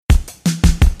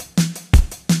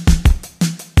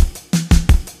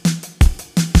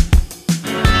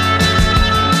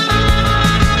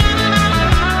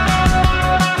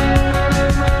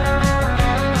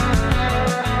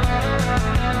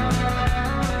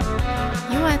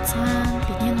Сайн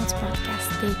бидний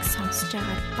подкастыг сонсож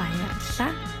байгаад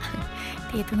баярлалаа.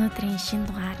 Тэгээд өнөөдрийн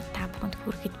шинэ дугаар та бүхэнд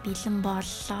хүрэхэд бэлэн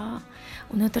боллоо.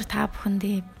 Өнөөдөр та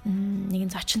бүхэндээ нэгэн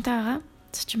зочинтой байгаа.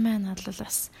 Зочин маань бол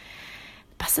бас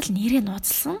л нэрээ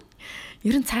нууцлсан.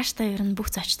 Ер нь цаашдаа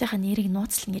бүх зочдынхаа нэрийг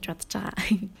нууцлана гэж бодож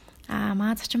байгаа.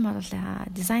 Маа зочин бол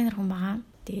дизайнер хүн байгаа.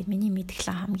 Тэгээд миний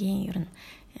мэдгэлээ хамгийн ер нь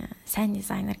сайн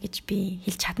дизайнер гэж би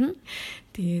хэлж чадна.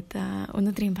 Тэгээд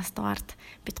өнөөдрийн бас дугаард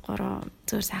бид гурав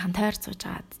зөөр сайхан тойр сууж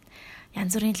агаад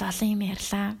янз бүрийн лолон юм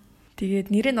ярьлаа. Тэгээд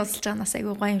нэрээ нууцлж байгаанаас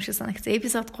айгүй гоё юм шиг санагдсан.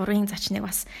 Эпизод 3-ын зочныг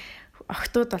бас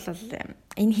охтууд бол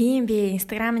энэ хин бэ,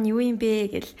 Instagram нь юу юм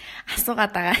бэ гэж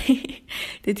асуугаад байгаа.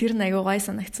 Тэгээд тэр нь айгүй гоё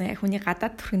санагдсан. Яг хүний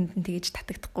гадаад төрөнд нь тэгэж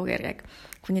татагдахгүйгээр яг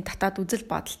хүний дотоод үзэл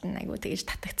бодолд нь айгүй тэгэж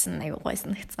татагдсан айгүй гоё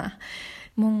санагдсан.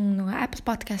 Мөн нөгөө Apple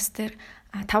Podcast дээр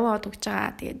 5 од өгч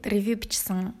байгаа. Тэгээд ревю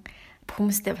бичсэн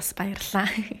хүмүүстээ бас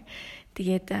баярлалаа.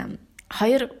 Тэгээд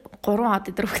 2-3 од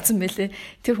өдөр өгсөн байлээ.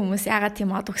 Тэр хүмүүс яагаад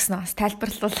тийм од өгснөө бас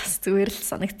тайлбарлал бас зүгээр л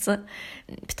санагдсан.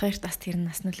 Бид хоёрт бас тэр нь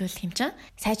бас нөлөөлөх юм чинь.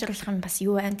 Сайжруулах юм бас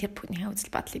юу байна тэр бүхний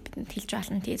үзэл бодлыг бидэнд хэлж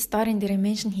болно. Тэгээд сторийн дээрээ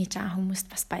меншн хийж байгаа хүмүүст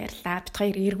бас баярлалаа. Бид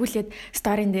хоёр эргүүлээд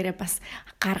сторийн дээрээ бас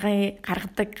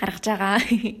гаргаж байгаа.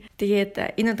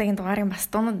 Тэгээд энэ удаагийн дугаарын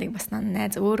бас дуунуудыг бас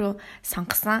найз өөрөө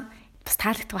сонгосон. Бас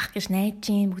таалагдах байх гэж найдаж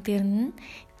юм бүгдээр нь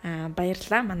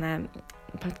баярлалаа. Манай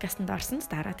подкастт орсонд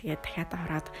дараа тэгээд дахиад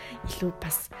ороод илүү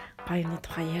бас гоё юмны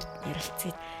тухай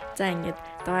ярилцъя. За ингээд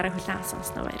дугаараа хүлээн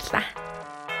авсанаа баярлалаа.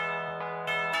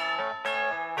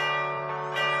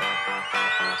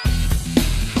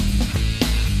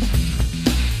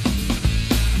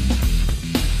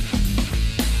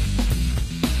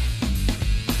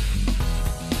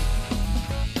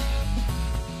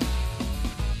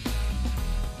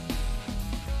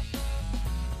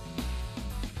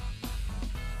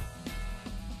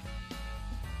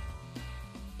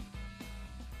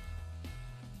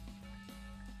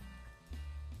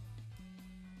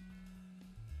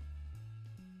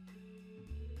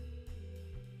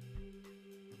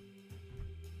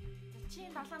 Чи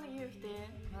 71 юу ихтэй?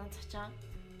 Манай зочин.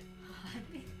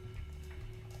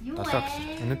 Юу вэ?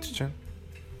 Өнөөдөр чинь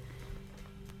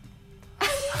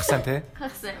хагасан тий?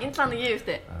 Хагасан. Энэ 71 юу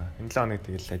ихтэй? Энэ 7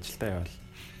 тэгэл ажилдаа явал.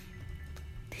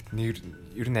 Тэгт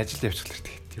ер нь ажил явчихлаа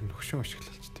тэгт тэр нөхшин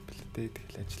өшөглөлчтэй билээ тий.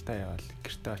 Тэгэл ажилдаа явал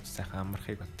гэртээ очиж сайхан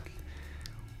амархыг бодвол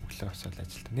өглөө босоод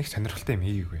ажилдаа. Нэг сонирхолтой юм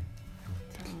хийгээгүй.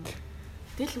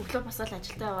 Тэгэл өглөө босоод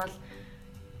ажилдаа явал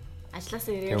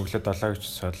ажлаасаа ирээ. Өглөө 7 гэж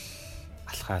сул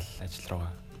алхаал ажил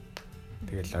руугаа.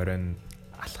 Тэгэл оройн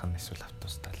алхах нь эсвэл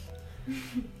автобустаал.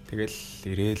 Тэгэл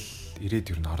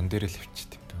ирээд ер нь орон дээрээ л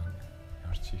авчихдээ юм даа.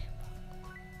 Ямар ч хийх.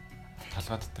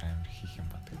 Талгаа дотор амир хийх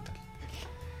юм бодогдол.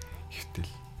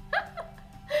 Ихтэл.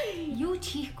 Юу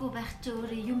ч хийхгүй байх чи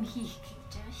өөрөө юм хийх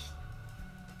гэж байгаа шүү.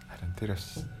 Харин тэр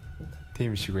бас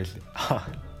тийм шиг байл.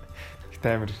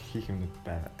 Гэтэ амир хийх юмнууд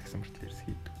байгаа. Тэгсэн мөртлөөс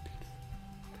хийдэг.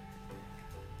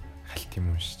 Халт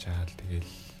юм уншичаал тэгэл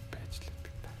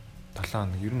 7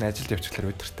 хоног ер нь ажилд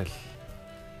явчихлаар өдөртөө л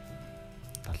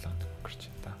 7 хоног өнгөрч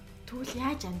байна. Тэгвэл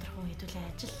яаж амьдрах вэ? Хэдүүлээ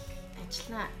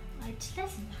Ажлаа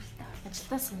сонирхолтой.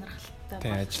 Ажилдаа сонирхолтой.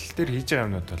 Тийм ажил дээр хийж байгаа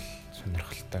юмнууд бол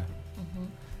сонирхолтой.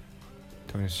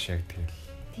 Түүнээс шиг тэгэл.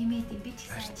 Тийм ээ би ч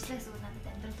гэсэн ажлаас өөр надад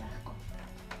амьдрал байхгүй.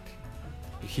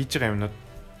 Хийж байгаа юмнууд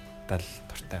дал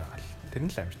дуртай байгаа л. Тэр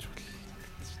нь л амарч бол.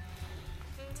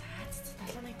 За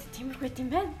 7 хоногт тиймэрхүү юм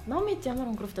байна. Номид ямар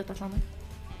өнгөрөвдөө 7 хоног?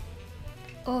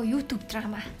 YouTube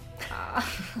драма.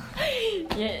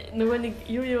 Нөгөө нэг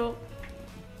юу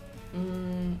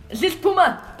Лил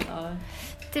Пума.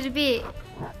 Тэр би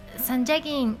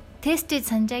тесттэй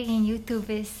Санжаагийн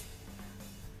YouTube-ээс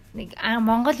нэг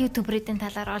Монгол YouTuber-ийн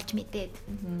талаар олж мэдээд.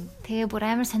 Тэгээ бүр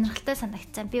амар сонирхолтой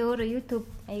санагдсан. Би өөрөө YouTube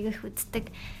аяг их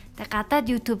үздэг. Тэгээ гадаад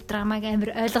YouTube драмаг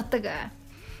амар ойлгодог.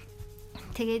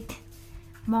 Тэгээд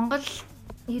Монгол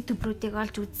YouTube-руудыг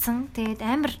олж үзсэн. Тэгээд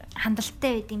амар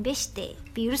хандалттай байд юм ба штэ.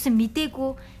 Би ерөөсөө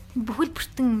мдээгүй бүхэл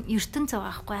бүтэн ертөнц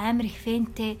байгаа байхгүй амар их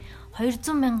фэнтэй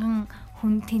 200 мянган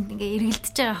хүн тэнд ингээ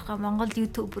эргэлдэж байгаа байхгүй Монгол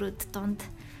YouTube-рууд дунд.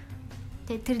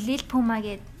 Тэгээд тэр Лил Пума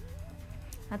гээд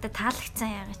надад таалагдсан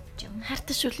яагаад ч юм.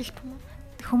 Хайртай шүү Лил Пума.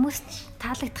 Хүмүүс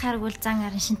таалагдахаар бол зан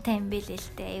арын шинтэй юм бэ л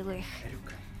дээ. Айгүй их.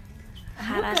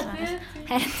 Хараал байгаа.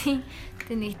 Харин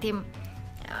тэр нэг тийм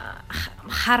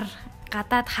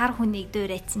гадаад хар хүнийг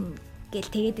дуурайцсан гэл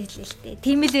тэгээд хэлээ л дээ.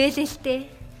 Тийм л байлээ л дээ.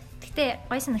 Гэтэ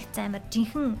гой санагдсан амар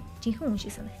жинхэнэ хүн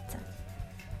шиг санагдсан.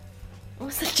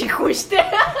 Уусалч их хүн штэ.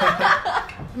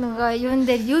 Нөгөө юун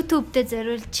дээр YouTube дээр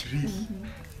зориулж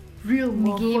real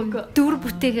нэг дүр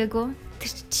бүтээгээгүй.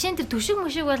 Тэр жишээ нь тэр түшиг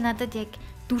мөшиг бол надад яг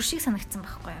дүр шиг санагдсан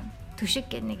байхгүй юу?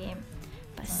 Түшиг гэх нэг юм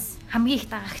бас хамгийн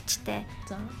их дагагчтай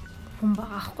хүн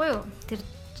байгаа байхгүй юу? Тэр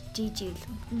жижиг л.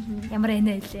 Ямар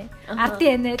энэ лээ.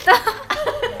 Ардын энэ л.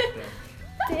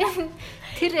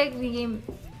 Тэр яг нэг юм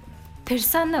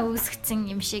персона үүсгэсэн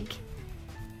юм шиг.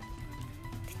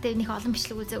 Гэтэ нэг олон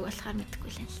бичлэг үзээг болохоор мэдэхгүй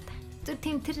л юм л та. Зүр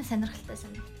тийм тэр сонирхолтой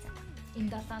санагдсан.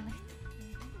 Энэ 7 хоногт.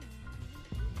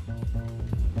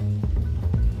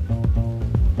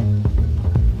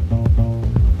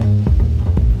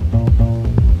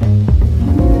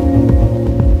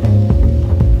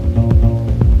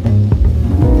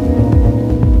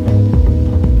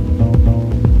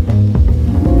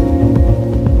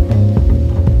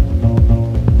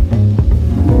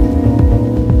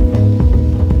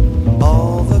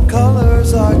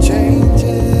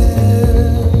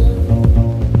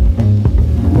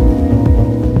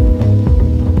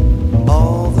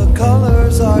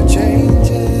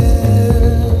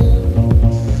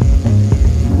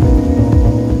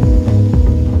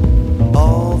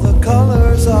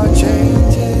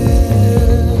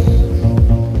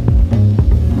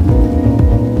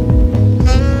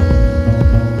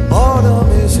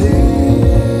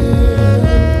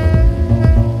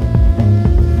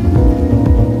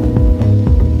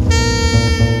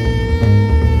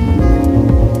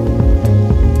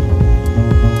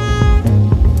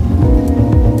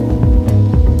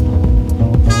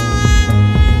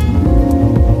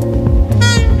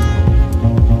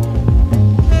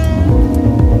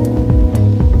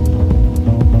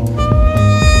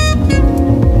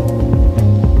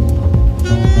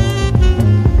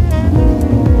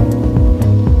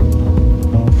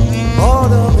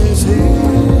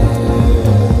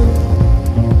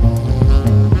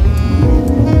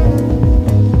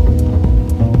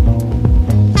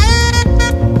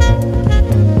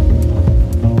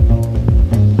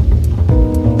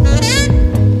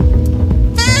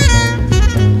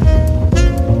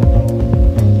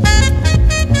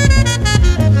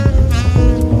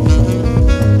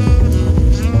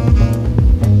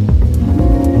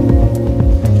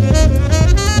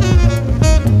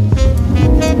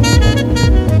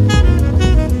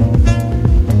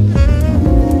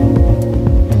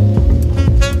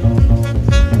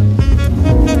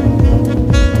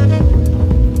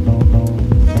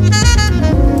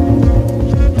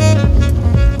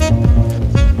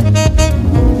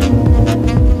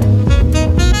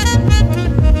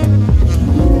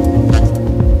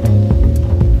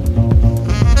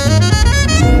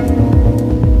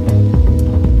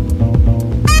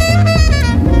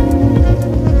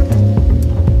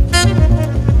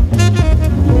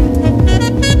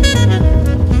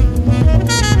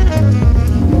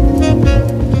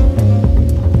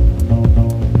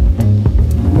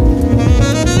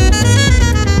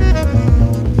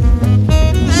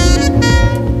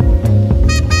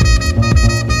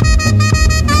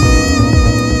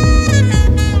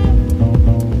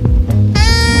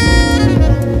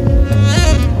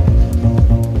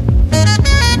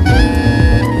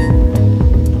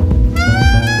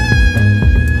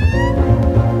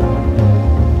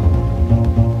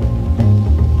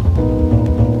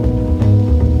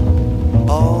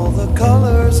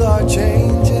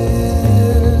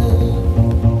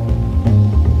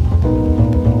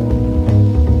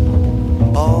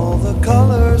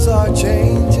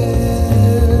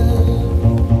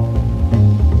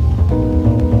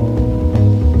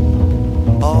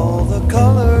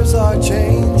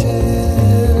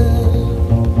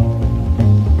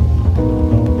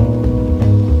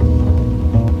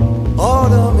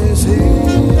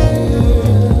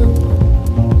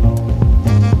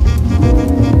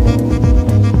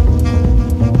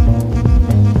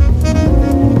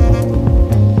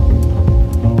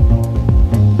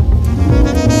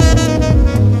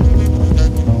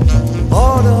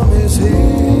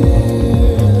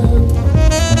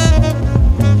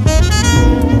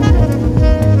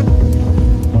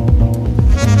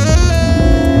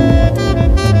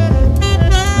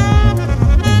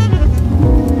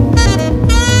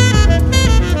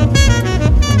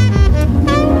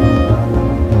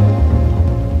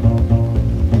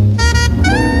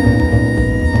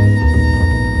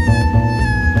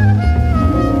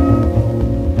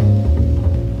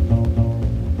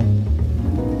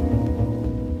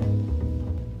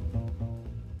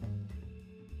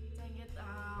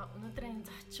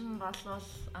 болвол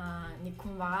нэг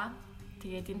хүн байгаа.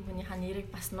 Тэгээд энэ хүнийхээ нэрийг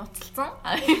бас нууцлсан.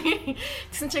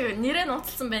 Тэгсэн чинь нэрээ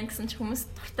нууцлсан байна гэсэн чинь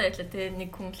хүмүүс дуртай байлаа те. Нэг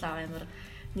хүн л амар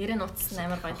нэрээ нууцсан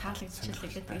амар гоё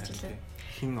таалагдчихлээ гэж хэлээ.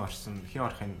 Хин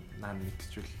орохын наа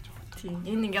мэдчихвэл жоохон. Тийм.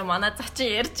 Энэ ингээ манай зочин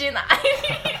ярьж байна.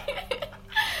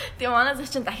 Тэгээ манай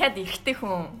зочин дахиад эргэтэй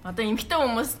хүн. Одоо эмэгтэй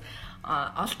хүмүүс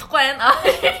олдохгүй байна.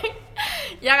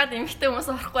 Ягаад эмэгтэй хүмүүс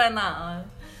орохгүй байна.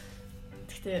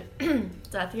 Гэхдээ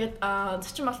за тэгээд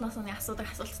зочин болноос нэг асуудаг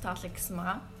асуулт таалаг гэсэн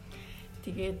байгаа.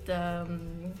 Тэгээд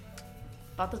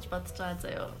бодож байгаа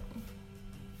заяа.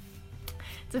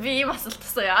 За би ийм асуулт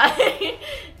асууя.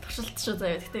 Туршилт шүү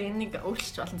заяа. Гэхдээ энийг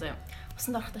өөрчилж болно заяа.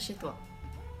 Усанд орохтой шийдвэ.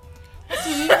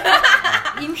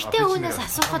 Эмэгтэй хүнээс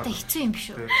асуухад хэцүү юм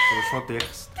биш үү? Шууд ярих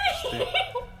хэрэгтэй.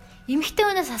 Эмэгтэй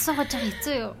хүнээс асуухад жаа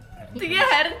хэцүү юу? Тэгээ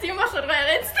харин тийм болохоор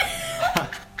байгаа юм.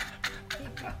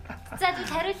 За би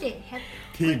хариулъя.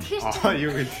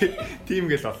 Юу гэдэг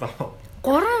тийм гэл болоо.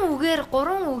 3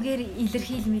 үгээр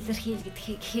илэрхийл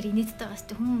гэхээр инээдтэй байгаа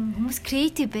шүү. Хүмүүс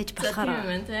креатив байж болохоор. Тийм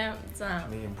юм тийм. За.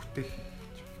 Нэг юм бүтээх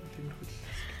тиймэрхүү.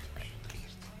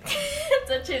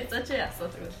 За чи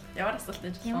асуудаг. Ямар асуулт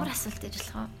гэж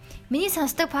болох вэ? Миний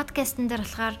сонсдог подкастн дээр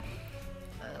болохоор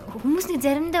хүмүүсний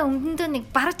заримдаа өнгөндөө нэг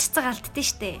бараг цэцэг алддээ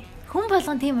штэ. Хүн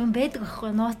болгон тийм юм байдаг байхгүй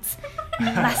нууц.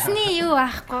 Насны юу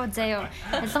аахгүй заяа.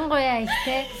 Ялангуяа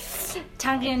ихтэй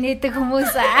чанга нээдэг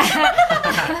хүмүүс.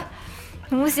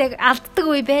 Хүмүүс яг алддаг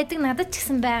үе байдаг надад ч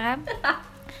гэсэн байгаа.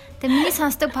 Тэгээ миний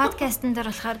сонсдог подкастн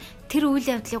дээр болохоор тэр үйл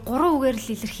явдлыг 3 үгээр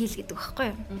л илэрхийл гэдэг байхгүй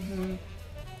юу?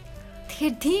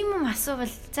 Тэгэхээр тийм юм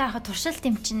асуувал за яг туршилт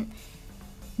юм чинь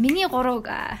миний 3 үг.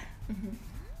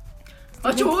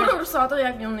 Чи өөрөөсөө одоо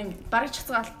яг юм нэг бараг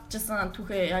цэцэг алдчихсан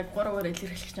түүхээ яг 3 үгээр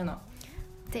илэрхийлэх гэж байна уу?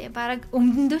 Тэгээ бараг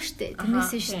өмдөндөө штэ.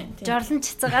 Тэрнээс шүү. Жорлон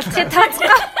цэцэг алдчих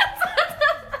тооцгоо.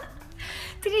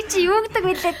 Тэгээ чи юу гэдэг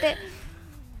вэлээ дээ.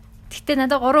 Гэтэ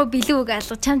надад 3 бэлэн үг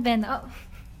алга чамд байна.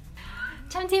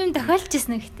 Чам тийм тохиолдож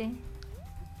ирсэн үү гэтээ?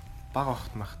 Бага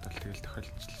ахт махт бол тэгэл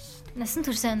тохиолдчихлээ. Насан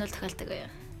туршийн бол тохиолдог байя.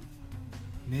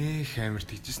 Нэх амар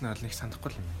тэгжсэн бол нэг санахгүй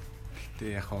юм.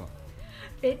 Гэтэ яг хоо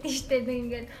байдаг штэ нэг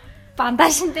ингээд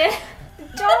бандажин дээ.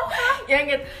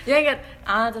 Яг ингээд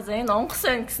за энэ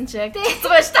онгосон гэсэн чи яг цэцэг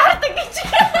байж таардаг гэж.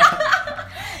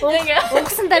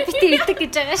 Онгосондоо бити ирдэг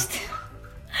гэж байгаа штэ.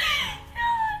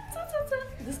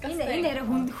 Энэ арай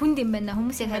хүнд юм байна.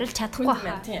 Хүмүүс яг хариулж чадахгүй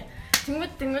байна. Тийм.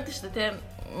 Тэнгүүд шүү дээ.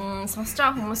 Сонсож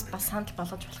байгаа хүмүүс бас санал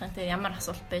болгож болох юм те. Ямар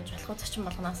асуулт байж болох вэ? Зочин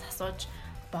болгоноос асууж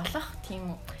болох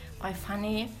тийм гой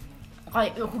фаны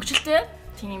гой хөгжилтэй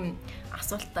тийм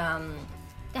асуулт.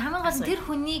 Тэгээ хамгийн гол нь тэр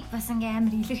хүнийг бас ингээм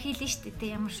амар илэрхийлнэ шүү дээ.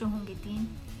 Тэ ямар шүү хүн гэдэг юм.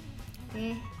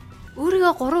 Тэ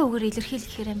өөрийгөө 3 үгээр илэрхийлэх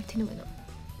гэхээр амар тэнэг байна уу?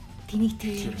 Тэнийг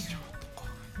тэгж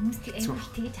хүмүүс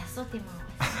тэгж асууд юм аа.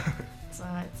 За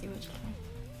зүйж л.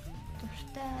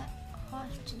 Дуртай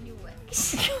хоол чинь юу вэ?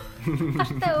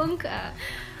 Дуртай өнгө.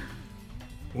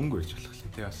 Өнгө гэж болох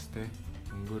юм тий бас тий.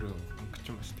 Өнгөрөө өнгө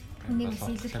ч юм бас тий. Хүнийг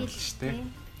илэрхийлнэ шүү дээ.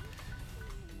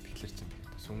 Тэгэхээр чинь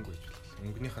бас өнгө гэж болох.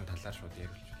 Өнгөнийхэн талаар шууд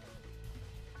ярилж байна.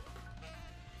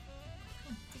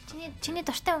 Чиний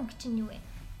дуртай өнгө чинь юу вэ?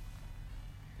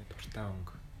 Дуртай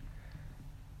өнгө.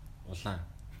 Улаан.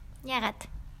 Ягаад?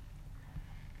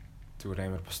 Зүгээр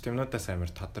амар бус юмнуудаас амар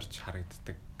тодорч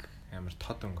харагддаг. Амар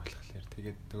тод өнгө болохоор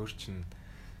тэгээд өөр чинь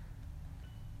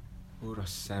өөр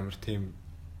бас амар тийм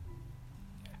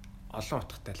олон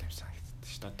утгатай л юм санагддаг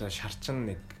шүү дээ. Одоо шар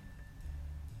чинь нэг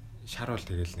шар бол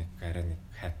тэгэл нэг арай нэг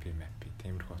happy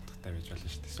тиймэрхүү утгатай байж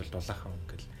болно шүү дээ. Эсвэл дулаахан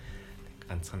өнгө гэл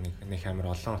ганцхан нэг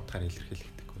амар олон утгаар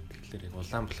илэрхийлэгдэх. Тэгэхээр яг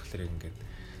улаан болохоор яг ингээд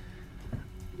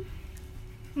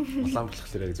улаан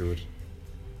болохоор яг зүгээр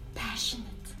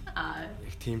passionate.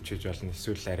 Яг тийм ч гэж болно.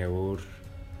 Эсвэл арай өөр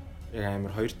яг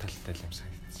амар хоёр талтай юм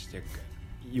санагдаж шүү дээ. Яг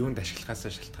юунд ашиглахаас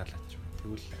шалтгаалаад юм.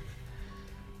 Тэгвэл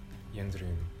янз бүр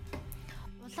юм.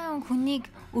 Улаан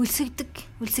хүнийг өлсгдөг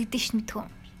ш мэдхүү.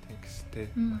 Тэгстэй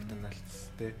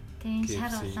McDonald's-тэй. Тийм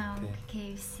шар улаан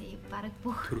KFC баг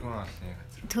бүх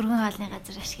төргөн хаалны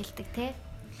газар ашигладаг тий.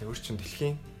 Өөр чин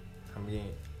дэлхийн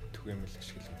хамгийн түгээмэл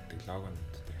ашигладаг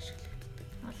логонууд дээр ашигладаг.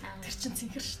 Улаан. Тэр чин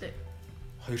цэнхэр штэ.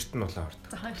 Хоёрт нь улаан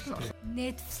ордог. За хоёрт нь.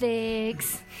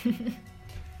 Netflix.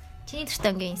 Чиний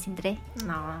дуртай өнгө юм сэндрээ.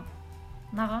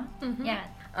 Нага. Яа.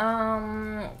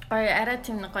 Гой арай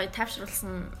тийм гой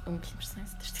тайвшруулсан өнгө юм шиг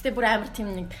санагдаж. Гэхдээ бүр амар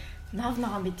тийм нэг нов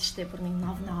ногоон бид штэ. Бүр нэг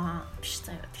нов ногоон биш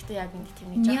заяа. Гэхдээ яг нэг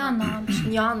тийм нэг неон ногоон биш.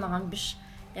 Неон ногоон биш.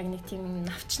 Яг нэг тийм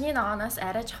навчны ногооноос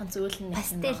арай жоохон зөөлөн нэг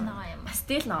пастел ногоон юм.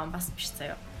 Пастел ногоон бас биш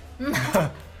заяа.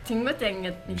 Тэнгүүд яг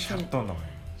ингээд нэг шартуу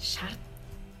ногоон. Шарт.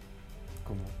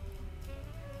 Гүм.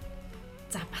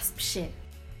 За бас биш ээ.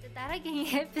 Дараагийн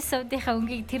эпизодынхаа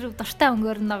өнгийг тэр дуртай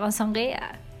өнгөөр ногоон сонгоё.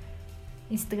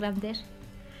 Instagram дээр.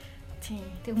 Тийм.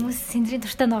 Тэг хүмүүс сэндрийн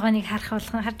дуртай ногооныг харж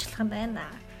болох юм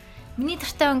байна. Миний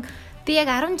дуртай өнгө би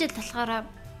яг 10 жил болохоор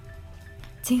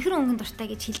цэнхэр өнгөн дуртай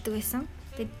гэж хэлдэг байсан.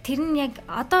 Тэг тэр нь яг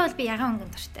одоо бол би ягаан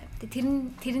өнгөн дуртай. Тэг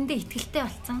тэрэндээ ихтгэлтэй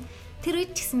болсон. Тэр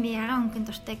үед ч гэсэн би ягаан өнгөн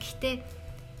дуртай. Гэхдээ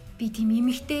би тийм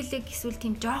эмэгтэйлэг эсвэл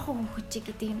тийм жоохон хүүхэд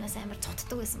гэдэг юмнаас амар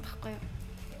цутдаг байсан байхгүй юу?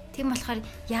 Тийм болохоор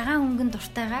ягаан өнгөн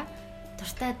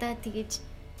дуртайдаа тэгэж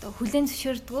хүлэн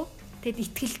зөвшөөрдөг. Тэгэд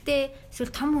итгэлтэй эсвэл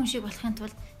том хүн шиг болохын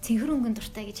тулд цэнхэр өнгөн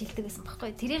дуртай гэж хэлдэг байсан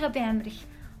байхгүй. Тэрийг би амар их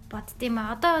боддtiin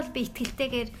маа. Одоо бол би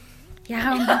итгэлтэйгээр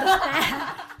ягаан өнгөн дуртай.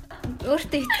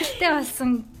 Өөртөө итгэлтэй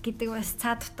болсон гэдэг бас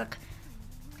цаад утга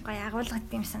гоё агуулгад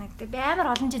юм санагдав. Би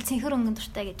амар олон жил цэнхэр өнгөн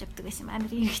дуртай гэж явдаг байсан юм. Амар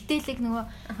эрэгтэйлэг нөгөө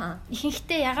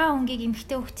ихэнхдээ ягаан өнгийг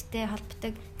эмэгтэй хүүхэдтэй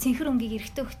холбдог, цэнхэр өнгийг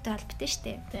эрэгтэй хүүхэдтэй холбдог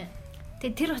штэ.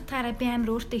 Тэгээ тэр утгаараа би амар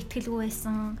өөртөө итгэлгүй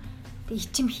байсан. Тэгээ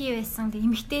ичимхий байсан. Тэгээ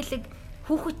эмэгтэйлэг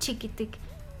хүүхэд чиг гэдэг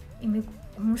имийг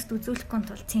хүмүүст үзүүлэхгүй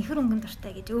тул цэнхэр өнгөн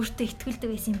дуртай гэж өөртөө итгэлтэй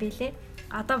байсан юм бэлээ.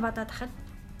 Одоо бодоод ахад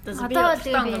одоо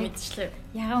бол мэдчихлээ.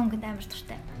 Ягаан өнгөнд амар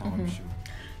дуртай.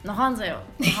 Ногоон заяа.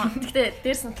 Гэхдээ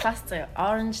дээрс нь класс заяа.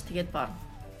 Orange тэгээд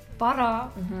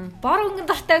Бороо. Бор өнгөн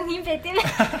дуртай юм байт юм.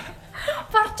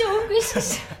 Бор ч өнгө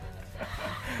биш.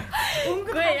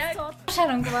 Өнгө шар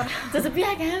өнгө бор. За би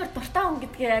яг амар дуртай өнгө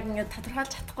гэдгээ яг ингээд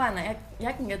тодорхойлж чадахгүй байна.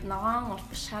 Яг ингээд ногоон урт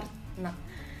шар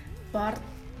бор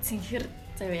цэнхэр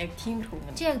заяа яг тиймэрхүү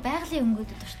өнгө. Чи яг байгалийн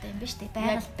өнгөд дуртай юм биш үү?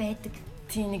 Байгаль байдаг.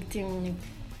 Тийм нэг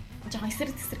жоохон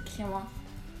эсрэг гэх юм уу?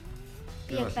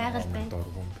 Би яг байгаль байдаг.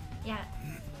 Яа.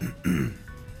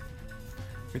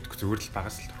 Мэдгүй зүгээр л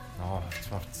багас л ногоо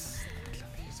хувцс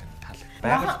хийсэн тал.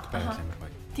 Байгаль амар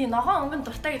гоё. Тийм ногоон өнгөнд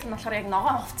дуртай гэдэг нь болохоор яг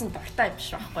ногоон хувцсан дуртай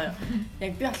биш байхгүй юу?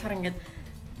 Яг би болохоор ингээд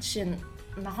жишээ нь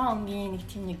ногоон өнгийн нэг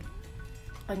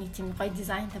тийм гоё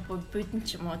дизайнтай будин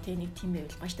ч юм уу тийм нэг тийм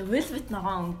байвал гоё шүү дээ. Velvet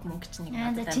ногоон өнгө мөнгө ч нэг.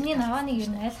 За чиний ногооныг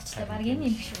юу ойлгочлаа баг энэ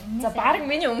юм биш үү? За баг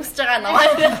миний өмсөж байгаа ногоон.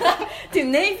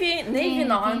 Тийм navy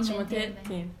ногоон ч юм уу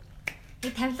тийм. Би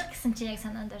тавилга гэсэн чи яг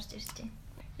санаанд орж ирж байна.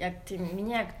 Яг тийм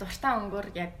миний яг дуртай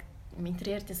өнгөөр яг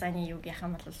интерьер дизайны юуг яхаа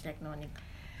бол яг нөгөө нэг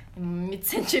mid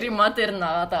century modern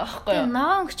байгаа байхгүй юу?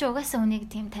 Ногоон өнгө ч угаасаа үнийг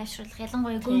тийм тайвшруулах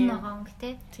ялангуяа гүн ногоон өнгө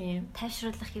те. Тийм.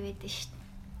 Тайвшруулах хэвээд нь шүү дээ.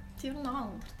 Тэр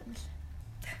ногоон өнгө дуртай мэл.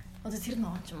 Одоо тэр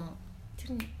ногоон ч юм уу? Тэр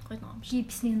гоё ногоон биш.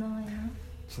 Гипсний ногоон юм.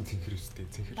 Шин цэнхэр үстэй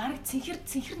цэнхэр. Бараг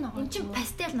цэнхэр ногоон. Энд чинь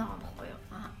пастел ногоон байхгүй юу?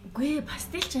 Үгүй ээ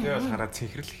пастел ч юм. Би бол хараа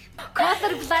цэнхэрлэх.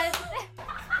 Color blind.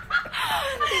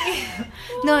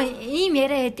 Нөө ийм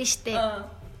яриа ядэн штэ.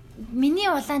 Миний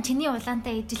улаан чиний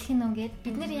улаантай ижилхэн нүн гээд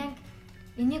бид нэр яг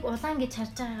энийг улаан гэж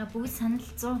харж байгаагаа бүгд санал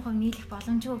 100% нийлэх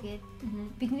боломжгүй гээд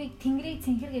биднийг тэнгэрийг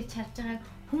цэнхэр гэж харж байгааг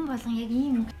хүн болгон яг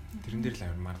ийм тэрэн дээр л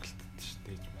амар маргалттай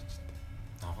штэ гэж бодчихтой.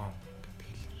 Ногоон гэдэг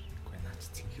хэлэр. Үгүй наач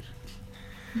цэнхэр.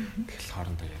 Тэгэл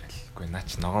хоорондоо яриад. Үгүй наач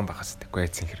ногоон багаас үгүй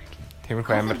цэнхэр гэх юм.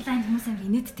 Тиймэрхүү амар хүмүүс амар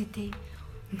инээдтэй те.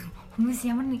 Хүмүүс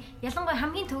ямар нэг ялангуяа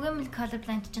хамгийн түгээмэл color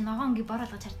blind чинь ногоон өнгийг бор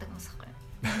болгож хардаг хүмүүс байхгүй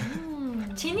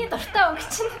юу? Чиний дуртай өнгө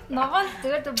чинь ногоон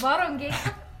зүгээр бор өнгийг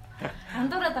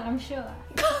андуураад байгаа юм шүү.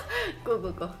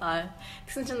 Го.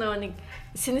 Тэгсэн чинь нөгөө нэг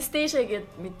synesthesia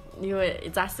гэдэг юу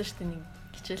заасан шүү дээ нэг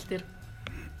хичээл дээр.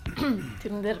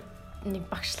 Тэрэн дээр нэг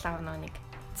багшлаа нөгөө нэг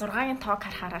 6-гийн тоог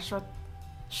харахаараа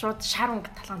шууд шар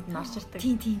өнгө талханд нь орж ирдэг.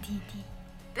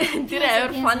 Тийм. Тэр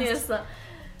амар funny байсан.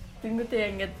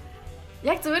 Тэнгүүтээ ингээд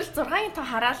яг зүгээр л 6-гийн тоо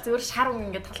хараад зүгээр шар өнгө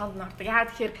ингээд толгонд нь ордог.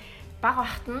 Яагаад тэгэхээр бага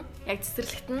бахт нь яг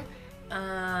цэцэрлэгт нь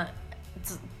 1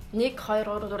 2 3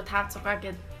 4 5 6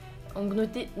 гэдэг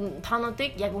өнгөнүүдийн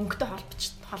тоонуудыг яг өнгөтэй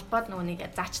холбоод нөгөө нэг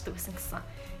заачдаг гэсэн.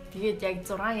 Тэгээд яг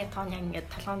 6-гийн тоон яг ингээд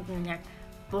толгонд нь яг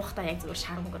буухтаа яг зүгээр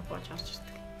шар өнгөөр бууж орж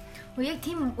ирдэг. Яг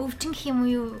тийм өвчин гэх юм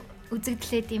уу юу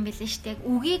үзэгдлээд юм байлээ шүү дээ. Яг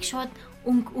үгийг шууд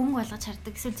өнгө болгож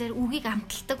хардаг. Эсвэл зэрэг үгийг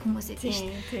амталдаг хүмүүс байдаг шүү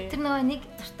дээ. Тэр нөгөө нэг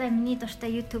миний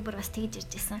дуртай ютубер бас тэгж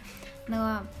ирж байсан.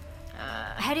 Нөгөө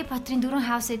Harry Potter-ийн 4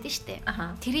 хаус байдаг шүү дээ.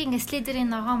 Тэрийг ингээ Slytherin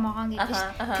ногоон гэдэг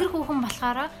шүү дээ. Тэр хүүхэн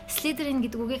болохоор Slytherin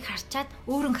гэдэг үгийг харчаад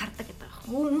өөр өнгө хардаг гэдэг байна.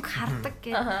 Өнгө хардаг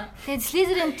гэдэг. Тэгээд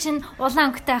Slytherin чинь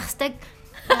улаан өнгөтэй байх хэвээр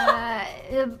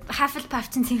Hufflepuff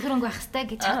чинь цэнхэр өнгө байх хэвээр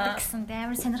гэж хардаг гэсэн.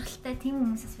 Амар сонирхолтой тийм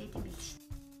хүмүүсээс байдаг юм биш шүү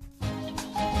дээ.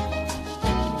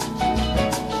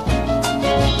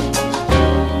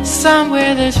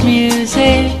 Somewhere there's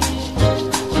music,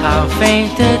 how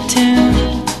faint the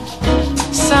tune.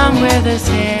 Somewhere there's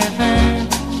heaven,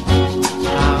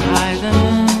 how high the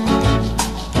moon.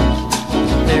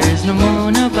 There is no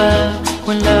moon above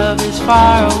when love is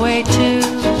far away too.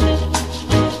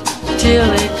 Till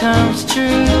it comes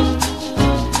true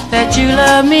that you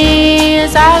love me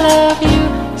as I love you.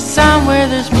 Somewhere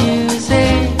there's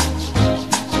music,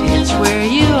 it's where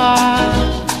you are.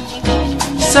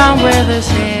 Somewhere there's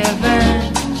heaven,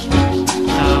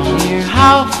 how near,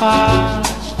 how far.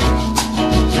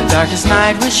 The darkest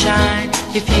night will shine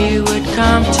if you would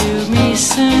come to me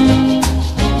soon.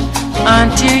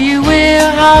 Until you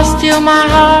will, how still my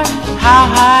heart, how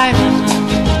high the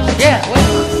moon. Yeah,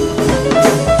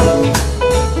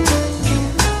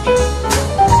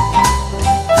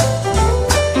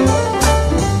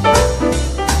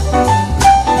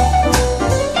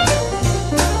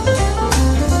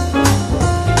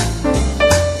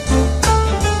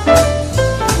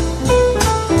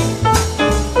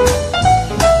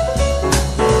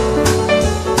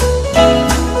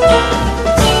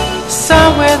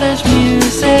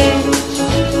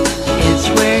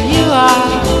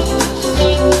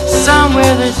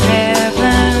 there's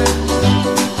heaven,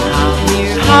 how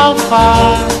near, how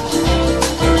far.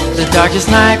 The darkest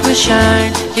night will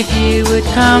shine if you would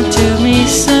come to me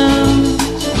soon.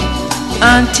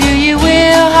 Until you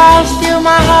will, how still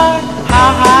my heart,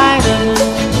 how high the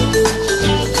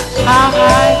moon, how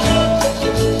high the moon.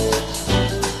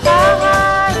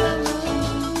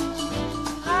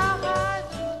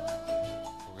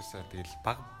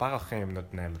 Бага ахын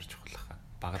юмнууд нь амар чухал хаа.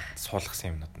 Багад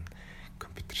суулгасан юмнууд нь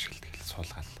компьютер шиг л тэгэл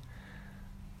суулгаад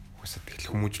үгүйсээ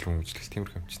тэгэл хүмүүжлэл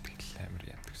тиймэрхүү юм чи тэгэл амар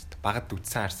яадаг гэсэн. Багад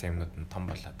үдсэн харсан юмнууд нь том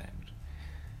болоод амар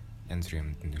янз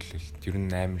бүрийн юмд нөлөөлөлт. Ер нь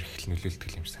амар их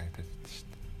нөлөөлдөг юм санагдаад байна шүү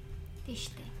дээ. Тийм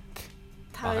шүү дээ.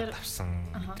 Та хоёр тавсан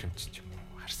мэдрэмж ч юм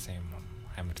уу, харсан юм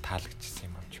амар таалагдчихсан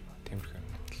юм ч юм уу. Тиймэрхүү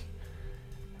юмнууд л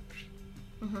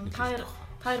амар. Та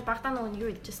хоёр багтаа нөгөө юу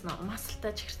хэлжсэн нөө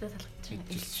масалтай чихэртэй талгаж байна.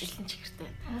 Илэн чихэртэй.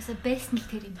 Уусаа бэснэл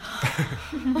тэр юм.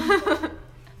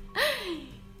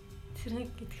 Тэрнийг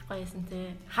гэдэх гоёсэн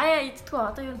те. Хаяа идтгүү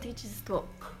одоо юу тэгж идтгүү.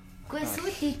 Гэхдээ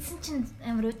сүүл идсэн чинь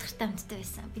амар өдөртэй амттай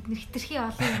байсан. Бид нэр хитрхи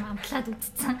олон юм амтлаад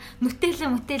үдцсэн.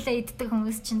 Нүтэлээ иддэг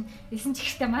хүмүүс чинь илэн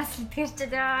чихэртэй масал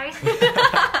идгэрчээд яа.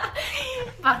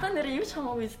 Багтаа нэр юу ч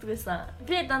хамаагүй иддэг байсан.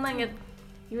 Би данаа ингээд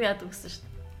юу яадаг гэсэн шүү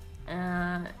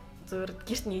дээ. Зүгээр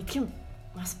гэрт нь идэх юм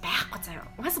бас байхгүй заяа.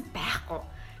 Бас байхгүй.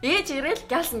 Ээж ирээл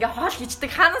гэлс ингээ хоол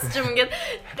хийждэг. Ханаас ч юм ингээд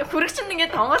хүрэгчэнд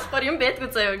ингээ тонгоолохоор юм байдгүй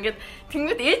заяа. Ингээд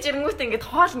тэнгүүд ээж ирэнгүүтээ ингээ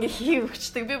хоол ингээ хий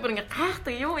өгчдөг. Би бүр ингээ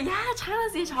гайхдаг. Юу яаж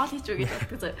ханаас ээж хоол хийж өгөө гэж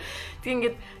боддог заяа. Тэг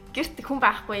ингээд гэрт хүн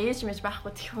байхгүй, ээж мэж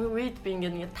байхгүй. Тэг үед би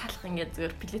ингээ талах ингээ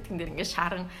зүгээр плеткэн дээр ингээ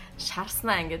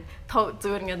шарснаа ингээ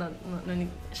зүгээр ингээ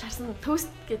нэг шарсан тост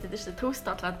гэдэг шүү дээ. Тост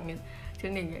болгоод ингээ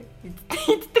тэрнийг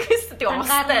иддэг гэсэн. Тэгээ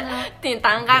устай. Тийм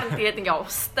дангаар нь тэгээд ингээ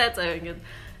устай заяа ингээ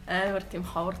амар тийм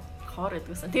ховор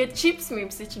байдгүйсэн. Тэгээд чипс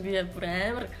мимси чинь би бүр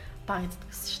амар баг иддэг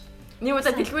гэсэн шүү дээ. Нэг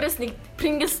удаа дэлгүүрээс нэг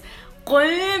Pringles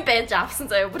гойн байж авсан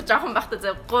заяа. Бүр жоохон байхдаа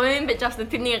заяа гойн байж авсан.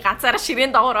 Тэрний газаараа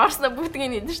ширээн доогоор орсноо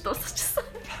бүгднийг идэж дуусчихсан.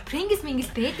 Pringles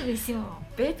байдаг байсан юм уу?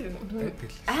 Байдаг.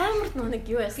 Амар нүг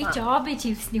юу яасан. Би ч обе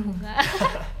чипсний хүн.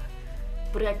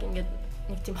 Бүр яг ингээ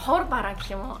нэг тийм хор бараа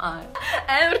гэх юм уу?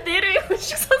 Амар дээр юм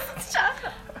шиг сонсож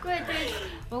байгаа. Гэхдээ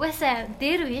тэгэл угаасаа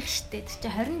дээр үеих штэ.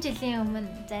 Тэр чинь 20 жилийн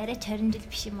өмнө, за арайч 20 жил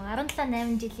биш юм.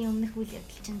 17-8 жилийн өмнөх үйл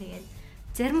явдал чинь тэгээд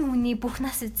зарим хүний бүх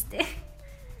нас үсттэй.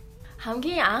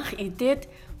 Хамгийн анх идээд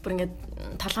бүр ингээд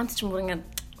толгоонд ч бүр ингээд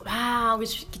вау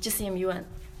гэжсэн юм юу вэ?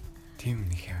 Тийм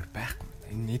нэг амар байхгүй.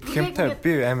 Энэ идэх юмтай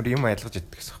би амар юм ялгаж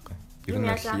иддэг гэсэн юм. Ер нь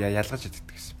ялгаж иддэг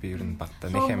гэсэн. Би ер нь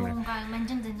багтаа нэг амар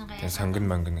манжин зэнгээ. Тэгээ сонгон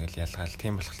манган гэл ялгаал.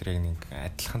 Тийм болохоор яг нэг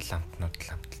адилхан ламтнууд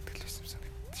ламталдаг л байсан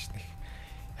санагдаж ш.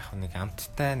 Яг нэг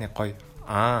амттай нэг гоё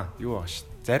юу ааш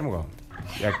зарим гоо.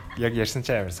 Яг ярьсан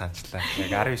чинь амар санчлаа.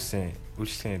 Яг 19-ийн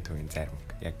үйлчлэгийн төвийн зарим.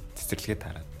 Яг цэцэрлэгээ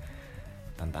тараад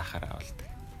дандаа хараа болдог.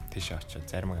 Тийш очоод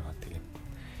зарим гоо тэгээд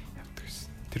явдаг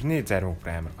гэсэн. Тэрний зарим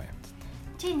бүр амар гоё юм.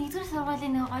 Чи нэгдүгээр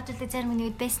сургуулийн нэг гоожилдаг зарим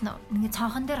нэг байсан уу? Ингээ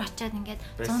цонхон дээр очиод ингээд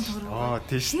 100 төгрөг.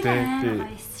 Тийш дээ.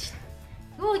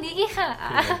 Юу нэгийнхээ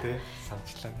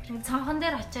санчлаа. Цонхон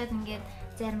дээр очиод ингээд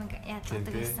зарим яадаг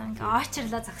байсан. Ингээ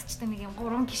очрлоо зогсчдаг нэг юм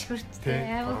 3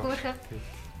 гიშгүрттэй аймаг хөөрхөв.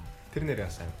 Тэр нэрээ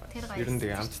сайн байна. Ер нь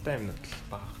тэгээ амттай юмнууд л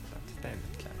бага амттай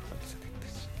юмнууд л байсан гэдэг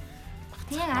чинь.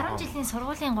 Тэгээ 10 жилийн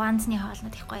сургуулийн ганцны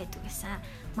хоолнод их гоё байдаг байсан.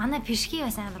 Манай пешки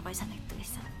бас амар гоё санагддаг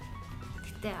байсан.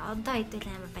 Гэтэ одоо идэл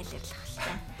амар балирлах л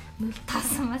та. Нүл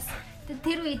таасан бас.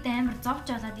 Тэр үед амар зовж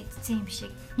олоод идсэн юм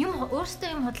шиг. Юм өөртөө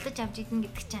юм худалдаж авч идэн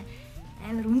гэдэг чинь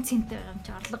амар үн цэнтэй байгаа юм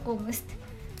чи орлогогүй хүмүүст.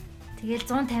 Тэгэл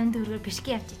 150 төгрөгөөр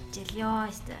пешки авч идчихэл ёо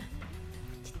өстө.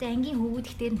 Гэтэ ангийн хөвгүүд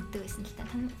их дээрнэтдэг байсан л та.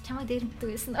 Чамаа дээрнэтдэг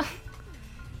байсан уу?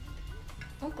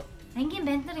 Үгүй. Ангийн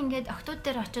банд нар ингээд октод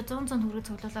дээр очиж 100 төгрөг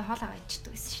цуглуулаад хоол аваад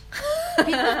ичдэг байсан шүү дээ.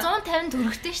 Бид 150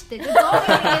 төгрөгтэй шүү дээ.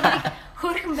 100 ингээд нэг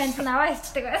хөөрхөн банд нь аваад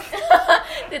ичдэг байсан.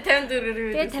 Тэгээ 50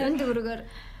 төгрөгөөр. Тэгээ 50 төгрөгөөр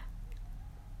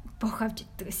бох авч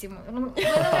иддэг гэсэн юм уу?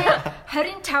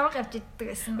 20 чавга авч иддэг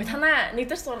байсан. Танаа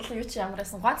нэгдүгээр сургуулийн юу ч ямар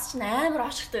байсан. Ганц чинь амар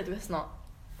очртой байдаг байсан уу?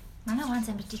 Манай ганц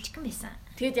амар жижигхэн байсан.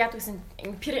 Тэгэд яадаг гэсэн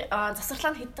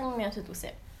засварлаанд хэдэн минут байдаг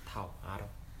вэ?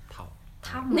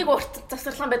 5. Нэг урт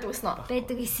завсарлан байдаг байсан уу?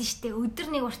 Байдаг гэсэн шүү дээ. Өдөр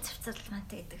нэг урт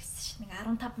завсарлантай байдаг гэсэн шүү. Нэг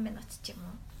 15 минут ч юм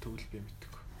уу. Тэгвэл би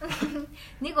мэдээгүй.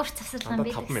 Нэг урт завсарлан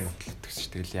байдаг. 5 минут л гэсэн шүү.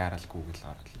 Тэгэл яарал Google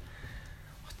орол.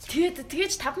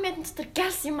 Тэгэж 5 минут дотор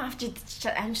галс юм авч идчих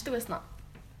амждаг байсан уу?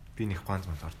 Би нэг ганц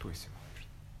мал ордог байсан юм.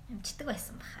 Амждаг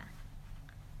байсан баха.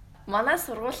 Манай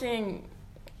сургуулийн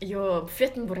юу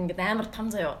буфет нь бүр ингээд амар том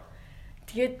заяа.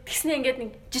 Тэгээд тэгснээ ингээд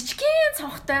нэг жижигхэн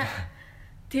цонхтой.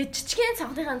 Тэгээд жижигхэн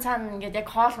цонхныхаа цаана ингээд яг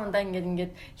хоолундаа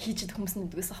ингээд хийж идэх хүмүүс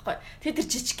нэгдэг байсан байхгүй. Тэгээд тэр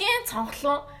жижигхэн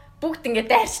цонхлоо бүгд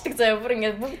ингээд дайрчдаг заяа. Бүр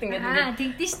ингээд бүгд ингээд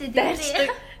тэгдэж штэ дайрчдаг.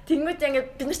 Тэнгүүд ингээд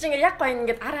бид нар чинь ингээд яг гоё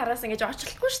ингээд араас ингээд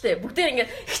очлохгүй шүү дээ. Бүгдээр ингээд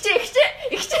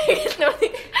ихчээ гэж нөгөө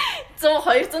 100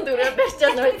 200 төгрөгөөр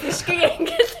барьчаад нөгөө тишгийг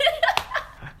ингээд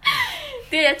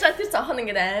тэгээ ячаа тэр цонхон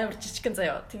ингээд амар жижигхэн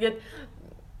заяа. Тэгээд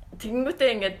тэнгүүтээ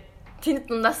ингээд тэнд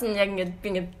дундаас нь яг ингээд би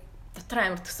ингээд дотор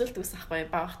амар төсөөлт үүсэх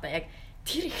байхгүй баахта яг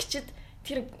тэр ихчэд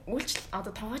тэр үйлчлэл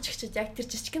одоо тоогооч ихчэд яг тэр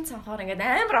жижигхэн цонхоор ингээд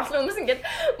амар олон хүмүүс ингээд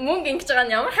мөнгө ингэж байгаа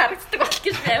нь ямар харагддаг болох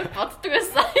гэж амар боддог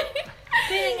байсан.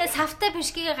 Би ингээд савтай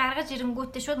бишгийг гаргаж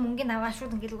ирэнгүүтээ шууд мөнгөний аваа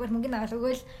шууд ингээд зүгээр мөнгөний аваа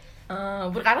өгөөл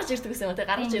бүр гаргаж ирдэг гэсэн юм те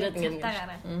гаргаж ирээд ингээд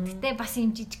гэтээ бас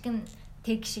юм жижигхэн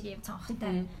тэг шиг юм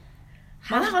цонхтой.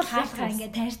 Манайх бол хаалгаа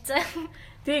ингээд тайрцаа.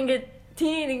 Тэг ингээд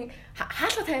тийм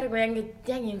хаалга тайраг яг ингээд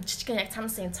яг юм жижигхэн яг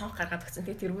цаанаас юм цонх гаргаад өгсөн.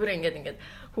 Тэг тэргүүрээ ингээд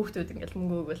хүүхдүүд ингээд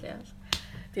мөнгө өгөөл яа.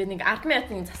 Тэгээ нэг 10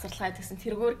 минутын засварлага гэсэн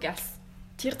тэргүүр гялс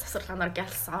тэр засварлагаар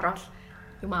гялс ороод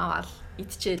юм аваад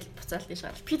идчихэл буцаалт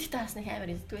ишаал. Пит таас нэг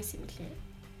амар иддэг байсан юм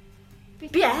лээ.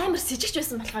 Би амар сэжигч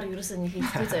байсан болохоор ерөөсөө нэг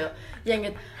иддэг заяа. Яа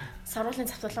ингээд саруулын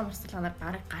завталгаанаар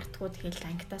бараг гардггүй тэгэл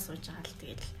ангитаа сууж байгаа л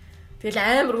тэгэл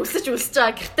амар үлсэж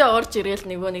байгаа гэртээ орж ирээл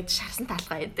нэг шарсан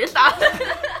талгаа идэл.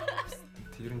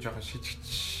 Тэр нь жоохон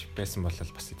шижигч байсан бол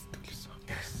бас иддэг л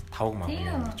байсан. Тавг мав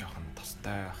нэг жоохон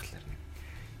тостой ахлаар.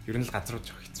 Ер нь л газар руу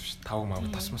жоох хэцүү шүү. Тавг мав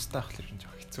тос мостой ахлаар ер нь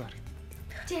жоох хэцүү харагдав.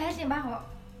 Чи хайлын бага.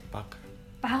 Бага.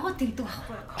 Багууд тэгдэг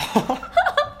байхгүй юу?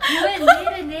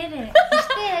 Нэрэ.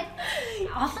 Гэтэ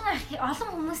олон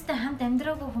хүмүүстэй хамт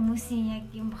амьдраагүй хүмүүсийн яг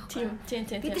юм багхгүй. Тийм.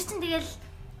 Бид чинь тэгэл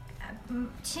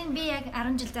жишээ нь би яг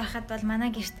 10 жил байхад бол манай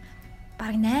гэрт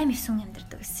баг 8-9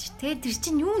 амьдардаг байсан шүү. Тэгээд тэр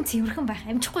чинь юу цэвэрхэн байх,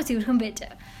 амжихгүй цэвэрхэн байж.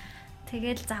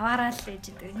 Тэгэл заваараа л байж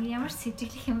идэг. Ямар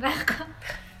сэжиглэх юм байхгүй.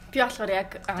 Би болохоор яг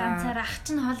ганцаар ах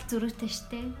чинь хол зөрүүтэй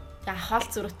штэ. Яг хол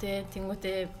зөрүүтэй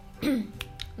тэнгүүтээ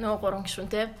нөгөө 3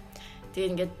 гишүүнтэй.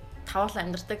 Тэгээд ингээд тавуулаа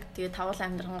амьдардаг. Тэгээд тавуулаа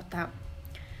амьдрангуудаа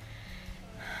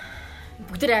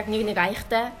бүгдээ яг нэг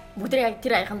аяхтай. Бүгдээ яг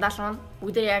тэр аяхандаа л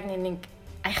бүгдээ яг нэг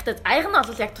аяхтай. Аяг нь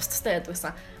бол яг тус-тустай байдаг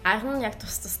байсан. Аяг нь яг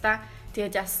тус-тустай.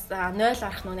 Тэгээд бас 0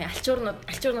 арах нүуний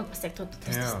альчуурнууд бас яг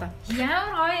тус-тустай.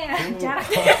 Ямар гоё жарах.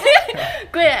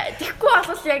 Гүй тэгэхгүй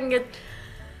бол яг ингээд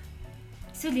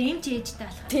эсвэл эмч ээжтэй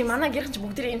болох. Тийм манай гэрч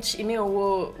бүгдээ эмч эмээ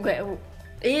өвөө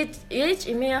ээж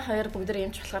эмээ хоёр бүгдээ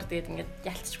эмч болохоор тэгээд ингээд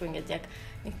ялцчихгүй ингээд яг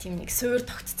нэг тийм нэг суур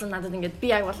тогтцсон надад ингээд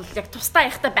би яг бол яг тустай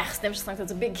аяхтай байх хэрэгтэй юм шиг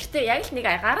санагдав. Би гэртээ яг л нэг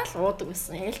аягаараа л уудаг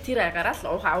байсан. Яг л тэр аягаараа л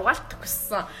угаалт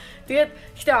төгссөн. Тэгээд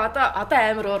гэхдээ одоо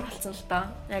амар өөр болсон л та.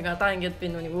 Яг одоо ингээд би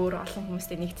нүг өөр олон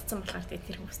хүмүүстэй нэгдсэн болохоор тэгээд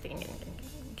тэр хүмүүстэй ингээд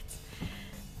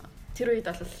тэр үед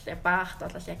бол баахт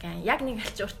бол яг нэг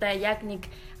алчууртай яг нэг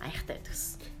аяхтай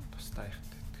байдагс. Тустай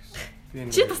аяхтай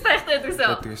байдагс. Чи тустай аяхтай Тэгж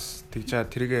байдагс. жаа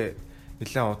тэргээ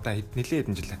нэлээд удаа нэлээд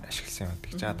хэдэн жил ашигласан юм.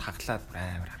 Тэгж жаа таглаад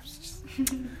амар харамсчихсан.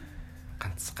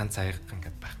 Ганц аяг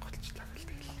ингээд байхгүй болчихлаа гэл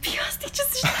тэгэл. Би бас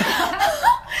тийчсэн шүү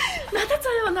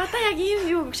дээ. Надаа яг ийм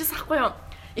юу гişээс ахгүй юу.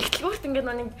 Ихтлгүүрт ингээд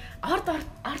нэг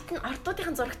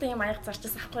ортуудын зурагтай юм аяг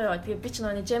зарчсан ахгүй юу. Тэгээ би ч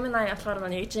нэг Gemini болохоор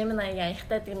нэг Gemini-ийн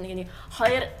аягтай тэр нэг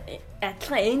хоёр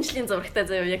адилхан Angel-ийн зурагтай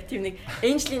заяа яг тийм нэг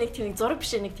Angel-ийн нэг тийм нэг зураг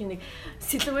биш нэг тийм нэг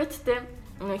силуэттэй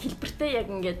хэлбэртэй яг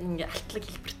ингээд алтлаг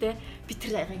хэлбэртэй би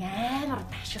тэр аягийг амар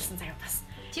ташилсан заяа бас.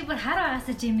 Чи бүр хар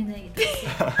байгаасаа Gemini гэдэг.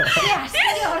 Би асны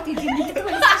орд гэдэг мэддэг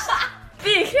байсан шүү дээ.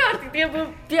 Би ихний орд гэдэг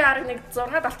би арга нэг 6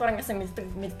 7 дугаар ангиас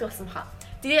мэддэг болсон баха.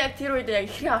 Тэгээ яг тэр үед яг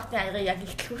ихний ортын аягийг яг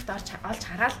ихтлгүүрт олж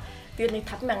хараад тэгээд нэг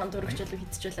 50000 төгрөгчлөө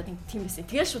хийчихүүлээд тийм байсан.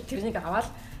 Тэгээд шууд тэрнийг аваад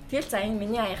тэгэл за энэ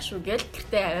миний аяг шүү гээл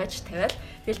гэртээ аваач тавиал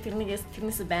тэгэл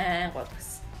тэрнээс байн гол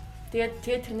гэсэн.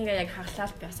 Тэгээд тэрнийг яг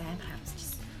хаглаад би бас амар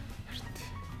харамсчихсан.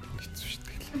 Хэцүү шүү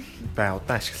дээ. Бай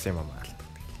удаан ашигласан юм аа.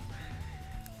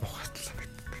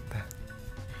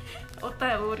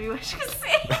 Удаа өөр юу ашигласан.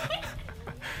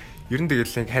 Ер нь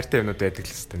тэгэл нэг хайртай юмнууд байдаг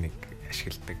л хэвээр нэг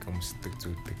ашигладаг, өмсдөг,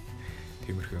 зүүдэг.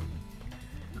 Тиймэрхүү юм.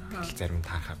 Зарим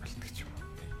таархаа болдог ч юм уу.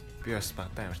 Би бас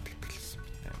багтаа амар тэтгэлсэн.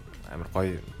 Амар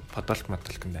гоё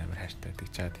подолк-модолконд амар хайртай.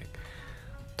 Тэгчаад яг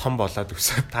том болоод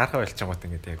өсөд таархаа болчихгоот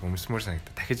ингээд яг өмсмөр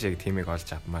санагдав. Дахиж яг тиймийг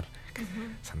олж авмаар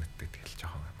санагддаг. Тэгэл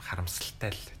жоохон харамсалтай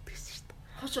л байдаг гэсэн шүү дээ.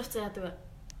 Хоч уцаа яадаг вэ?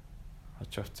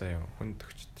 Хоч уцаа юм хүнд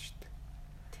төгчдөг шүү дээ.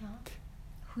 Тийм.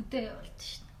 Хөдөө явуулдаг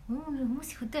шүү дээ. Хүмүүс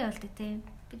хөдөө явуулдаг тийм.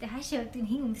 Бид хаашаа явдаг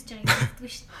хин өмсөж байгааг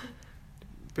мэддэггүй шүү дээ.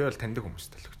 Би бол таньдаг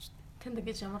хүмүүстэй л өгч. Таньдаг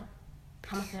гэж ямар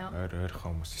хамаатай яа.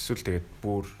 Ойрхон хүмүүс. Эсвэл тэгээд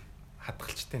бүр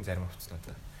хадгалчтай зарим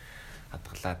хувцснуудаа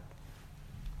хадгалаад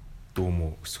дүүм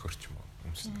үү өсгөрч юм уу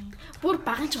өмсдөг. Бүр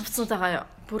багын ч хувцснууд байгаа юу?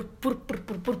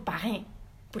 Бүр багын.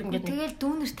 Бүр ингээд тэгэл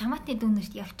дүүнерт томатын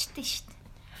дүүнерт явчихдээ шүү дээ.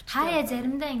 Хаяа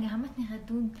заримдаа ингээ хамаатныхаа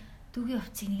дүүгийн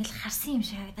хувцсыг нэг л харсан юм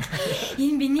шиг харагдаад.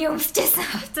 Энэ биний өмсчээсэн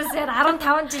хувцасаар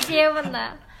 15 жил юм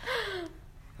байна.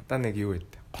 Одоо нэг юу вэ?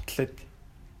 Готлээд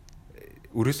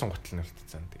өрөөсөн гутал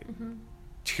нөлтцэн тэгээд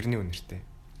чихэрний үнэртэй.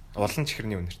 Улан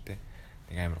чихэрний үнэртэй.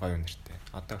 Нэг амар гоё үнэртэй.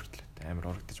 Одоо хүртэл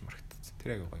амар урагдаж марагдсан.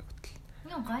 Тэр аяга гоё гутал.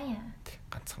 Юу гоё яа.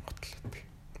 Ганцхан гутал гэдэг.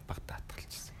 Баг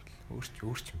даатгалжсэн бол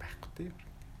өөрч юм байхгүй тий.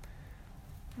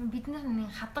 Бид нар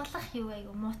нэг хадгалах юу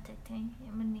аяга муутай тийм.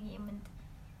 Ямар нэг юмд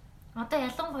одоо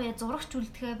ялангуяа зурагч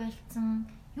үлдэхэ байлцсан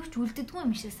юу ч үлддэггүй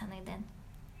юм шиг санагдана.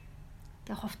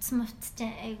 Тэгээ хувцсан мөвцч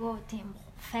айгу тийм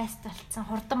фаст болцсон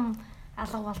хурдан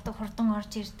алга болдог хурдан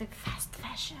орж ирдэг fast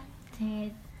fashion.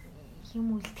 Тэгээд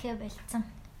юм үлдэхэ байлцсан.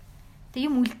 Тэг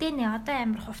юм үлдээнэ одоо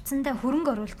амар хувцсандаа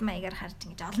хөрөнгө оруулалт маягаар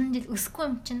харж ингэж олон жил өсөхгүй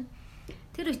юм чинь.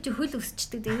 Тэр чи хөл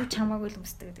өсчдөг тэгээ юу ч хамаагүй л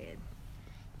өсдөг тэгээд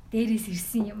дээрээс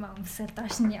ирсэн юм аа өмсөөл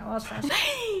доош нь явуулаа.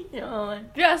 Яа,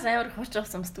 би бас амар хууч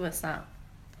хувцас өмсдөг байсан.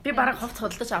 Би бараг хувцас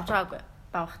худалдаж авч байгаагүй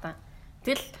баахтаа.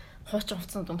 Тэгэл хууч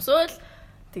хувцсанд өмсөөл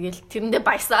тэгэл тэрэндээ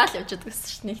баясаал явж байдаг гэсэн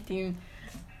чинь нэг тийм.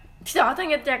 Гэтэ одоо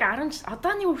ингээд яг 10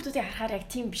 одооны хүүхдүүдийг харахаар яг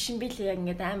тийм биш юм билээ яг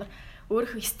ингээд амар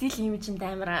өөрийнхөө стил имижинд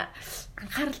амар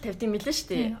анхаарал тавьд юм билээ шүү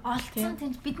дээ. Олцсон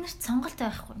тийм бид нарт сонголт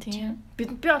байхгүй юм чинь. Би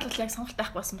бол яг сонголт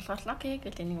байхгүй байсан болохоор окей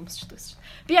гэж энийг өмсчихдөг гэсэн чинь.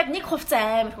 Би яг нэг хувцас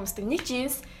амар өмсдөг. Нэг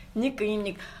джинс, нэг ийм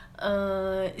нэг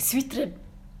свитер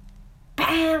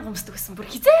байн өмсдөг гэсэн. Бүр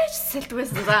хизээч сэлдэг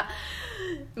байсан. За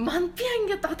манд би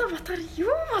ингээд одоо батгаар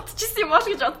юу бодчихсон юм бол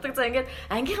гэж боддог. За ингээд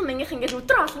ангийнхан ингээд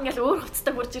өдөр алга ингээд өөр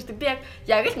хувцастай хурж ирдэг. Би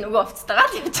яг л нөгөө хувцастайгаа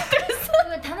л явж байгаа байсан.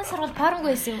 Нөгөө танаас сурвал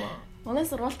форумгүй байсан юм уу? Манай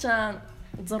сурвалжаа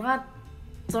 6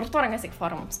 дугаар ангиас их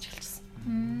форум өмсөж эхэлчихсэн.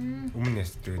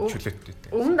 Өмнөөс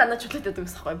чөлөөттэй. Өмнө дандаа чөлөөттэй байдаг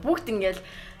байхгүй. Бүгд ингээд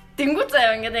дэнгүү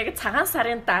заяа ингээд яг цагаан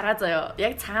сарын дараа заяа.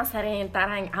 Яг цагаан сарын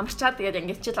дараа амарчаад тэгээд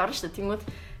ингээд чил орно шүү дээ. Тэнгүүд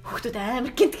хүүхдүүд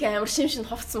амар гинтг амар шин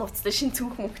хувцас мувцтай шин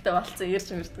цүнх мөнгөтэй болцсон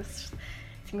ярьж мэрдэг шүү дээ.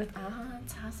 Тэнгүүд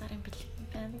цагаан сарын бэлэг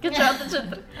байна гэж бодож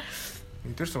байдаг.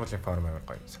 Өдөр сургуулийн форум амар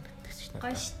гоё санагддаг шүү дээ.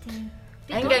 Гоё шүү дээ.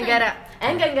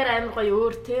 Ангиангаараа амар гоё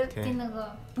өөр тий. Тийм нөгөө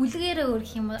бүлгээрээ өөр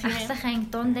гэх юм уу? Ахлах анги,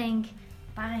 дундаа анги,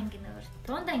 бага анги нөгөө.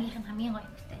 Дундаа ангийнх нь хамгийн гоё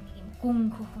юмтай нэг юм гүн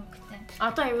хөхөнгөтэй.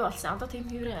 Одоо юу болсон? Одоо тийм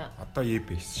юу вэ? Одоо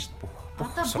ебэс шүү дээ.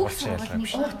 Бүх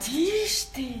сургууль. Оо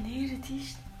тийш дээ. Нэрээ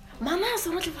тийш. Манай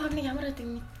сургуулийн форумыг ямар байдаг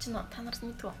мэдчихэв нэ? Та нарт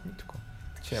мэдгүй. Мэдгүй.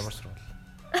 Чи ямар сургууль?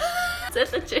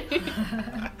 Зэлж.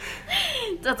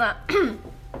 За.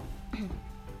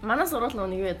 Манай сургууль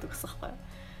нэг юу байдаг гэсэн хэрэг байна.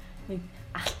 Нэг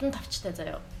алтан тавчтай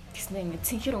заяа. Тэгснэ ингэ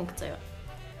цэнхэр өнгө заяа.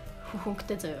 Хөх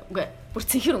өнгөтэй заяа. Үгүй бүр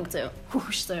цэнхэр өнгө заяа.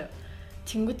 Хөх биш заяа.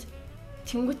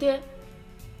 Тэнгүүдээ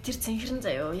тэр цэнхэрэн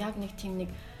заяа. Яг нэг тийм нэг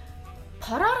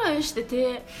параараа юм штэ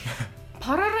тий.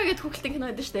 Параараа гэд хүүхдийн кино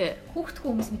байдаг штэ.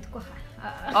 Хүүхдгүй хүмүүс мэдгүй хаа.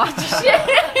 Очшээ.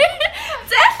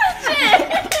 Зэлж.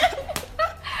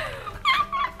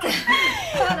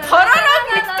 Параараа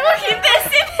мэдгүй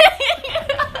хинтэйсэн.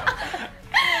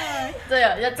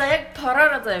 За яг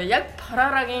параараа заяа. Яг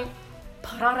параарагийн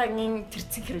тэр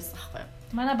цэнхэр байсан байхгүй юу?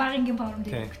 Манай багынгийн форум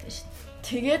дээр өгдөө шүү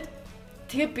дээ.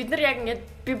 Тэгээд бид нар яг ингээд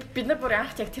бид нар бүр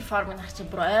анх яг тэр форумыг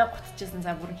харчих бүр ой гутчихсан.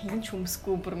 За бүр хин ч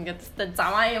хүмсгүй бүр ингээд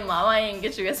замаа юм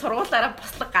ингэж үгээ сургуулаараа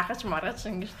бослог гаргаж маргаж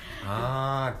ингэж.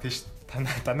 Тийш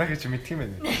танаа гэж мэдх юм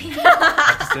байна.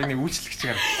 Яг нэг үйлчлэгч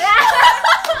гар.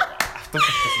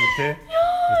 Автобустай тий.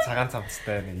 Цагаан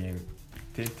цамцтай нэг юм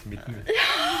тий мэднэ.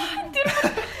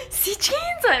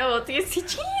 Сичгийн заяа. Тэгээ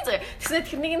сичгийн заяа. Тэгснэ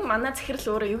тэрнийг манай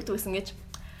захирал өөрөө юу гэдэг вэ гэж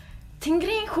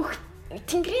Тэнгэрийн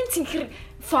цэнхэр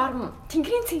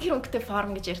өнгөтэй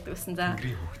форм гэж ярьдаг байсан за.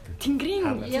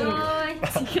 Тэнгэрийн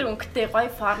цэнхэр өнгөтэй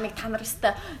гоё формыг та нар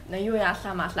өстой юу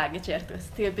яалаа малаа гэж ярьдаг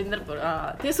байсан. Тэгээ бид нар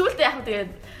тэгээ сүүлдээ яг тэгээд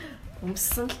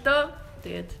өмссөн л дөө.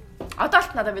 Тэгээд одоо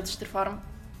л надад бидж тэр форм.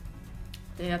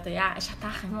 Тэгээ одоо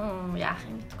шатаах юм уу яах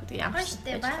юм гэдэггүй. Тэгээ ямар ч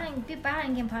би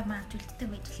багангийн форм авч үлддэг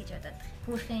мэдл гэж бодоод байна.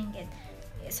 Хөөхөн ингээд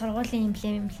сургуулийн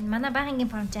эмблем манай багангийн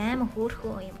форм амар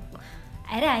хөөхөө юм.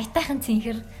 Арай аятайхан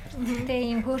цэнхэр.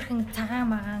 Тэгээ юм хөөхөн цагаан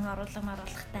магаан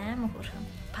оруулахтай амар хөөхөн.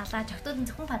 Палаж октодын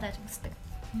зөвхөн палаж өмсдөг.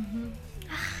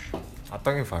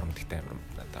 Одоогийн форм гэхдээ амар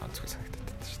надад онцгой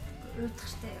санагдаад шүү дээ.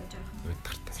 Уйдгартай явж байгаа юм.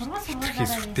 Уйдгартай. Сургууль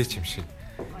сүртэй юм шиг.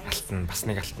 Алтан бас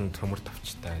нэг алтан төмөр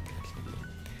товчтой тэгэл нэг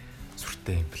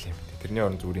сүртэй эмблем. Тэрний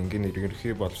оронд зүгээр ингийн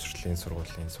ерөнхий боловсролын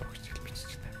сургуулийн сурагч хэл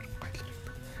бичиж байгаа амар гоё л байдаг.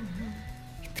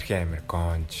 Хитрхи амар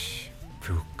гонж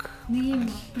Брюк. Нэг юм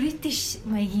British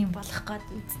маягийн болох гээд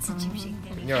үзсэн юм шиг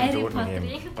тийм. Harry Potter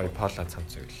гоё поло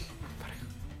цамц үйл баг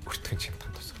өртгөн чимтан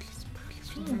тусгалсан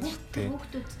байх.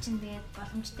 Хүүхдүүд чинь тэгээд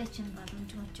боломжтой чинь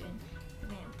боломжгүй ч байна.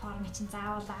 Форм чинь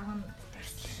заавал аавн.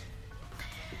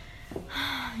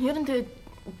 Ер нь тэгээд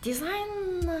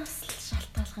дизайнаас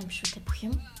шалтгаалх юм шүү дээ бүх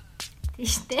юм. Тийм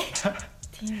шүү дээ.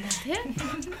 Тийм ба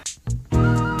тийм.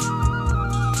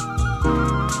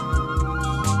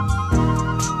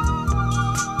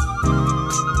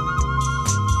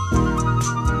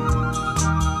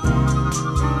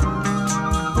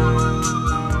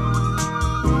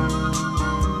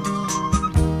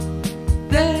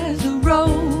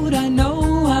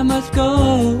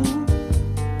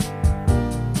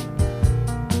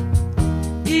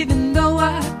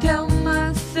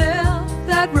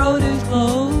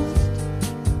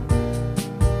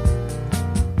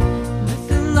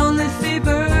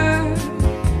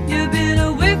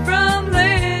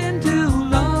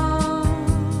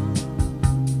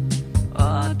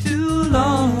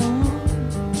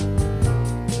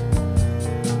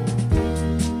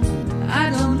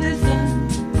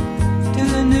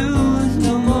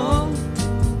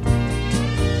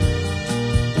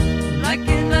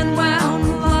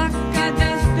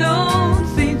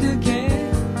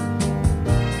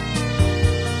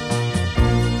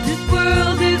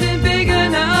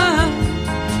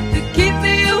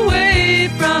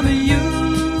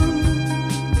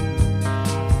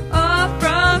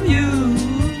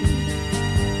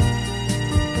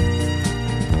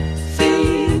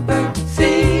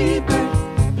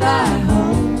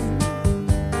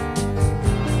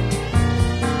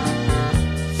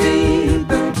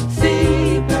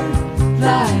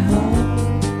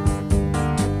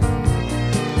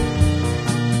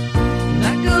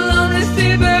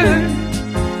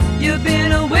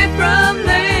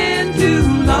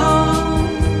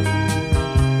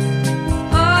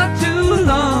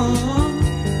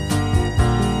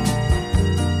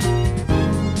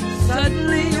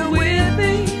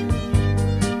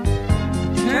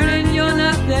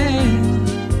 there.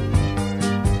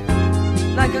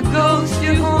 Like a ghost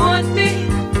you haunt me.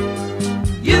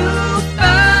 You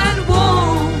find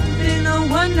warmth in a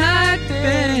one-night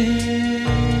bed.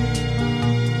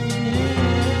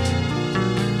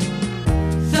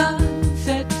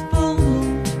 Sunset's full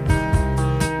moon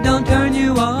don't turn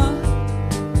you on.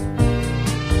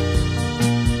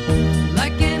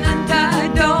 Like an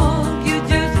untied dog, you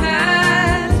just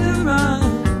had to run.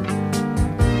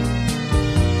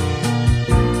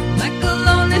 Like a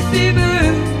lonely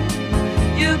seabird,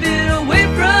 you've been away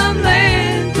from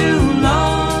land too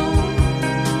long.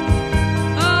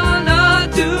 Oh, not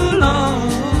too long.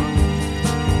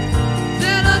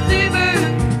 Said a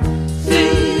seabird,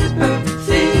 seabird,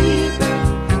 seabird,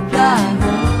 fly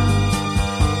home.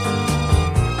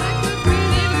 Like a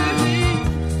seabird,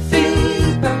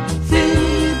 seabird,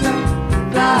 seabird,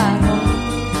 fly home.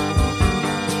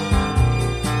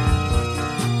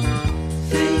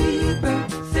 Seabird,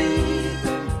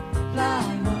 seabird,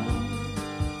 fly home.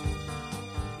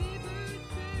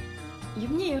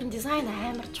 Юмны ер нь дизайн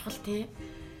амар чухал тий.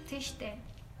 Тийм штэ.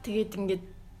 Тэгээд ингээд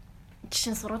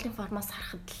жишээ нь сургуулийн формаас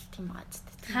харахад л тийм байгаа ч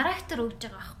тий. Характер өгж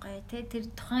байгаа байхгүй тий. Тэр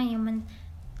тухайн юмд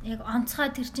яг онцгой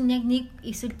тэр чинь яг нэг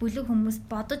эсвэл бүлэг хүмүүс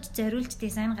бодож зориулж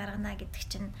дизайн гаргана гэдэг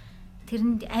чинь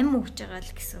тэрэнд ам өгж байгаа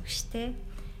л гэсэн үг шүү дээ.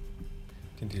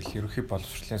 Тийм тэгэл ерөнхий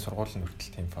боловсролын сургуулийн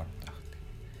хүртэл тийм форм байгаа.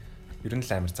 Ер нь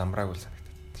л амар замбраагүй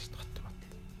санагдаад шүү дээ хот.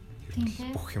 Ер нь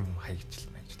л бүх юм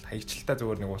хаягчлалтаа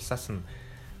зүгээр нэг улсаас нь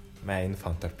маа энэ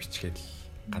фонтоор бичгээд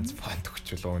ганц фонт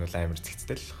өгчвөл уг нь амар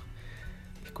зэгцтэй л.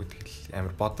 Тэгэхгүй тэгэл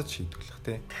амар бодож шийдвэрлэх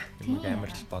тий. Юм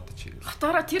амар л бодож шийдвэрлэх.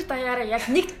 Хотоороо тэр даяараа яг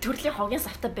нэг төрлийн хогийн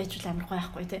савтай байж үл амар гоё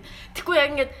байхгүй тий. Тэгэхгүй яг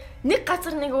ингээд нэг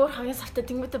газар нэг өөр хогийн савтай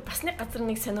тэнгүүтээ бас нэг газар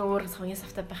нэг сонио өөр хогийн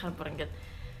савтай байхаар бүр ингээд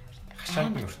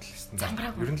хашаанд нь хүртэл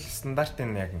стандарт. Ер нь л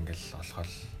стандартын яг ингээл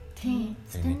олохол. Тийм.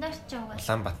 Стандарт ч угаал.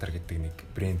 Улаанбаатар гэдэг нэг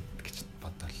брэнд гэж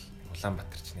бодвол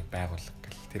Улаанбаатар ч нэг байгууллага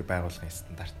гэл тэр байгууллагын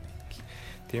стандарт нэг гэл.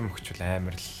 Тийм өгчвөл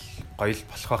амар л гоё л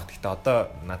болох байх. Гэхдээ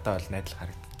одоо надад бол найдал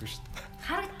харагддаг шүү дээ.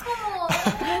 Харагддаг уу?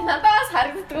 надаас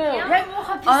харагддаг уу? Яг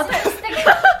муухай писдэг.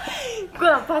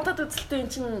 Гэхдээ бодоод үзэлтэй эн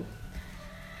чинь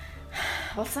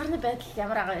улс орны байдал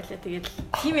ямар байгаа вэ? Тэгээд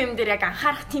тим юм дээр яг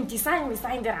анхаарах тим дизайн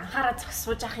дээр анхаараа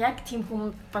зогсууж ах яг тим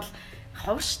хүн бол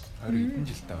хов шүү дээ.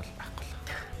 20 жилдээ бол байхгүй л.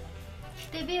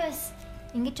 Гэтэ би бас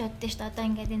ингэж боддоо шүү дээ. Одоо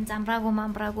ингээд энэ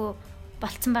замбраагүй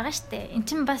болцсон байгаа шүү дээ. Эн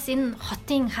чинь бас энэ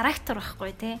хотын характер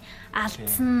байхгүй тий.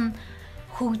 Алдсан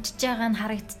хөгжиж байгаа нь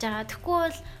харагдаж байгаа. Тэгэхгүй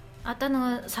бол одоо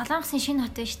нөгөө Солонгосын шинэ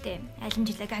хот шүү дээ. Алин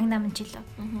жилээ Гангнам жилөө.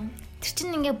 Тэр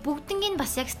чинь ингээд бүгднийг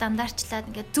бас яг стандартчлаад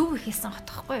ингээд зөв ихээсэн хот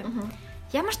байхгүй юу?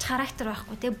 Ямар ч характер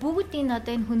байхгүй тий. Бүгд энэ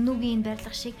одоо энэ хүннүүгийн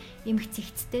барилга шиг эмх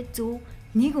цэгцтэй зөв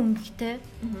нэг өнгөтэй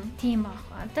тийм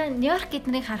байхгүй. Одоо Нью-Йорк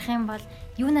гэднийг харах юм бол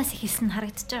юунаас ихэлсэн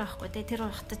харагдаж байгаа байхгүй тий. Тэр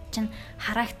хотод чинь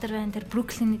характер байна. Тэр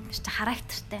Бруклин чинь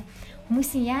характертай.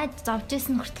 Хүмүүсийн яаж зовж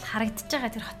исэн хүртэл харагдаж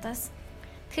байгаа тэр хотоос.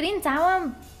 Тэгэхээр энэ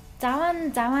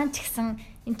заваан ч гэсэн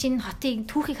энэ чинь хотыг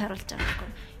түүхийг харуулж байгаа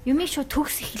байхгүй. Юмыг шууд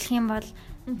төгс эхлэх юм бол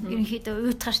ерөнхийдөө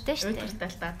уйтгартай шүү дээ. Уйтгартай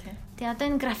л та тий. Тэгээ одоо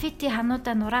энэ граффити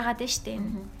хануудаа нураагаад байна шүү дээ.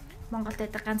 Энэ Монголд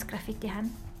байдаг ганц граффити хан.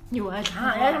 Юу айл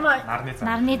ярмаа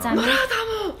нарны замыг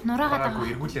нураагаад байгаа.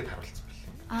 Эргүүлээд харуулсан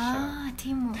байлээ.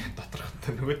 Тийм үү.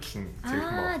 Доторхтой нөгөө тал нь зэрэг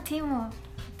мөн. Тийм үү.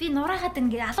 Би нураагаад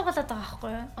ингээ алга болоод байгаа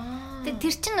байхгүй юу? Тэгээ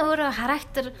тэр чинь өөрөө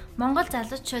характер Монгол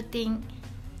залуучуудын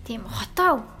тийм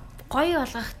хотоо гоё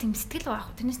болгох тийм сэтгэл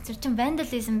байгаа. Тэрнээс тэр чинь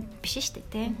вандализм биш шүү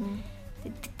дээ,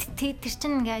 тий. Тэр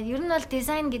чинь ингээ ер нь бол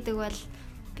дизайн гэдэг бол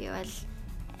би бол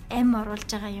ам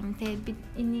оруулж байгаа юм тий. Би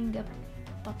энийг ингээ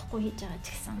бодохгүй хийж байгаа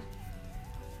ч гэсэн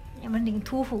ямар нэгэн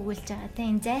түүх өгүүлж байгаа тий.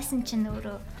 Энэ зайсан чинь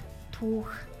өөрөө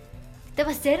түүх. Гэтэ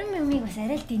бас зарим юмыг бас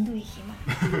арай л дэндүү хийх юм аа.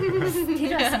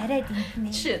 Тэр бас арай дэнднэ.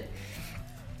 Жишээ.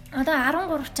 Одоо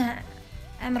 13 ч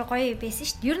амар гоё байсан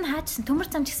шүү дээ. Ер нь хаачсан төмөр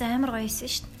зам ч гэсэн амар гоё байсан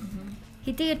шүү дээ.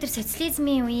 Хэдийгээр тэр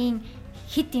социализмын үеийн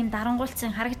хит юм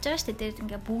дарангуулсан харагдаж байгаа шүү дээ. Тэр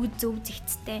ингээ бүгд зөв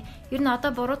зэгцтэй. Ер нь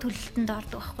одоо буруу төлөлтөнд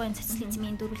ордог байхгүй энэ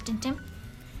социализмын дөрвөлжин чинь.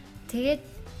 Тэгээд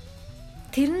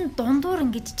тэр нь дундуур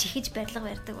ингэж чихэж барилга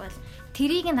барьдаг бол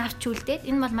тэрийг нь авч үлдээд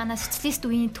энэ бол манай социалист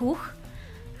үеийн түүх.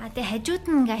 Тэгээ хажууд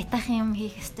нь ингээ айтах юм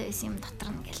хийх ёстой байсан юм дотор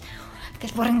нь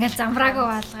ингээл бүр ингээл замбраагүй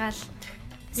балгаал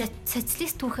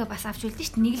социалист түүхээ бас авч үлдэн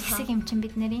шүү дээ. Нэг л хэсэг юм чинь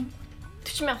бид нарын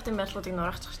 40,000 төгрөгийн барилгуудыг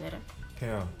нураахчих ш нэрэ.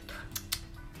 Тийм.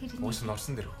 Уус нь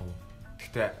орсон дэрх үү.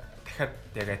 Гэхдээ дахиад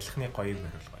яг адилхны гоёыг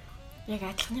бариул гоё. Яг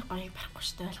адилхны гоёыг барихгүй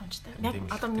шүү дээ ойлгомжтой. Яг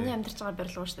одоо миний амьдарч байгаа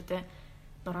барилга шүү дээ тий.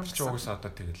 Нураамжсан. Чи уус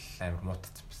одоо тэгэл амар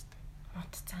муудцсан биз дээ.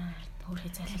 Муудцсан.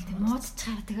 Хөөрхий зайлал тийм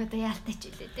муудчихаар тэгээ одоо яалтай ч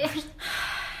үлээ тий.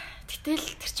 Гэтэл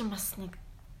тэр чинь бас нэг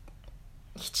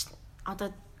хич одоо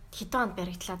хэдэн онд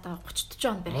баригдлаа одоо 30-40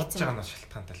 онд баригдсан. Муудж байгаа нь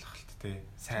шалтгаантай л байна л тий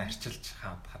сайн арчилж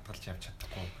хадгалж явж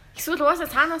чадахгүй. Эсвэл угаасаа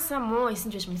цаанаасаа муу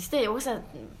исэн ч биш мэт. Тэ угаасаа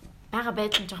бага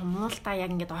байдал нь жоохон муултаа яг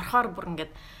ингээд орхоор бүр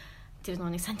ингээд тэр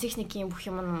нүг сан техникийн бүх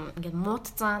юм ингээд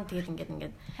муудцсан тэгээд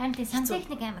ингээд харин тий сан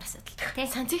техник амар асуудалтай тий.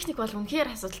 Сан техник бол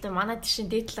үнэхээр асуудалтай. Манай тийшин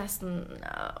дээд талаас нь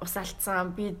ус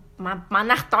алдсан. Би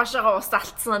манайх доошоогоо ус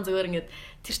алдсан зүгээр ингээд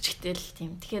тэр чигтэл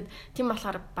тийм. Тэгэхээр тийм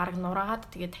болохоор баг нураагаад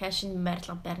тэгээд дахиад шинэ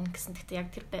байрлал барина гэсэн. Гэхдээ яг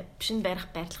тэр шинэ барих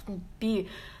байрлагт нь би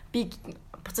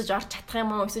буцаж орж чадах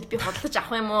юм уу эсвэл би хөдлөж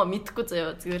авах юм уу мэдэхгүй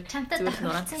заяа зүгээр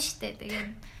нураацсан шүү дээ. Тэгээд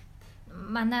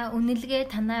манай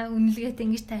үнэлгээ танаа үнэлгээт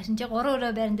ингэж таашин чи 3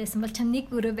 өрөө байрандайсан бол чам 1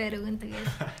 өрөө байр өгөн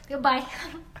тэгээд бай.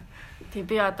 Тэг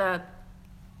би одоо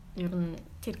ер нь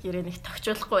тэр гэрээ нэг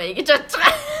тогтчлохгүй гэж бодож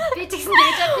байгаа. Би ч гэсэн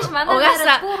тэгж бодчих манай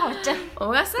байраа бүр хуучаа.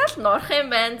 Угаасаа л нурах юм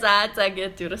байна. За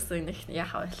гэд ерөөсөө нэг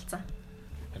яхаа ойлцсан.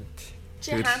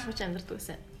 Чи хаан хүч амьдрдаг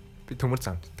гэсэн. Би төмөр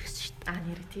замд тэгсэн шүү дээ.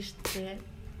 Нэр тийм шүү дээ.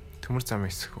 Төмөр зам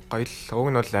эсэх гоё л. Уг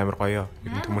нь бол амар гоё.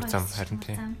 Ер нь төмөр зам харин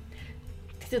тийм.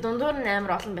 Гэтэ дундуур нь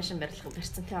амар олон байшин барилга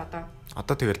барьсан тий одоо.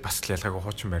 Одоо тэгэл бас л ялгаагүй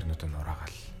хуучин байрнууд нь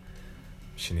ураагаал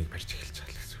шинийг барьж эхэлж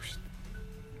байгаа гэсэн үг шүү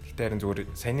дээ. Гэтэ харин зүгээр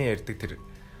саяны ярьдаг тэр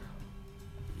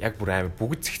яг бүр амар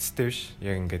бүгд зэгцтэй биш.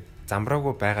 Яг ингээд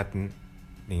замраагүй байгаад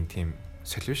нэг тийм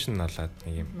солиушн болоод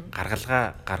нэг юм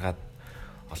гаргалгаа гаргаад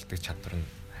олдог чадвар нь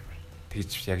амар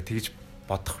тэгж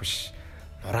бодох биш.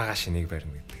 Нураагаа шинийг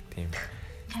барьна гэдэг тийм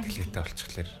итгэлтэй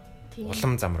болчихлоор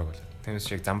улам замрааг болоо.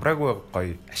 Тиймээс яг замраагүй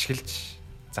гоё ашиглаж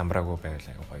замраагүй байвал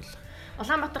аяга гоё л.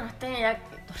 Улаанбаатар хотын яг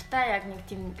дуртай яг нэг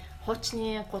тийм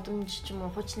хуучны гудамж ч юм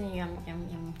уу хуучны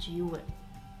юм чи юу вэ?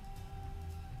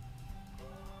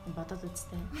 Бодоод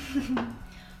үзтээ.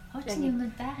 Хуучны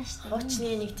юмуд байгаа шүү дээ. Хуучны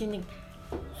нэг тийм нэг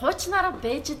хуучнаараа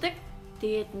бэждэг.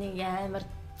 Тэгээд нэг амар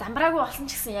замраагүй болсон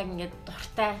ч гэсэн яг ингээд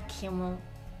дуртай гэх юм уу?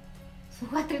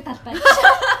 Сүхбаатар талбай.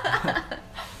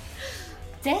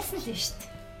 Зайсан л шүү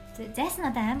дээ. Зайсан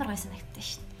надад амар гой санагддаг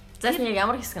шүү дээ. Зайсан яг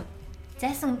ямар хэсэг нь?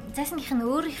 Зайсангийнх нь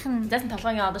өөрийнх нь зайсан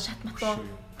толгойн одоо шат матуу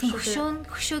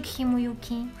хөшөө гэх юм уу юу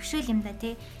гэх юм. Хөшөөл юм да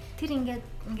тий. Тэр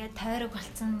ингээд тойрог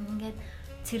болцсон ингээд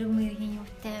цэрэг мэргийн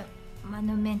юутай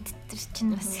монумент тэр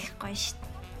чинь бас их гоё шүү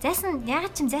дээ. Зайсан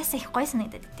ягаад ч зайсан их гоё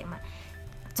санагдаад байт юм аа.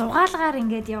 Зугаалгаар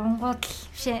ингээд явангууд л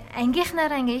бишээ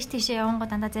ангийнхнаараа ингээд тийшээ явангууд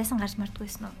дандаа зайсан гарч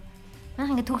мартгүйсэн үү?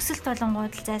 Манайх ингээд төгсөлт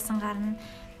болонгууд л зайсан гарна.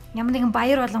 Ямар нэгэн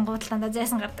баяр болонгууд л дандаа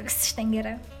зайсан гардаг гэсэн шүү дээ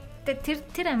ангиараа. Тэгээ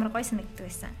тэр амар гоё санагддаг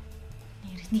байсан.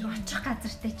 Нэг очих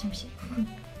газартай ч юм шиг.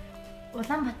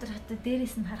 Улаанбаатар хотод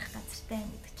дээрээс нь харах газартай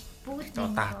гэдэг чинь бүгд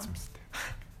даацсан мэт.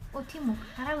 Оо тийм үү.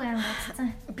 Хараагүй амар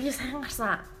гацсан. Би сайхан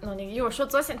гарсан. Нэг юу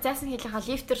шууд зайсан хийлийнхаа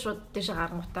лифтер шууд дээшээ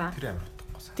гарангуудаа. Тэр амар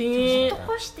утгагүй. Тийм.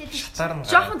 Утгагүй шүү дээ.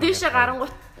 Жохон дээшээ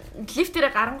гарангууд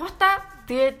лифтерээ гарангуудаа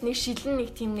тэгээд нэг шилэн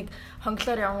нэг тийм нэг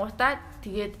хонглоор явангуудаа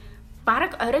тэгээд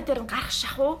бараг орой дээр нь гарах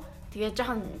шахуу тэгээд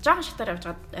жохон шатаар явж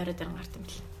байгаа орой дээр нь гарт юм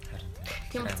бэл.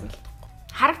 Тийм болсон л.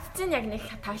 Харагдсан яг нэг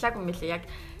таглаагүй юм билээ.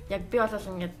 Яг би бол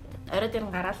ингээд орой дээр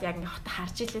нь гараад яг ингээд хот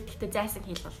харж илээ. Гэхдээ зайсан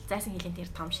хийлийн тэр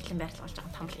том шилэн байрлал болж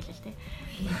байгаа том л хэлээ л тий.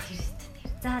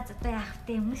 За одоо яах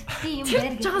вэ? Мөлтий юм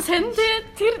байр гэж. Жоо сан тий.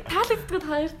 Тэр таалагддаг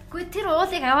хоёр. Гүй тэр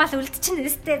уулыг аваад үлдчихнэ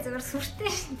өстэй зүгээр сүртэй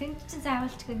шин. Тэнд чинь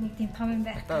заавалчгүй нэг тийм том юм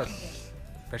байх.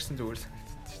 Барьсан зүгээр л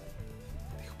санагдчих шүү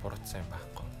дээ. Их буруутсан юм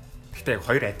байхгүй. Гэхдээ яг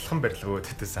хоёр адилхан барилгууд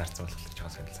өдөөс харьцуулах гэж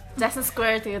байгаа санагдсан. Зайсан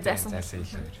square тэгээ зайсан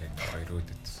хоёр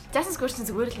өдөд. Зайсан square чинь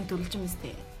зүгээр л нэг дөрвөлж юм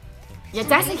өстэй. Я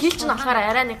зайсан хил чинь болохоор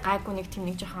арай нэг гайгүй нэг тийм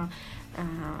нэг жоохон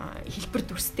хэлбэр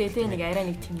дүрстэй тий нэг арай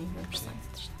нэг тийм нэг юмсан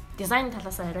гэдэг чинь. Дизайн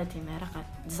талаас арай тийм арай гай.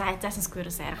 Зайсан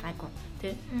square-аас арай гайгүй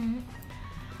тий.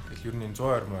 Тэгэл ер нь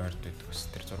 120 байдаг ус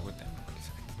тэр зургууд амар гоё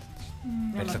санагддаг.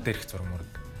 Барилга дээрх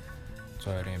зурмууд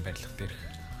 120-ын барилга дээрх.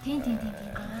 Тийм.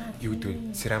 Юу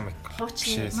дүү церамик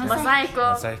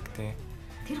мозаик тий.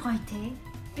 Тэр гоё тий.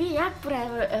 Би яг бүр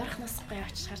ойрхоноос гоё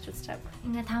очиж харж үзэж байгаагүй.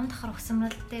 Ингээ 5 дахь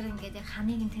өгсөмрөл дээр ингээд яг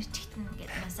ханыг нь тэр чигтэн ингээд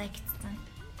мозаикцсан.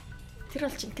 Тэр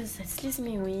бол чинь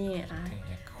социализмын үеийн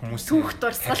яг хүмүүс түүх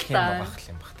дурсгалтай байх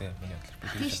юм бах тий. Миний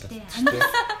бодлоор би тийм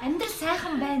амьдрал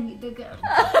сайхан байна гэдэг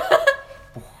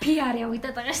бүх PR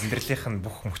явагдаад байгаа шүү. Амьдралынх нь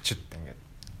бүх мөчөд ингээд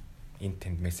энэ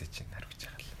тэнд мессежийг харуулж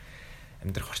байгаа л.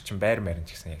 Амьдрах орчин байр маяг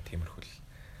ч гэсэн яг тиймэрхүү л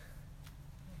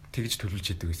тэгж төлөвлөж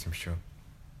идэг гэсэн юм шүү.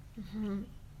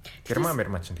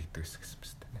 Герман ч тэгдэг гэсэн юм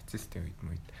байна. Нацистийн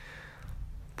үед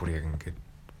бүр яг ингээд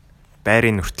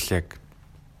байрын нүртэл яг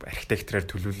архитектораар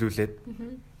төлөвлүүлээд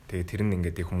тэгээ тэр нь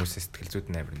ингээд хүмүүсээс сэтгэл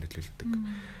зүйд амар нөлөөлдөг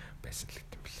байсан л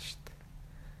гэдэм билээ шүү дээ.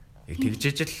 Яг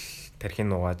тэгжээж л тархины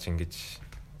нугааж ингэж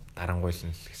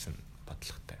дарангуйлна л гэсэн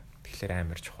бодлоготой. Тэгэхээр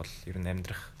амар чухал ер нь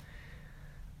амьдрах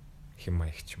хэм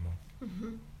маяг ч юм уу.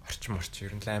 Орчин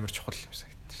ер нь л амар чухал юм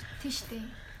санагдаж байна. Тийм шүү дээ.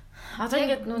 Одоо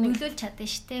ингээд нөлөөлж чадсан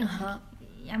шүү дээ.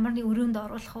 Ямар нэг өрөөнд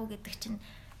оруулах уу гэдэг чинь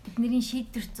бидний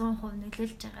шийдвэр 100%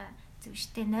 нөлөөлж байгаа зөв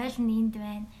штэ. 0 нь энд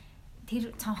байна.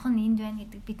 Тэр цонхон энд байна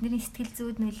гэдэг бидний сэтгэл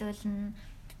зүйд нөлөөлнө.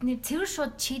 Бидний цэвэр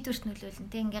шууд шийдвэрт нөлөөлнө.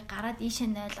 Тэг ингээ гараад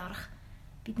ийшээ 0 орох.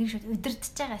 Бидний шууд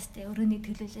удирдах байгаа штэ. Өрөөний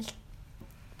төлөөлөл.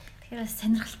 Тэгэхээр бас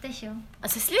сонирхолтой шүү.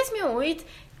 Социализмын үед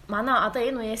манай одоо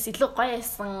энэ үеэс илүү гоё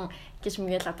байсан гэж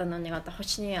мэгэл одоо нэг одоо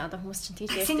хүчний одоо хүмүүс чинь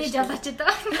тэгж ярьсан. Таксины жолооч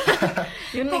даа.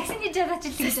 Юу нэг таксины жолооч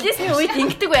л социализмын үед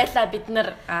ингэдэг байлаа бид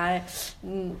нар.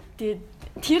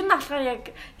 Тэр нь болохоор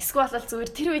яг эсвэл бол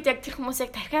зүгээр тэр үед яг тэр хүмүүс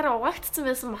яг тархиараа угаагдсан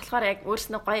байсан болохоор яг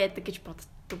өөрснөө гоё яадаг гэж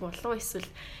боддог болов эсвэл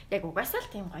яг угаасаа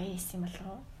л тийм гоё байсан юм болов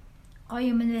уу?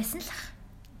 Гоё юм байсан л ах.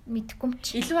 Мэдгүй юм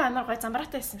чи. Илүү амар гоё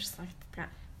замбараатай байсан юм шиг санагддаг.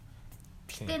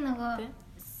 Гэтэ нөгөө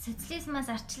социализмаас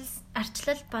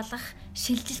арчлал болох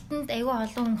шилжилтэнд аюу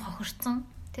олон хүн хохирцсон.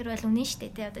 Тэр бол үнэн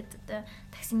шүү дээ. Тэ одоо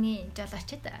таксины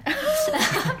жолоочд.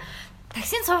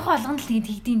 Таксин суух болгоно л тэгээд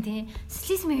хийдин те.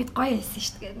 Социализмын үед гоё байсан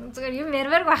шүү дээ. Зүгээр юм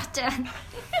ярмаар байх чаа.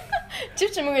 Чив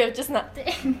чимэг явжсэн аа.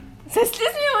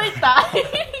 Социализмын үед та.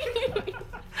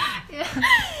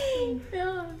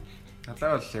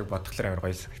 Надад бол яг бодглохлоор амар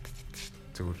гоё санагддаг шүү дээ.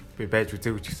 Зүгээр би байж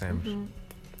үзээгүй ч гэсэн амар.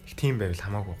 Их тийм байвал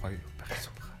хамаагүй гоё байх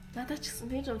юм байна. Надад ч гэсэн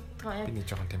тэгж боддог яг. Би нэг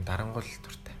жоохон тийм дарангуул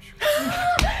дуртай юм шиг.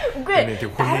 Үгүй.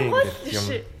 Тийм хүний ингээд юм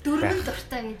дөрвөн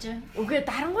дуртай гэж. Үгүй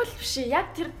дарангуул биш.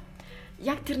 Яг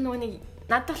тэр нөгөө нэг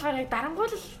надад болохоор яг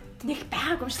дарангуул нэг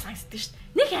байгааг юм шиг санагддаг шүү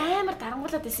дээ. Нэг амар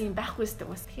дарангуулаад байсан юм байхгүй өстэй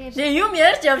бас. Тэгээ юм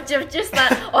ярьж явж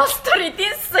байсан. Улс төр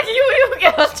эдийн засаг юу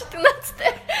гэж болчихдог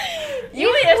надтай.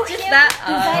 Юу ярьж илаа.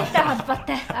 Дизайнтай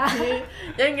холбоотой.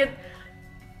 Яг ингээд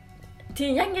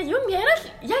тийм яг ингээд юм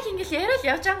яриад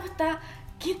явж ангуудаа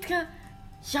гинтгэ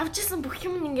явж исэн бүх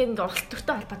юм ингээд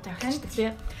уралттай холбоотой байх шүү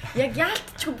дээ. Яг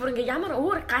яалтчгүй бүр ингээд ямар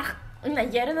өөр гарах энэ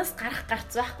ярианаас гарах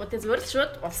гарц байхгүй тий зүгээр л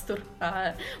шууд улс төр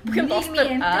бүх юм улс төр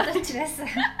учраас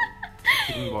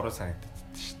энэ бороо санагддаг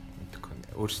шүү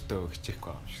дээ. Өөртөө хичээхгүй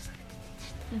байгаа юм шиг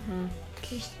санагддаг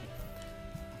шүү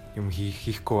дээ. Юм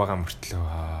хийхгүй байгаа мөртлөө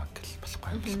гэл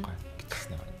болохгүй гэсэн юм байна.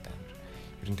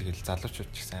 Ер нь тэгэл залуучууд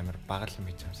ч гэсэн амар бага л юм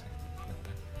хийж юм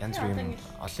санагдав. Янз бүрийн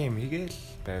олон юм хийгээл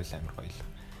байвал амар гоё л.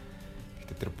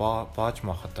 Гэтэ тэр боож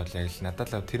моохот бол яг л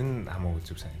надад л тэр нь хамаагүй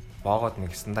зүг санагдав. Боогод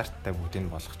нэг стандарттай бүгдийг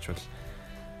болгочвол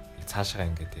цаашаа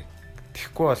ингээд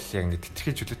тэгэхгүй бол яг ингээд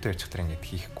тэтэрхий чөлөөтэй байж хатар ингээд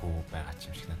хийхгүй байгаа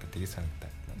ч юм шиг надад тгий санагдаа.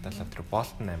 Надад л тэр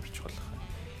болт нь амар чухал байна.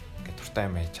 Ингээд дуртай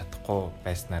юм хийж чадахгүй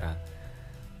байснараа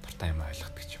дуртай юм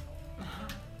ойлгохдаг ч юм уу.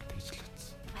 Тэгж л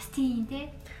үтсэн. Бас тийм тий.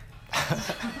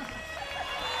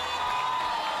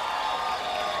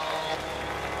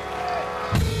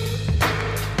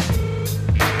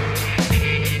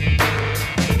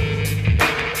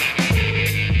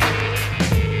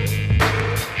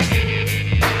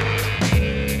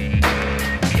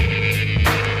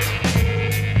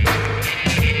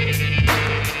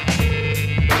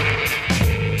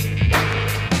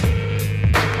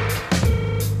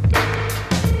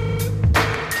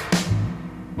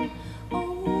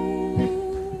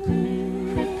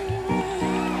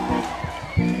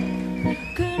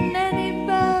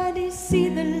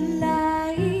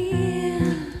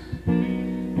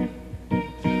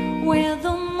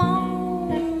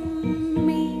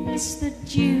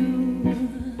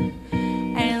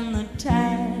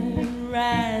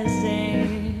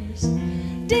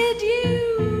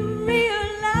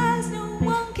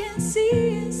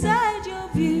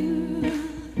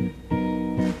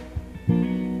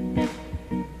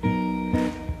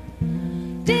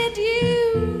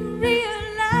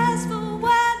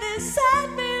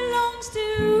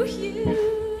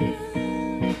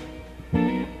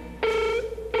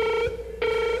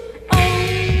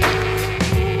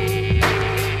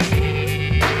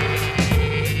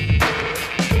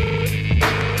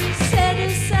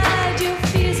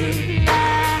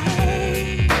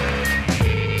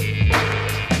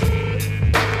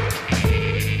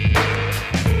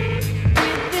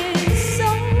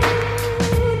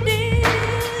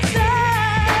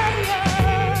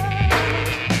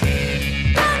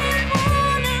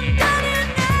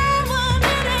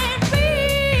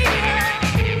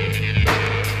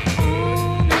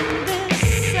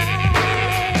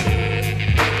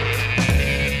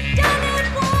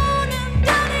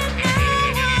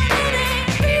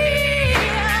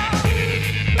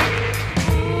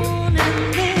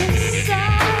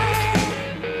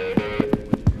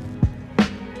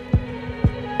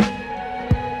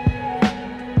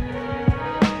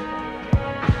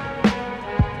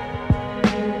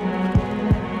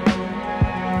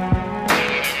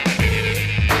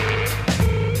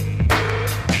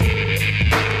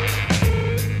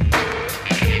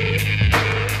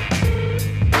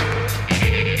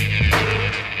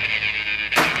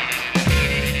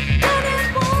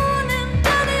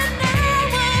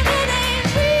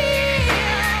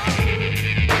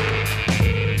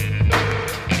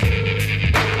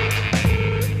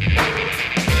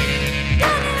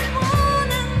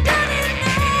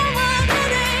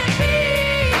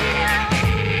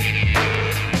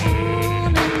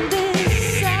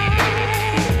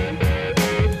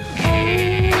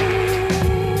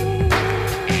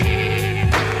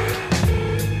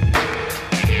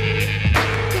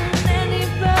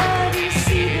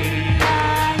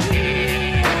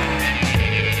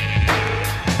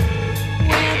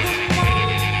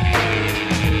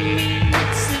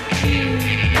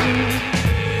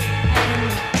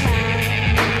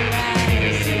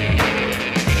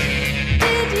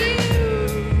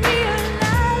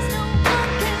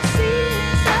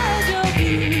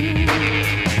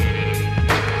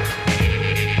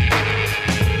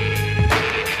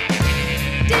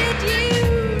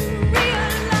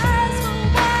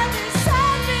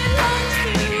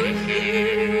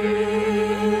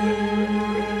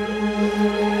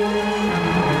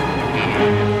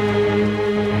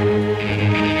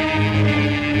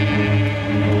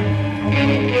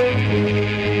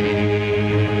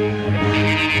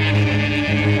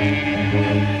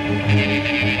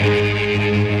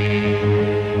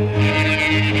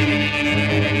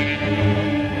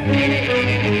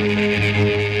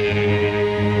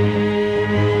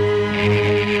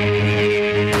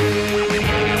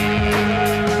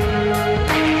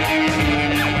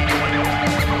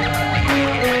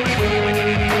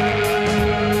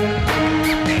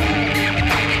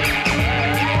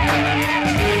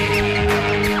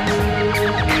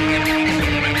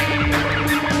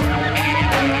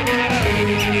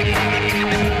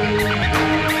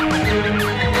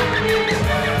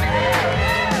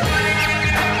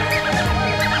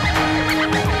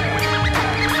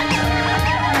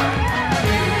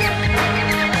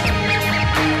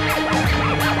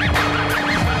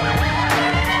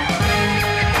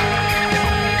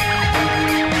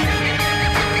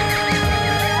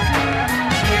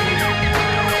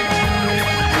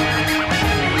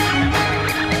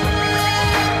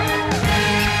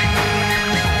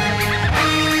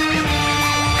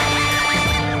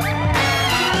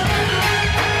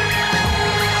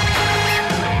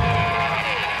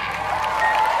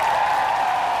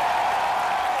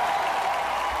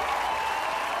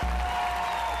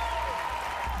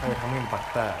 хамгийн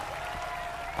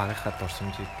багийнхаа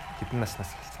дурсамжийг хэдэн наснаас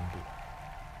эхэлсэн бэ?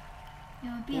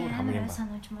 Яа би амар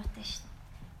санаж муутай шин.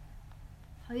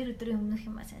 2 өдрийн өмнөх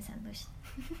юм сайн санддаг шин.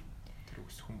 Тэр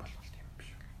үс хүн болголт юм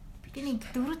биш үү? Би нэг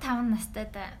 4-5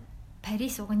 настайд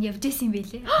Парис уганд явж исэн юм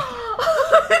байлээ.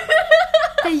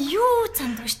 Та юу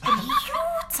цанддаг шүү дээ.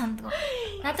 Юу цанддаг.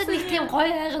 Надад нэг тийм гоё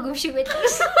айгаг юм шиг байдаг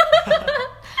шин.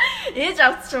 Ээж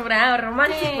авч ч амар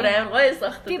романтик бүр амар гоё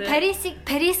байсан баг. Би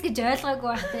Парис гэж ойлгоогүй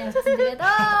байхдаа явсан. Тэгээд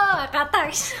гадаа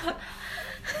гэж.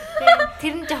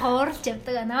 Тэр нь жоохон ууралж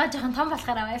явдаг. Наваа жоохон том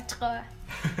болохоор аваа явчихгаа.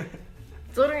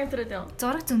 Зураг интернет яа.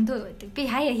 Зураг зөндөө байдаг. Би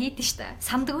хаяа хийдэж штэ.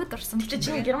 Сандагуд орсон. Чи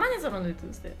Германы зураг нь үү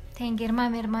үстэй. Тийм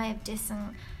Герман явж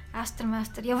исэн. Австри,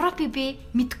 Европыг би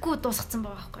мэдгүй дуусгацсан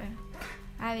байгаа байхгүй юу?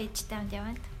 Аав ээжтэй хамт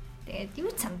яваад. Тэгээд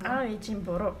юу цандаа. Аав ээжийн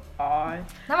буруу.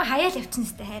 Намайг хаяал явчихсан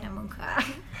сте хайраа мөнгө.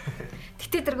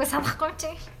 Тэгтээ дэргөө санахгүй юм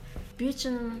чи. Би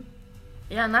чин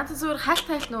яа надад зүгээр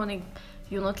хайлт нөгөө нэг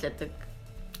юунууд л байдаг.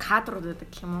 Кадрууд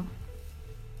байдаг юм уу?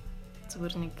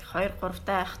 Зүгээр нэг 2-3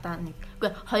 таа байхдаа нэг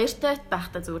үгүй 2 таа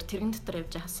байхдаа зүгээр тэрэгэн дотор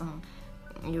явж хасан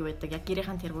юу байдаг. Яг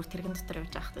гэрийнхэн тэргүүр тэрэгэн дотор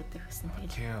явж байхдаа байдаг гэсэн.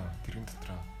 Тийм тэрэгэн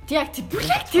дотор. Яг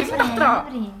тэрэгэн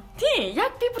дотор. Тийм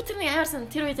яг би бүр тэрний аймарсан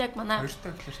тэр үед яг манай 2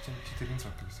 таа гэхэр чинь тэрэгэн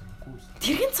цуудаг гэсэн юм уу?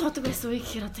 Тэрэгэн цуудаг байсан үе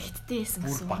гэхээр одоо хиттэй байсан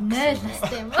гэсэн. 0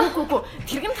 настай юм. Үгүй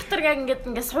тэрэгэн дотор яг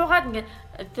ингээд суугаад ингээд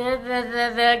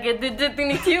гэдэг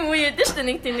нэг тийм үе өгдөө шүү дээ.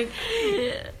 Нэг тийм нэг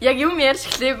яг юм ярьж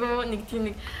эхлэегүй нэг тийм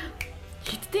нэг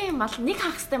хиттэй юм бол нэг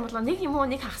хаах хэвтэй болоо нэг юм уу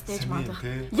нэг хаах хэвтэй гэж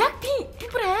магадгүй. Яг би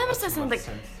бүр амар сайн сандаг.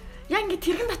 Яг ингээд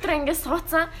тэрэгэн дотор ингээд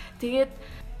сууцсан. Тэгээд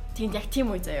тийнд яг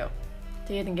тийм үе заяа.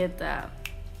 Тэгээд ингээд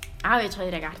аав ээж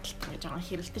хоёр яг арталт ингээд жоохон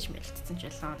хэрэлдэж мэлтсэн ч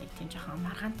байлаа. Нэг тийм жоохон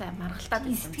маргалтаад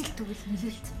байсан. Сэтгэл түгэл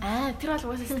нөлөөлсөн. Тэр бол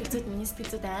угаасаа сэтгэл зүйд миний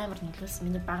сэтгэл зүйд амар нөлөөлсөн.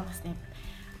 Миний бага насны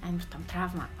амар том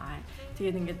травма.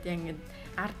 Тэгээд ингээд яг ингээд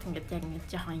арт ингээд яг ингээд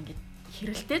жоохон ингээд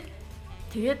хэрэлдээд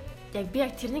тэгээд яг би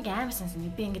яг тэрнийг амар сансан.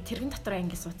 Би ингээд тэрэгэн дотор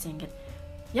ингээд суудсан ингээд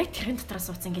яг тэрэгэн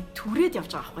дотроос суудсан ингээд түрээд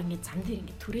явж байгаа байхгүй ингээд зам дээр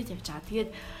ингээд түрээд явж байгаа.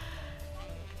 Тэгээд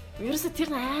ерөөсө тэр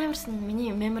амарсан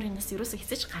миний меморинаас ерөөсө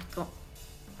хэсэж гардггүй.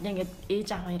 Ингээд ээж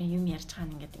аав хоёрын юм ярьж байгаа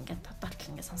нь ингээд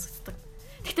тодорхойлол ингээд сонсогддог.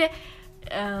 Гэтэ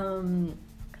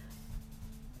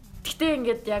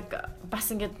ингээд яг бас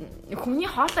ингээд хүний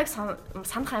хоолойг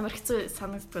санах амар хэцүү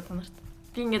санагддаг танарт.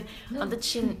 Би ингээд одоо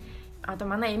жишээ нь одоо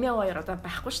манай эмээ хоёр одоо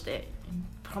байхгүй штэ.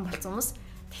 Бурхан болсон хүмүүс.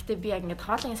 Гэтэ би яг ингээд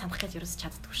хоолойг санах гэж ерөөсө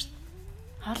чаддаггүй штэ.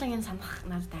 Хоолойг санах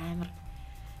надад амар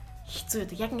хэцүү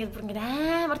байдаг. Яг ингээд бүр ингээд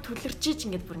амар төлөрчиж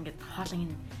ингээд бүр ингээд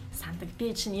хоолойг сандаг. Би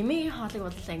чинь эмээгийн хоолойг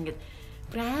бодлоо ингээд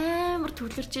бүр амар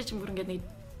төлөрчиж бүр ингээд нэг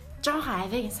жоохон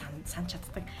авиг сан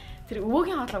чаддаг. Тэр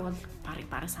өвөгийн хоолойг бол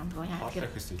бараг санддаг яа.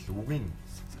 Тэгэхээр илүү үгийн.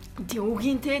 Тийм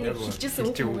үгийн те нэг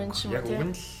хилжсэн үг юм шиг. Яг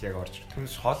үгэн л яг орж ирэх.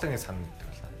 Түнс хоолойгийн сан гэдэг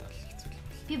бол надад л хэцүү юм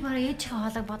байна. Би бараг ээжийн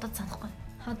хоолойг бодож санахгүй.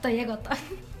 Одоо яг одоо.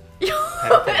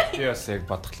 Би бас яг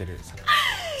бодглохлээр санаа.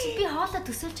 Би хоолой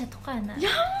төсөөлж чадахгүй байна.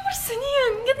 Ямар сони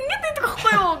ингээд байдаг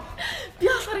байхгүй юу? Би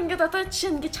болохоор ингээд одоо жишээ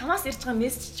нь ингээд чамаас ирж байгаа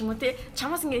мессеж ч юм уу те.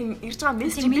 Чамаас ингээд ирж байгаа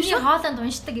мессеж би шүү хоолойд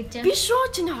уншдаг гэж юм. Би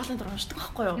шүү чиний хоолойд уншдаг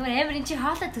байхгүй юу? Ямар амир чи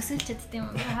хоолой төсөөлж чаддаг юм.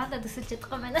 Би хоолой төсөөлж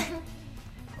чадахгүй байна.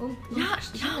 Яа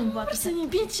сони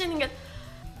би жишээ нь ингээд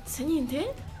сони те.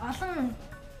 Олон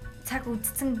цаг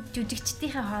үдцэн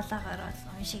жүжигчдийнхээ хоолойгоор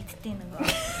уншигдтiin нөгөө.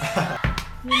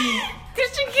 Тэр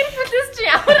чин гэр бүлээс чи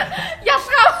ямар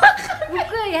ялгаа байна?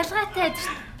 Үгүй ялгаатай.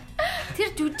 Тэр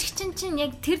жүжигчин чинь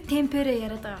яг тэр темперээр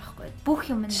яриад байгаа байхгүй. Бүх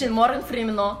юм нь. Шин Морган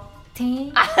Фримэн үү? Тийм.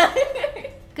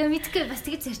 Гэмитгэ бас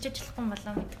тэгж зарчиж болохгүй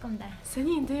болоо мэдгүй юм да.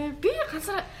 Сони энэ би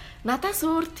ганцаар надаас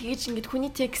өөр тэгж ингээд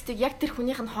хүний текстийг яг тэр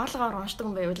хүнийх нь хоолгоор уншдаг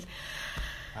юм байвал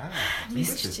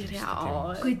мессеж ирээ.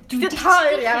 Үгүй тэр та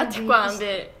хоёр яагаад тэггүй юм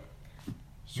бэ?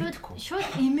 Шууд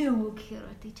эмээ өө гэхээр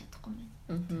тэгж чадахгүй юм.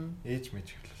 Ээж мэж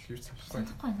хэлэл юу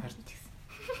санахгүй.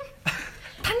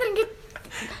 Та нар ингээд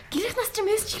гэрийнхнаас чи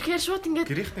мессеж ирэхээр шууд ингээд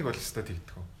гэрийнхнийг бол өстой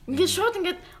тэгдэг үү? Ингээд шууд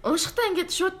ингээд уншихтаа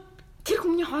ингээд шууд тэр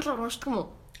хүмүүний хоолоор уншдаг юм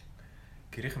уу?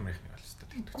 Гэрийнхэн мэрхний бол өстой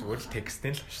тэгдэг. Зүгээр л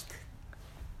текстэн л уншдаг.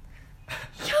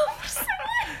 Ямарсан.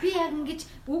 Би яг ингэж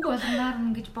үг болгоноор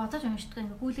ингэж бодож уншдаг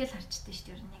ингээд гүйлгээл харчдаг шүү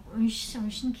дээ. Яг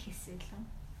уншин гэхээсээ илүү.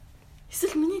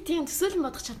 Эсвэл миний тийм төсөөлөн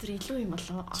бодох чадвар илүү юм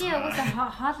болоо. Чи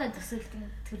угаасаа хоолой төсөөлдөг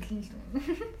төрлөн л.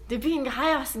 Тэгээ би ингээ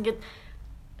хаяа бас ингээд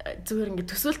зүгээр ингээ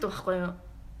төсөөлдөг байхгүй юу?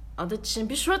 Одоо жишээ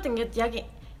нь би шууд ингээд яг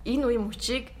энэ үеийн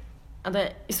мөчийг одоо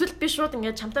эсвэл би шууд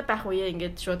ингээд чамтай байх үеэ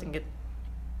ингээд шууд ингээд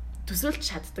төсөөлж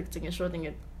чаддаг зингээ шууд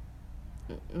ингээд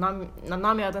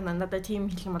намаа одоо надад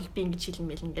тийм хэлэх юм бол би ингэж хэлэн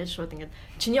мэл ингээд шууд ингээд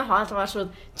чиний хоолгоор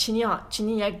шууд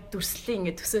чиний яг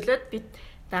дүрслэлийг ингээд төсөөлөөд би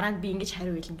дараа нь би ингэж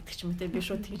хариу хэлнэ гэдэг ч юм уу те би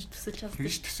шууд тэгж төсөөлж чаддаг.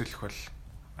 Тэгж төсөөлөх бол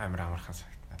амар амархан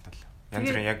санагт надад л. Янз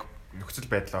бүрийн яг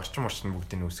нөхцөл байдал орчин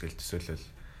бүгдийг үүсгээл төсөөлөл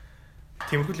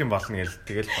Тэмхүүл юм болно гэж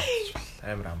тэгэл бодчихвол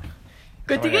амар амар.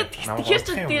 Гэхдээ тэгэхээр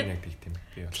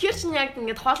чинь яг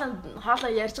ингээд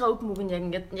хоолоо ярьж байгаа үг мөг нь яг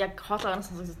ингээд яг хоолоогоор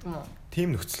сонсогддог юм уу?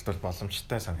 Тим нөхцөлд бол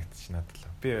боломжтой санагдчих надад л.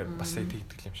 Би бас яг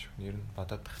тэгдэг юм шүү. Ер нь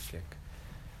бодоод тахс яг.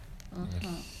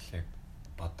 Яг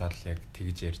бодоод яг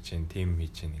тэгж ярьж гин, тим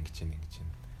хийж гин, ингэж гин.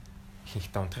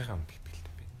 Ихэнхдээ унтахын юм гэдэг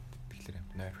л би. Тэгэхээр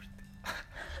юм нойр хүрт.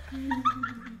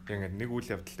 Яг нэг үйл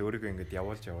явдал өөрийгөө ингээд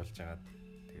явуулж жагаад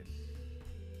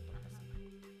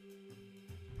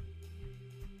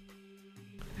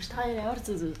тэгэл та ямар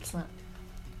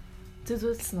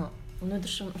зүзүүлсэн үү? Өнөөдөр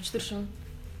шим, өчтөр шим.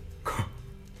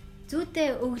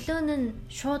 Зүйтэй өглөөн нь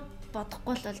шууд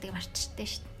бодохгүй л болдгийг марчжтэй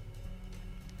шүү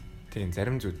дээ. Тийм,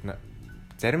 зарим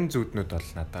зүүднүүд бол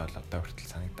надад бол одоо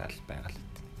хүртэл санагдаад байгаа л.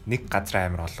 Нэг газар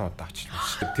амар олон удаа очихлоо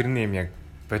шүү. Тэрний юм яг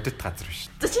бодит газар биш.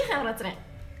 Чихийн ямар газар юм?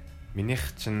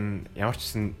 Минийх чинь ямар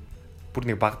ч гэсэн бүр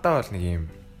нэг багтаа бол нэг юм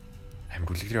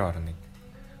амар үлгэрийн орон нэг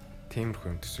тиймэрхүү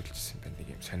юм төсөөлжсэн байна. Нэг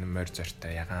юм сонирмор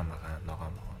зортой ягаан магаан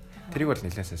ногоо. Тэрийг бол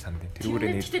нэлээсээ сандын.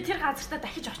 Тэрүүрээ нэг тэр газартаа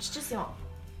дахиж очижсэн юм.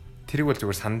 Тэрийг бол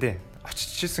зүгээр сандын.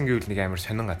 Очижсэн гэвэл нэг амар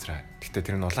сонин газар. Гэхдээ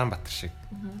тэр нь Улаанбаатар шиг.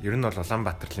 Ер нь бол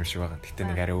Улаанбаатар юм шиг байгаа.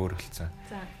 Гэхдээ нэг арай өөр болцсон.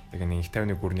 Яг нэг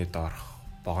 51 гүрний доорх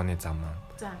богоны зам.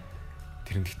 За.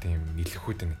 Тэр нь гэхдээ юм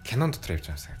нэлэхүүд нэг кинон дотор явж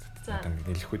байгаа санагдаад. Одоо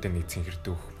нэг нэлэхүүд нэг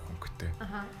цэнхэрдүүх хөнгөтэй.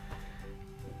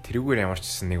 Тэрүүгээр ямар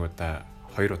ч гэсэн нэг удаа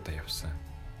 2 удаа явсан.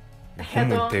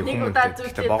 Дахиад нэг удаа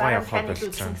зүгтээ богоон явахад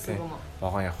болсон тийм.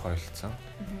 Богоон явах ойлцсон.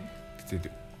 Тэгээд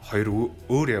хоёр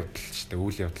өөр явдал ч гэдэг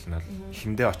үйл явдал нь бол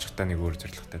эхэндээ очихдаа нэг өөр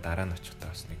зорилготой, дараа нь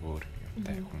очихдаа бас нэг өөр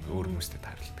юмтай өөр хүмүүстэй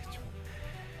тааралдаг ч юм.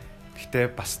 Гэхдээ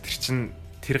бас тэр чин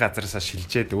тэр газараасаа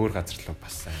шилжээд өөр газар руу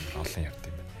бас амар олон явд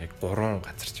юм байна. Яг 3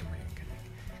 газар ч юм уу ингээд нэг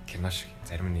кино шиг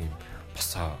зарим нь юм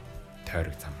босоо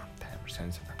тойрог зам амтай амар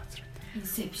сонь газар байдаг.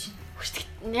 Inception.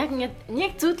 Яг ингээд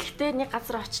нэг зүүдлэхдээ нэг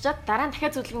газар очичаад дараа нь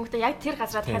дахиад зүүдлэнгүүтээ яг тэр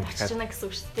газараа дахиад очиж байна гэсэн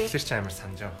үг шүү дээ. Тэр чинь амар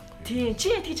санаж байгаа. Тийм, чи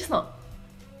яа тэгжсэн үү?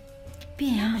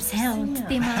 Би ямар сайн унтд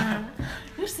юм аа.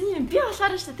 Юусэн юм би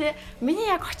болохоор шүү дээ. Миний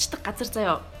яг очдог газар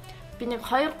заяа. Би нэг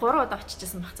 2 3 удаа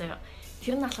очижсэн баг заяа.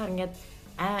 Тэр нь болохоор ингээд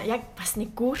яг бас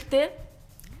нэг гүүртэй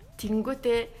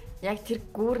тэгэнгүүтээ яг тэр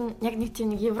гүүр нь яг нэг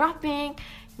тийм нэг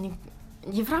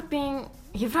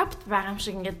Европт байгаа юм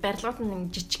шиг ингээд барилгууд нь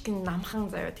нэг жижигхэн намхан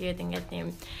заяа. Тэгээд ингээд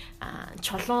юм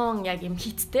чулуун яг юм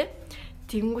хийцтэй.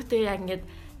 Тэгэнгүүтээ яг ингээд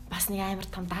бас нэг амар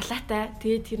том далайтай.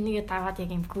 Тэгээд тэрнийгээ даваад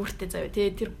яг юм гүүртэй заяа.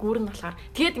 Тэгээд тэр гүүр нь болохоор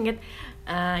тэгээд ингээд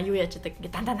юу яаж яадаг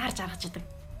ингээд дандаа нарж аргаж яадаг.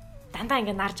 Дандаа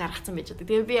ингээд нарж аргацсан байж яадаг.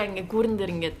 Тэгээд би яг ингээд гүүрэн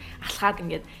дээр ингээд алхаад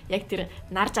ингээд яг тэр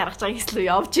нарж аргаж байгаа хэслүү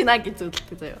явж гинэ гэж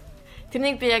зүудэлдэг заяа.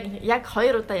 Тэрнийг би яг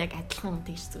 2 удаа яг адилхан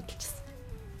тэгж зүудэлчихсэн.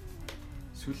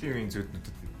 Сүүлийн үеийн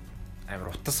зүүднүүдэд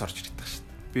амар утас орж ирдэг шүү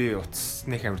дээ. Би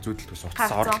утасныг амар зүүдэлдээс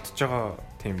утас оролдож байгаа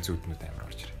тийм зүүднүүд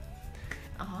амар орж ирээ.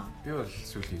 Би бол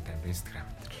сүүлийн үед амар Instagram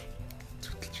дээр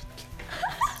зүүдэлж байдаг.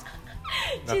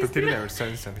 Надад тэр амар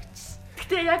санагдчихсан.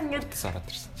 Гэтэ яг ингээд утас ороод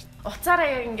ирсэн чинь.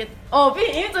 Уцаараа яг ингээд би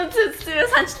энэ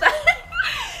зүүдэлж санчлаа.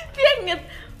 Би яг ингээд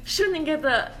шүн ингээд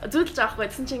зүүдэлж авахгүй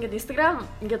гэсэн чинь ингээд Instagram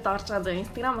ингээд орж байгаа зөө.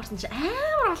 Instagram орсон чинь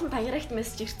амар олон direct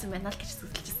message ирсэн байна л гэж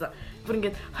зүүдэлжсэн. Бүр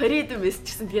ингээд 20 хэдэн мессеж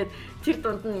гэсэн. Тэгээд тэр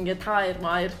дунд нь ингээд 5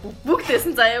 2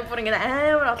 бүгдээсэн заяа бүр ингээд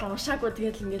амар олон уншаагүй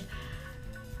тэгээд ингээд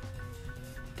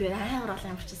амар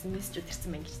олон амарчсан мессежүүд ирсэн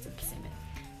байна гэж зүтэлсэн юм байна.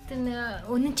 Тэр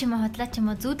үнэн ч юм уу хотлаа ч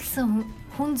юм уу зүудлсэн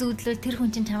хүн зүудлэл тэр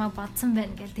хүн чинь чамайг бодсон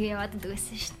байна гэл тэгээ яваад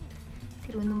дэгсэн шүү дээ.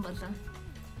 Тэр үнэн болоо.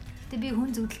 Тэгээ би хүн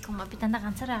зүудлэх юм аа би дандаа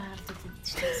ганцаараа гарч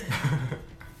үздэг шүү дээ.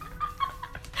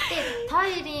 Тэгээ та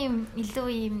хоёрын илүү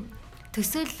юм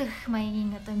төсөөлөх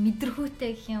маягийн одоо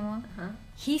мэдрэхүйтэй гэх юм уу?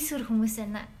 Хийсвэр хүмүүс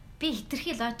байна. Би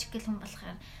хитрхи логик гэл хүн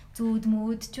болохоор зүүд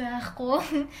мөөдж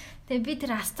байхгүй. Тэгээ би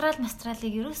тэр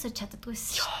мастралыг ерөөсөө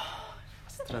чаддаггүйсэн.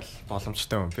 Астрал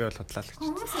боломжтой юм. Би бол худлаа л гэж.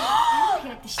 Хүмүүс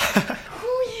яадаг шүү дээ.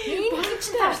 Энэ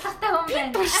чинь туршлагатай хүн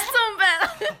байна. Туршсан хүн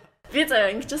байна. Би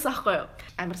заяа ингэжсэн аахгүй юу?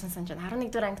 Амарсан санаж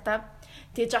 11 дугаар ангитаа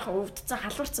тэгээ жоохон өвдцэн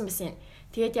халуурсан байсан юм.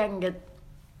 Тэгээд яг ингээд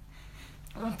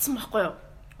унтсан байхгүй юу?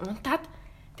 Унтаад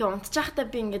тэгээ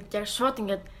унтчихтаа би ингээд яг шууд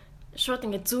ингээд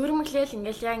зүүрмэглээл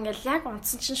ингээд яг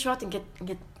унтсан чинь шууд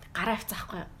ингээд гараа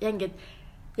авцаахгүй юу? Яг ингээд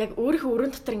яг өөрийнхөө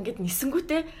өрөөнд дотор ингээд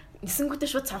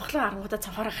нисэнгүүтээ шууд цанхлаа харангуудаа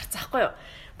цанхаараа гарцаахгүй юу?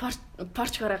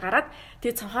 Порчгороо гараад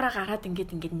тэгээ цанхаараа гараад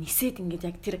ингээд нисээд ингээд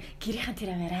яг тэр гэрийнхэн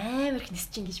тэр амар их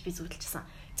нисчин гэж би зүудэлжсэн.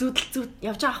 Зүудэл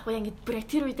явж байгаа байхгүй ингээд бүр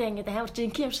тэр үедээ ингээд амар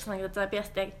жинхэнэ юм шиг санагдаад за би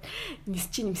бас яг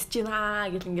нисчин аа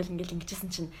гэл ингээд ингэжсэн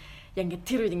чинь яг ингээд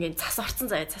тэр үед ингээд цас орцсон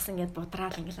заяа цас ингээд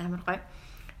будраал ингээд амар гоё.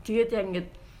 Тэгээд яг ингээд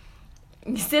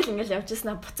нисэл ингээд явж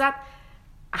яснаа буцаад.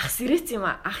 Ах сэрэц юм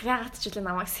аа. Ах яагаад ч үлээ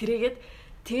намайг сэрээгээд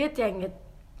тэгээд яг ингээд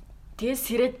Тэгээ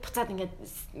сэрээд буцаад ингээд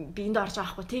биеинд орж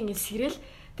байгаа хгүй. Тэг ингээд сэрэл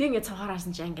тэг ингээд цонхоор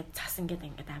харсан чи ингээд цас ингээд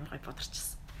амар гой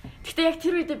бодорчихсон. Гэхдээ яг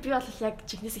тэр үедээ би бол яг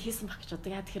чихнээсээ хийсэн баг гэж боддог.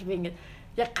 Яа тэгэхээр би ингээд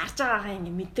яг гарч байгаагаа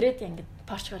ингээд мэдрээд ингээд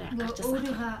порчгоор яг гарч байсан.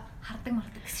 Өөрийгөө хардаг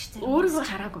мардаг гэсэн чинь. Өөрийгөө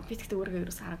хараагүй. Би тэгтээ өөрийгөө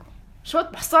ерөөс хараагүй. Шууд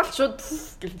босоод шууд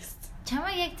гэлнэс.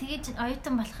 Чамайг яг тэгэж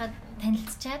оюутан болоход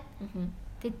танилцчаад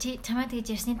тэг чамайг тэгэж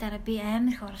ярьсны дараа би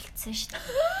амар их оролцсон шүү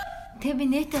дээ. Тэгээ би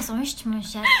нэтээс уншиж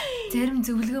муншаад зарим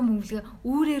зөвлөгөө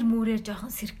үүрээр жоохон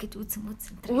сэрх гэж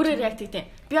үзсэн. Үүрээр яг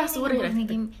тэгтээ. Би бас үүрээр нэг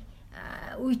юм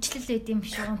үечлэл байд юм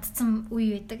шиг унтцсан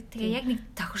үе байдаг. Тэгээ яг нэг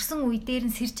тохирсон үе дээр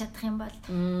нь сэрч чадах юм бол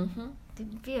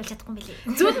би бол чадахгүй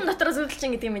билээ. Зүүдэн дотороо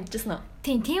зүүдэлчин гэдэг юм мэдчихсэн үү?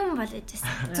 Тийм юм бол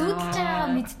байжсэн. Зүүдэлж байгаагаа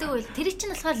мэддэг байл. Тэр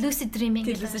чинь болохоор lucid dreaming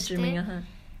гэдэг юм.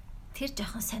 Тэр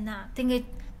жоохон санаа. Тэгээд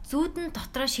зүүдэн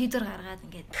дотроо шийдвэр гаргаад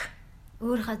ингээд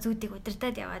өөрийнхөө зүүдийг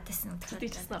удирдаад яваад байсан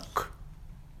гэдэг.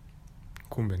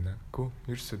 Гүн байна. Гү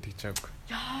ерөөсөө тэгжаагүй.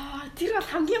 Яа, тэр бол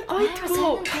хамгийн гоё.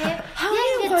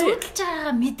 Хамгийн гоё зүүдэлж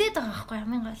байгаагаа мэдээд байгаа байхгүй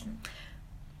хамгийн гол нь.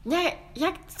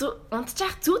 Яг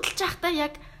унтчих зүүдэлж байхдаа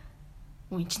яг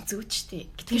үн чин зүүж штэ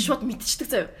гэдгийг шууд мэдчихдэг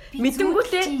заяа.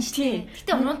 Мэдэнгүүлээ. Тийм.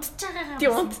 Гэтэ унтж байгаагаа.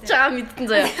 Тийм унтж байгаа мэддэн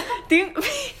заяа. Тийм.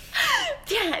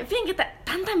 Би ингээд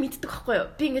дандаа мэддэг байхгүй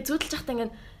юу? Би ингээд зүүдэлж байхдаа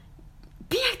ингээд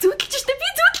би яг зүүдэлж штэ. Би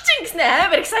зүүдэлж гэсэн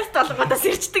амар excited болгоодаас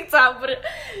ирчдэг заа бүр.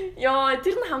 Йоо,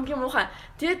 тэр нь хамгийн муухай.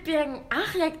 Тэгээд би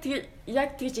анх яг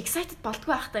тэгж excited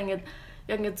болдгоо байхдаа ингээд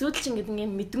яг ингээд зүүдэлж ингээд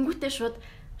мэдэнгүүтээ шууд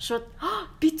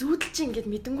би зүүдэлж ингээд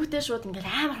мэдэнгүүтээ шууд ингээд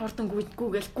амар хурдан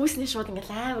гүйгээл гүйснээ шууд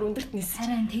ингээд амар өндөрт нисэж.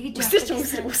 Харин тэгэж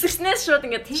үсэрснээс шууд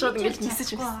ингээд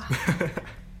нисэж байсан.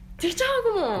 Тэгж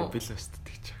байгаагүй мó? Би л өст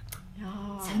тэгж байгаа.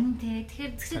 Яа. Сонь тий.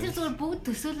 Тэгэхээр тэр зүгээр бүгд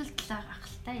төсөөлөлт талаа ах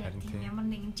л та. Яг тийм ямар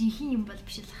нэгэн жинхэнэ юм бол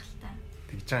биш л ах л та.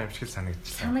 Тэгж байгаа юм шиг л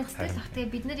санагдчихсан. Санагддаг л.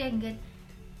 Тэгээ бид нар яг ингээд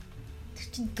тэр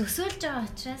чинь төсөөлж байгаа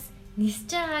учраас нисэж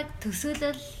байгааг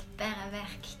төсөөлөл байгаа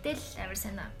байх. Гэтэл амар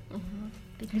санаа.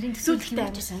 Бидний төсөөлөлтэй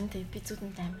амар сонь тий. Би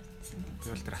зүудэнтэй амар сонь. Би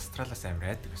бол тэр астралаас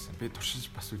амар айдаг байсан. Би туршиж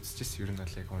бас үзчихсэн. Ер нь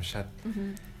бол яг уншаад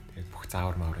тэгээд бүх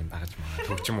заавар мааврын дагаж маа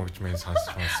хөгжимийг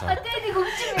сонссон. Тэгээд нэг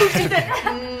хөгжим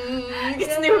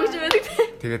гэсэн нэг хөгжим байдаг.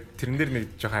 Тэгээд тэрэн дээр нэг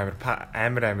жоох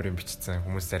амар юм бичсэн.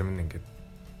 Хүмүүс зарим нь ингээд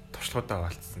туршлагуудаа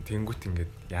болцсон. Тэнгүүт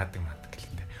ингээд яадаг мадаг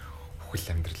гэлтэй.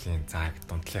 Бүхэл амьдралын зааг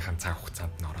дундлынхаа цаг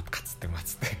хугацаанд нь ороод гацдаг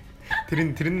мацдаг. Тэр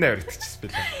нь амар итгэжсэн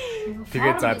билээ.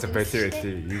 Тэгээд за байли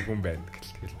эвгүй байна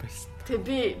гэл байсан.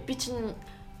 Тэгээ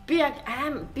би яг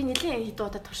би нэлийн хэд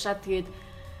удаа туршаад тэгээд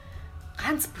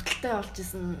ганц бүтэлтэй болж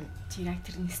исэн тэр яг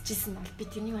тэр нисчихсэн бол би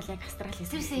тэрний бол яг астрал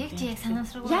хийсэн. Тэр яг чи яг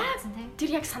санамсаргүй байсан тийм.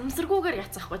 Тэр яг санамсаргүйгээр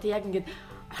яцаахгүй тий яг ингээд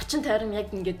орчин тойрон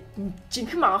яг ингээд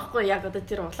жинхэнэ байгаа хгүй яг одоо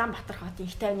тэр Улаанбаатар хотын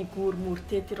их тайвны гүүр мүр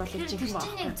тий тэр бол жинхэнэ байгаа.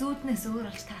 Тэр яг зүүднээс өөр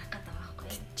болж тарах гэдэг байгаа хгүй.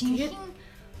 Жинхэнэ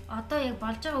одоо яг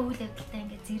болж байгаа үйл явдалтай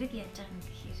ингээд зэрэг яаж байгаа юм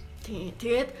гэхээр.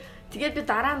 Тий тэгээд би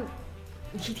дараа нь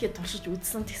хийхэд туршиж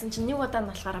үзсэн. Тэгсэн чинь нэг удаа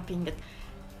нь болохоор би ингээд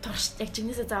турш яг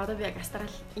чинээсээ за одоо би яг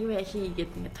астрал юу яа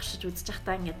хийгээд ингээд туршиж үзэж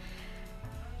байхдаа ингээд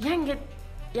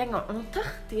яг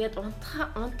унтах тэгээд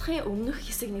унтахын өмнөх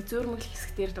хэсэг нэг зөөрмөглөх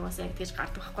хэсэг дээр бас яг тэгж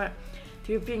гардаг байхгүй.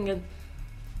 Тэгээ би ингээд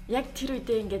яг тэр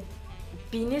үедээ ингээд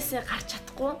бинээсээ гарч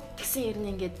чадахгүй тэгсэн юм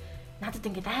ингээд надад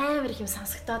ингээд амар их юм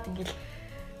сонсогдоод ингээд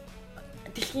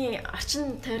дэлхийн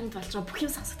орчин тойронд болж байгаа бүх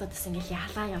юм сонсогдоод байсан ингээд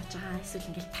ялаа явж байгаа эсвэл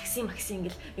ингээд такси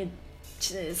ингээд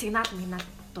сигнал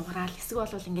дугаараа эсвэл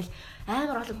бол ингээл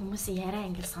амар олон хүмүүсийн яриа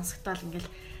ингээл сонсогдоод ингээл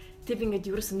тэг би ингээд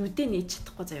ерөөс нүдээ нээж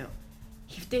чадахгүй заяа.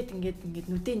 Хөвдөөд ингээд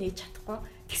нүдээ нээж чадахгүй.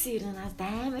 Тэгсэн ирнэ надад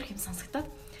амар хэм сонсогдоод.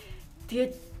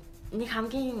 Тэгээд нэг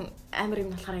хамгийн амар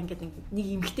юм болохоор ингээд нэг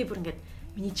эмгтэй бүр ингээд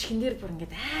миний чихэн дээр бүр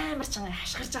ингээд амар чанга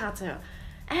хашгирж байгаа заяа.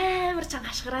 Амар чанга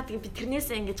хашгираад тэгээд би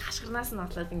тэрнээсээ ингээд хашгирнаас нь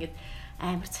болоод ингээд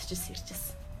амар цочилс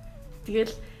ирчихсэн.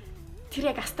 Тэгэл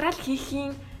тэр яг астрал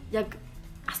хийхийн яг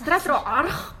астрал руу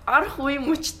орох үе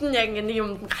мөчт нь яг нэг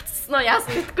юмд гацсан уу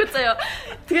яасан гэдэггүй заяа.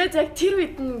 Тэгээд яг тэр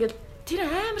үед нь ингээд тэр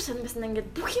амар сонирхсан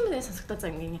ингээд бүх юм нэ сонсогдоо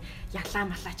заяа ингээд ялаа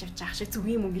малаач явж байгаа шиг зүг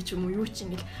юм уу гэж юм уу юу ч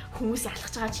ингээд хүмүүс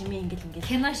ялахж байгаа чимээ ингээд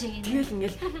кино шиг юм. Тэгэл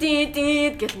ингээд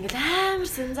дээд гэл ингээд амар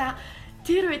сэн за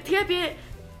тэр үед тэгээ би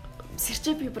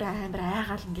сэрчээ би бүр амар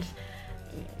айгаал ингээд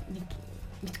нэг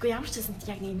мэдгүй ямар ч байсан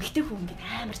яг нэг эмгтэй хүн ингээд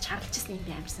амар чарлажсэн юм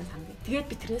би амар сэн санаг. Тэгээд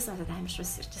би тэрнээс надад амар шууд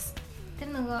сэрчээсэн. Тэр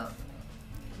нөгөө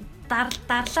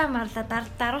дарлаа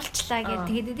даруулчлаа гэдэг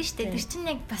тэгээд байдсан шүү дээ. Тэр чинь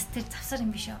яг бас тэр завсар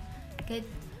юм биш үү. Ингээд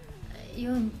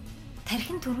юу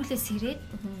тархин төрүүлээс ирээд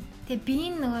тэгээ би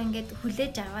нөгөө ингээд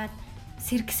хүлээж аваад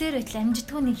сэргсээр байтал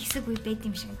амжидгүй нэг хэсэг үе байд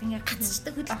юм шиг. Ингээд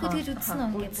гацчдаг хөдөлгөө тэгж үзсэн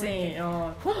үү ингээд.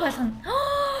 Хүн болгоно.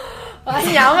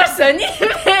 Ямар сони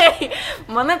бэ?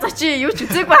 Манай зочин юу ч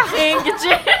үзег байх юм гэж.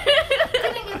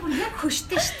 Тэр ингээд бүр яг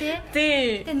хөштэй штэ.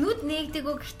 Тий. Тэгээ нүд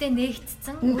нээгдэгөө гэхдээ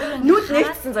нээгдсэн. Нүд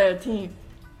нээгдсэн заяа тийм.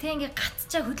 Тэг ингээ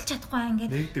гатчаа хөдөлж чадахгүй ингээ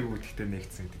нээгдэгөө гэхдээ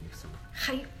нээгдсэн гэдэг юм гэсэн.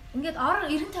 Ингээд ор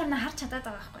 90 тойрноо харж чадаад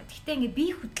байгаа байхгүй. Гэхдээ ингээ би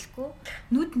хөдлөхгүй,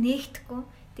 нүд нээгдэхгүй.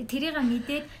 Тэг тэрийг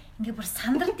мэдээд ингээ бүр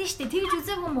сандардсан штэ. Тэгж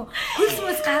үзээгүй юм уу?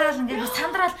 Хөлсмөс гараал ингээ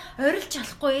сандрал орилж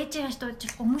болохгүй, ээжээс дуудаж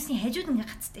болохгүй хүмүүсийн хажууд ингээ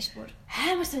гацтай ш бүр.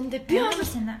 Амар сондоо би Амар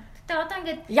санаа. Тэг одоо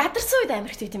ингээ ядарсан үед амар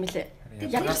их тийм ээ.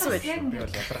 Ядарсан үед. Би бол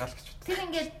ядаргаал гэж бод. тэр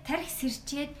ингээ тарих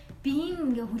сэрчээд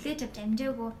биеийн ингээ хүлээж авч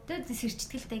амжаагүй. Тэг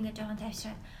сэрчтгэлтэй ингээ жоохон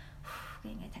тайвшраад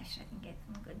ингээ тайвшраад ингээ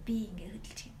би ингээ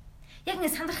хөдөлж гин. Яг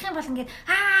ингээ сандрах юм бол ингээ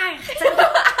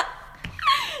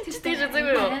Тэр тэгж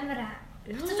үзээгүй юу? Амар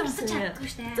Тэгж унсаж чаддаггүй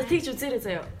штэ. За тэгж үзээрэй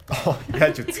заяа.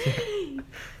 Яаж үзэх юм?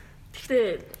 Гэхдээ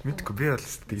мэдгүй би бол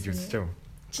тэгж үзэж байгаа юм.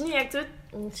 Чиний яг зөв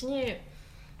чиний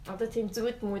одоо тийм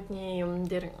зүгд мөдний юм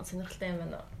дээр сонирхолтой юм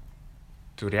байна уу?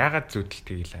 Зүгээр ягаад зүудэл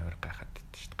тэгэл амар гайхаад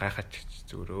байд шүү дээ. Гайхаж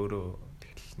зүгээр өөрөө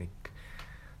тэгэл нэг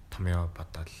томьёо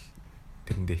бодоод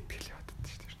тэрэндээ итгэл яваад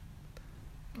шүү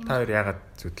дээ. Та хоёр ягаад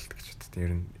зүудэлт гэж боддог?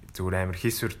 Ер нь зүгээр амар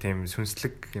хийсвэр тийм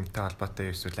сүнслэг юмтай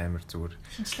холбоотой эсвэл амар зүгээр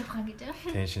шинжлэх ухаан гэж аа.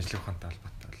 Тийм шинжлэх ухаантай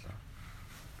холбоотой болоо.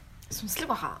 Сүнслэг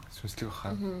баха. Сүнслэг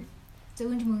ухаан.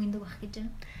 Зөвхөн мөнгөнд байх гэж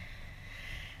байна.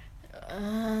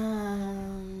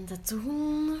 За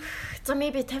зөвхөн за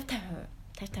maybe 50%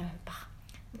 бах.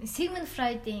 Sigmund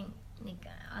Freud-ийн нэг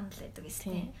онол байдаг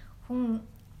гэсэн. Хүн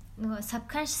нөгөө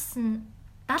subconscious нь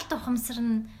далд ухамсар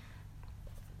нь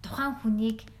тухайн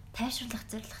хүнийг тайвшруулах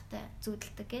зорилготой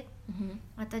зүүдэлдэг гэдэг.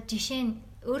 Одоо жишээ нь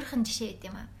өөрийнх нь жишээ гэдэг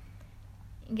юм аа.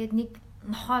 Ингээд нэг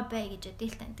нохой бай гэж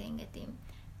үдэл тантай ингээд юм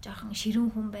жоохон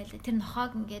ширүүн хүн байлаа. Тэр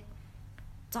нохойг ингээд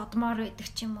зодмоор байдаг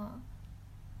ч юм уу.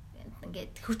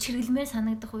 Ингээд хүч хэрэглэмээр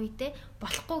санагдах үедээ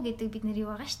болохгүй гэдэг бид нэр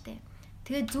юу байгаа штэ.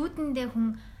 Тэгээд зүүдэндээ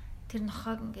хүн тэр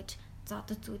нохойг ингээд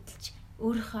зодод зүүдэлж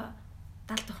өөрийнхөө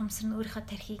далд ухамсар нь өөрийнхөө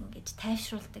тархийг ингээд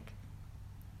тайвшруулдаг.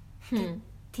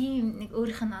 Тийм нэг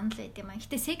өөрийнх нь онол байд юм аа.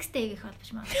 Гэтэ секстэй их холбож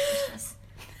магадгүй шээс.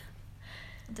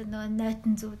 Одоо нөгөө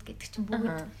нойтон зүүд гэдэг чинь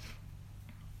бүгд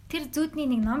тэр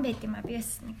зүүдний нэг ном байд юм аа. Би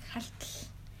бас нэг халтал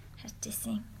харж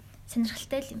ирсэн.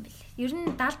 Сонирхолтой л юм бэл. Ер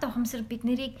нь далд ухамсар бид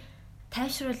нарыг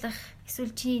тайвшруулах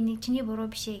эсвэл чиний буруу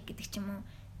биш ээ гэдэг ч юм уу.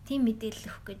 Тийм мэдээлэл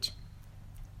өгөх гэж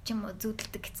ч юм уу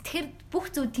зүүдэлдэг гэсэн. Тэгэхээр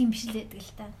бүх зүүд тийм биш л байдаг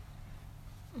л та.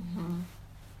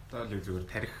 Таалыг зүгээр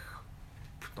тарих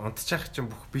унтчих чинь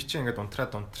бүх би чинь ингээд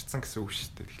унтарсан гэсэн үг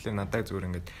шүү дээ. Тэгэхээр надад зүгээр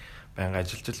ингээд байнга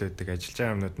ажиллаж л байдаг. Ажиллаж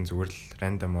байгаа юмнууд нь зүгээр л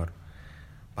рандомор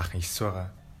баахан эс байгаа.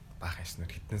 Баахан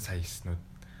эснүүд хитэн сая эснүүд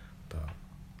одоо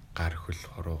гар хөл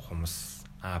хоруу хумс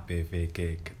А Б В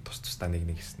Г гэдэг тусдаа нэг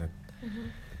эснүүд.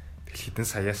 Тэгэл хитэн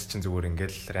саяас чинь зүгээр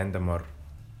ингээд рандомор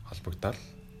холбогдоод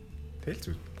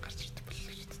тэгэл зүг гарч ирдэг боллоо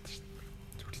гэж боддог шүү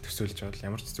дээ. Зүгээр төсөөлж байгаа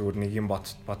ямар ч зүгээр нэг юм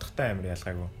бодохтой амар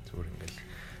ялгаагүй зүгээр ингээд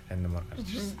рандомор гарч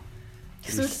ирсэн.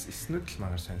 Эсвэл эснүүд л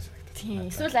магаар сайн санагдав. Тийм.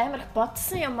 Эсвэл амар их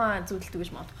бодсон юмаа зүудэлдэг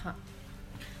гэж магадгүй.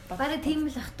 Бараа тийм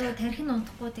л ах トゥ тарих нь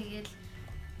унтахгүй тэгэл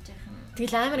жоохон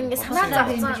тэгэл амар ингээд санаа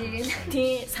зовцсон.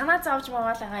 Тийм. Санаа зовж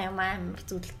байгаа юм амар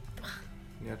зүудэлдэг баг.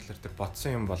 Яг л тэр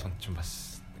бодсон юм болгонд чинь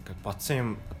бас ингээд бодсон юм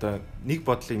одоо нэг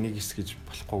бодлыг нэг хэсэг гэж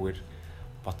болохгүйгээр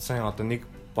бодсон одоо нэг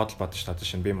бодол бодож та одоо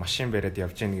шинэ би машин бариад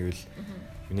явж яах гэвэл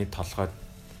миний толгойд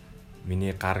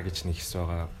миний гар гэж нэг хэсэг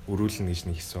байгаа, өрүүлэн гэж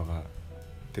нэг хэсэг байгаа.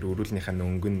 Тэр өрүүлнийхээ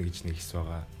өнгөн гэж нэг хэсэг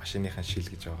байгаа, машиныхаа шил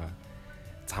гэж байгаа,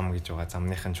 зам гэж байгаа,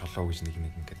 замныхаа чулуу гэж нэг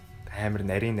ингээд амар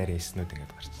нарийн эснүүд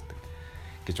ингээд гарч ирдэг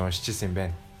гэж уншиж ирсэн юм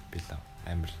байна. Би л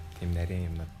амар тийм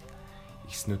нарийн юмнууд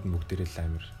эснүүд нь бүгдээрээ л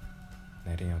амар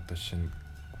нарийн одоо шинэ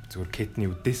зүгээр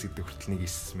кетний үдээс гэдэг хүртэл нэг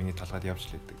эс миний толгойд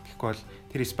явж л байдаг. Тэгэхгүй бол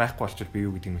тэр эс байхгүй болчихвол би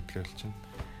юу гэдгийг мэдгүй болчихно.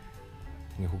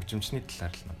 Тэний хөгжимчний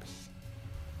талаар л надад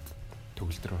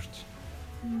төгөлдөр орч.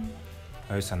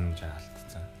 Ой санамжаа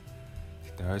алдсан.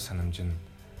 Гэтэ ой санамж нь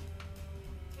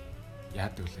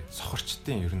яадаг вэ?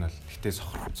 Сохорчдын ер нь бол. Гэтэ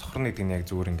сохор нэг нь яг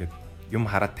зүгээр ингээд юм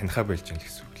хараад танихаа болж байгаа л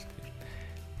гэсэн үг л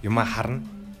дээ. Юмаа харна.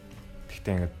 Гэтэ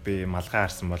ингээд би малгай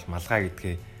харсан бол малгай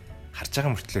гэдгээ харж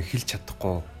байгаа мөртлөө хэлж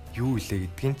чадахгүй юу илээ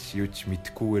гэдгийг ч юу ч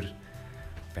мэдэхгүйгээр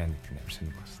байна гэдэг нь амар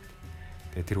сонир байна.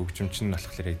 Тэгээ тэр хөгжимч нь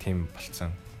болохоор яг тийм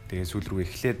болцсон. Тэгээ сүүл рүүгээ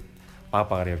эхлээд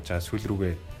багаар явж байгаа сүүл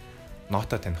рүүгээ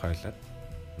нота таних ойлоод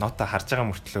нота харж байгаа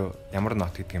мөртлөө ямар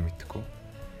нот гэдгийг мэдэхгүй.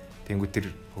 Тэнгүү тэр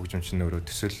хөгжимч нь өөрөө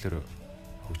төсөөллөөр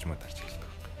хөгжмөд харж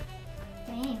эхэлдэг.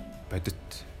 Бодит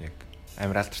яг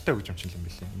амар алдартай хөгжимч юм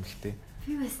билээ. Эмхтэй.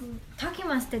 би бас Токи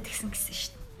Монстэй тэгсэн гэсэн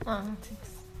шүү дээ. Тийм.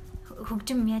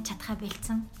 Хөгжим яаж чадхаа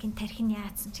бэлдсэн. Гин тарих нь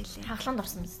яатсан ч гэлээ. Хаглан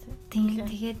дурсан биз дээ. Тийм.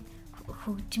 Тэгээд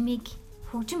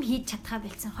хөгжим хийж чадхаа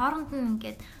бэлдсэн. Хооронд нь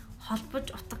ингээд холбож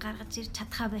утга гаргаж ирж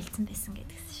чадхаа бэлдсэн байсан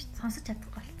гэдгсэн шүү дээ. Сонсож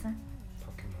чадахгүй болсон.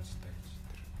 Токи Монстэй гэж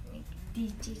тэр.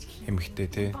 DJ эмэгтэй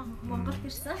тий. Монгол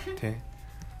ирсэн. Тий.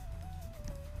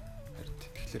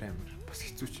 Тэгэхээр амар бас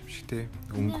хэцүү ч юм шиг тий.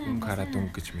 Өнгө хараад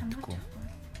өнгө гэж мэдэхгүй.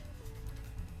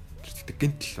 Тэр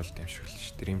гинт л болд юм шиг л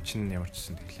ш. Тэр юм чин ямар ч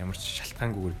гэсэн тэгэл ямар ч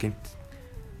шалтгаангүйгээр гинт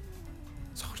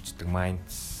сохорчдөг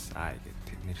майндс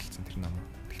гэдэг нэрлэлцэн тэр ном.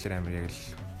 Тэгэхээр амар яг л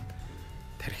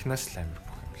тархинаас л амар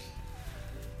бүх юм л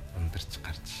ундарч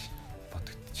гарч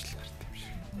бодогдчихл гарт юм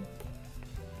шиг.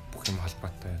 Бүх юм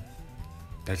холбоотой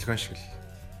долгион шиг л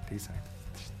тийг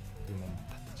санагддаг шүү дээ. Юм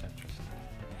татж авч болно.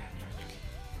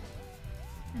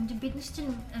 Энд бид нар чинь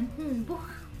амтны бүх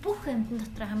амтны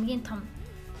дотор хамгийн том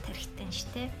тархитай нь шүү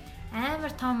дээ.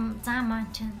 Амар том зам маань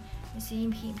чинь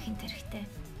ийм хиймхэн тархитай.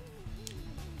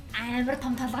 Амар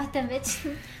том толгойтой байж.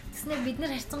 Тэснэ бид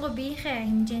нар харьцангуй биеийнхээ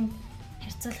хэмжээнд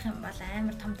харьцуулах юм бол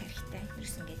амар том тархитай.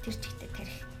 Ерөөс ингээд тэр чигтээ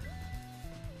тарих.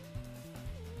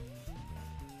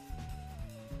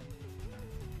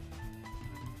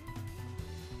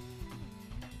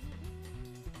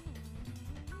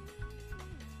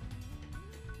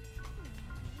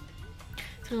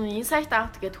 Insight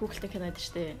out гэдэг хүүхдийн кинод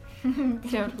шүү дээ.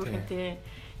 Тэр хүүхэн тий.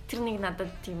 Тэр нэг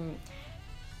надад тийм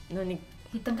нэг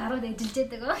хитэн гарууд ажиллаж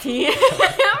байдаг. Тий.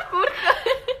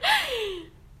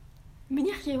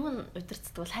 Минийх юм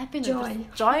удирцдаг бол happy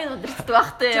joy удирцдаг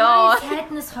багтай ёо.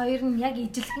 Sadness хоёр нь яг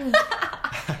ижилхэн.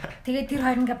 Тэгээд тэр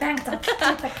хоёр ингээ банк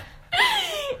зодтолдог.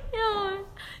 Ёо.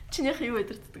 Чинийх юу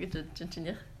удирцдаг гэж бодож чинь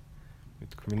чинийх?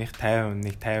 Мэдгүй. Минийх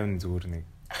 50 зүгээр нэг.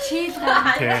 Чийл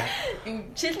гар.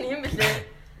 Чийл юм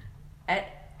бэлээ.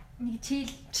 Нэг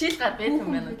чийл гар байт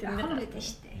юм байна. Тэр нэг байдаг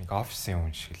шүү дээ. Нэг офисын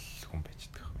хүн шиг л хүн байж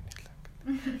байгаа юм байна.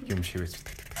 Юм шивэж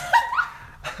зүтгэдэг.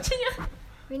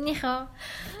 Минийхөө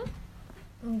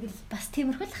ингээл бас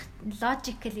тиймэрхүү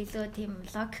логикл илүү тийм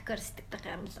логикоор сэтгэдэг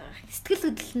юм л байгаа. Сэтгэл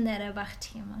хөдлөл нь арай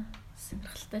багч юм аа.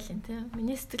 Сонирхолтой л юм тий.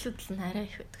 Миний сэтгэл хөдлөл нь арай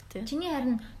их байдаг тий. Чиний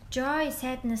харин joy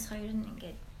sadness хоёр нь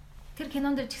ингээд тэр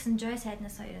кинонд дэр ч гэсэн joy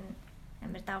sadness хоёр нь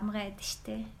амар давмгаа байдаг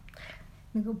штэ.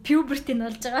 Нөгөө puberty нь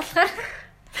болж байгаа болохоор.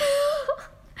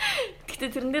 Гэтэ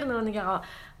тэрэн дээр нөгөө нэг ягаа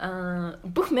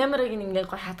бүх memory-г ингээд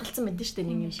гой хадгалсан байдаг штэ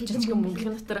нэг жижиг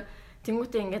мөнгөн дотор.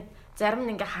 Тэнгүүтээ ингээд зарим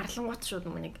нь ингээд харлангуут шууд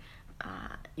нэг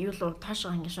юу л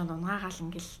тоошоо ингээд шууд унгаагаал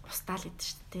ингээд устаал идэв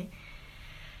штэ тий.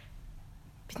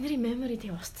 Бидний memory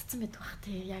тийм устцсан байдаг бах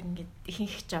тий. Яг ингээд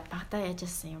ихэнх ч багтаа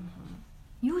яажсэн юм.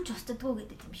 Юу ч устдаггүй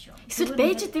гэдэг юм шүү. Эсвэл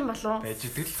байж идэм болов? Байж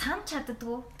идэг л. Сан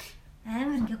чаддаггүй.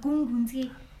 Амар ингээ гүн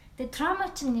гүнзгий. Тэгээ траума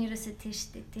чинь нэрээсээ тийм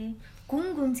штэ тий.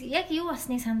 Гүн гүнзгий яг юу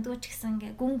басныг сандууч гэсэн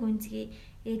ингээ гүн гүнзгий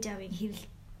ээж аавын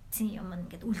хэрэлцсэн юм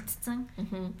ингээд үлдсэн.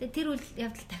 Тэгээ тэр үйл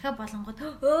явдал дахиад болонгод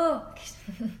гэж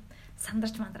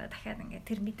сандарч мандраа дахиад ингээ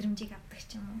тэр мэдрэмжийг авдаг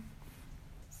ч юм уу.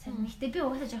 Сайн нэгтээ би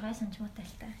угаасаа жоо санаж муутай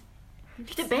л та.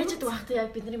 Гэтэ байж идэг багтаа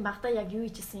яг бидний багтаа яг юу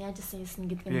хийжсэн яаж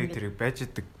хийсэн гэдэг юм. Би тэр байж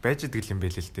идэг юм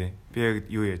байл л дээ. Би яг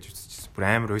юу яаж үзчихсэн. Бүр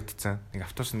амар уйтцсан. Нэг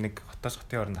автобус нэг хотоос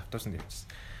хотын хооронд автобусанд явчихсан.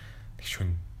 Тэг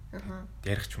шүн.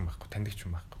 Ярих ч юм байхгүй, таньдаг ч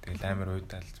юм байхгүй. Тэгэл амар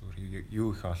уйдаал зүгээр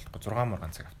юу их болохгүй 6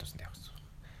 мургаан цаг автобусанд явчихсан.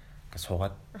 Ингээ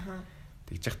суугаад.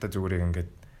 Тэгж явахдаа зүгээр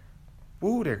ингээд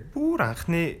бүр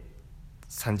анхны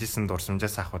санжисан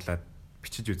дурсамжаас ахуулаад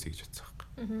бичиж үзье гэж бодсон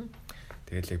байхгүй.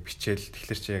 Тэгэл яг бичээл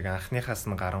тэгэхээр чи яг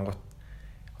анхныхаас нь гарангуут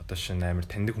одоо шинэ амар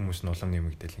таньдаг хүмүүс нь улам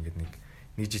нэмэгдэл ингээд нэг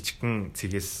жижигхэн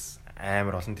цэгээс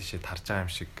амар олон тишээ тарж байгаа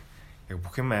юм шиг яг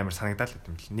бүх юм амар санагдал гэдэг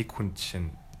юм л. Нэг хүн жишээ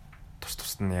нь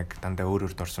тус нь яг дандаа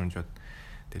өөр дурсамжууд.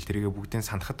 Тэгэл тэрийгээ бүгдийг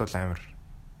санахад бол амар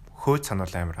хөөж сануул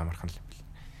амар амархан л юм бэл.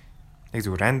 Яг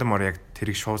зүгээр рандомор яг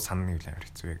тэрийг шууд санах нь амар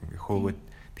хэцүү яг ингээ хөөгөөд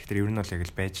тэгэхээр ер нь бол яг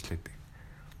л байж л байдаг.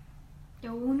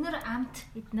 Яа үнэр амт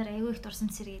эднэр аягүй их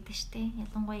дурсамж сэргээдэг штэ.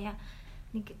 Ялангуяа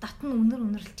нэг дотн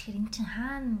үнэрлэлчихэр эн чин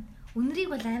хаана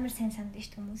үнэрийг бол амар сайн санддаг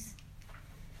штэ хүмүүс.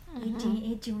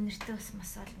 Ээжи үнэртэй ус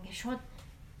мас бол ингээ шууд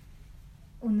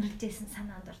үнэрлжсэн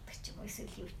санаанд ордог ч юм уу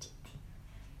эсвэл юу ч юм.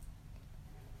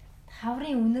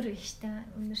 Хаврын үнэр биш штэ.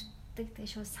 Үнэртдэг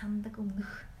тэгээ шууд сандаг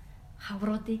өмнөх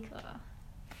хавруудыг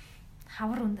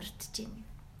хавар үнэртэж байна.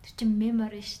 Тэр чин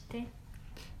memory штэ.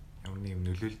 Ямар нэг юм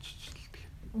нөлөөлж чилдэг.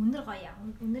 Үнэр гоё.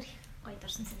 Үнэр их гоё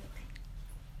дурсан зэрэг.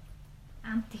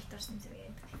 Амт их дурсан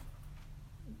зэрэг.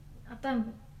 Одоо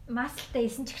маслтай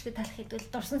исэн ч ихтэй талах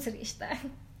хэдвэл дурсан зэрэг шүү дээ.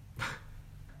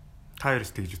 Та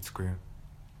ерөөс тэгж үзэхгүй юу?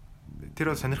 Тэр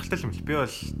бол сонирхолтой юм л. Би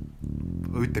бол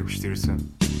уйдаг биш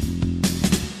ерөөсөн.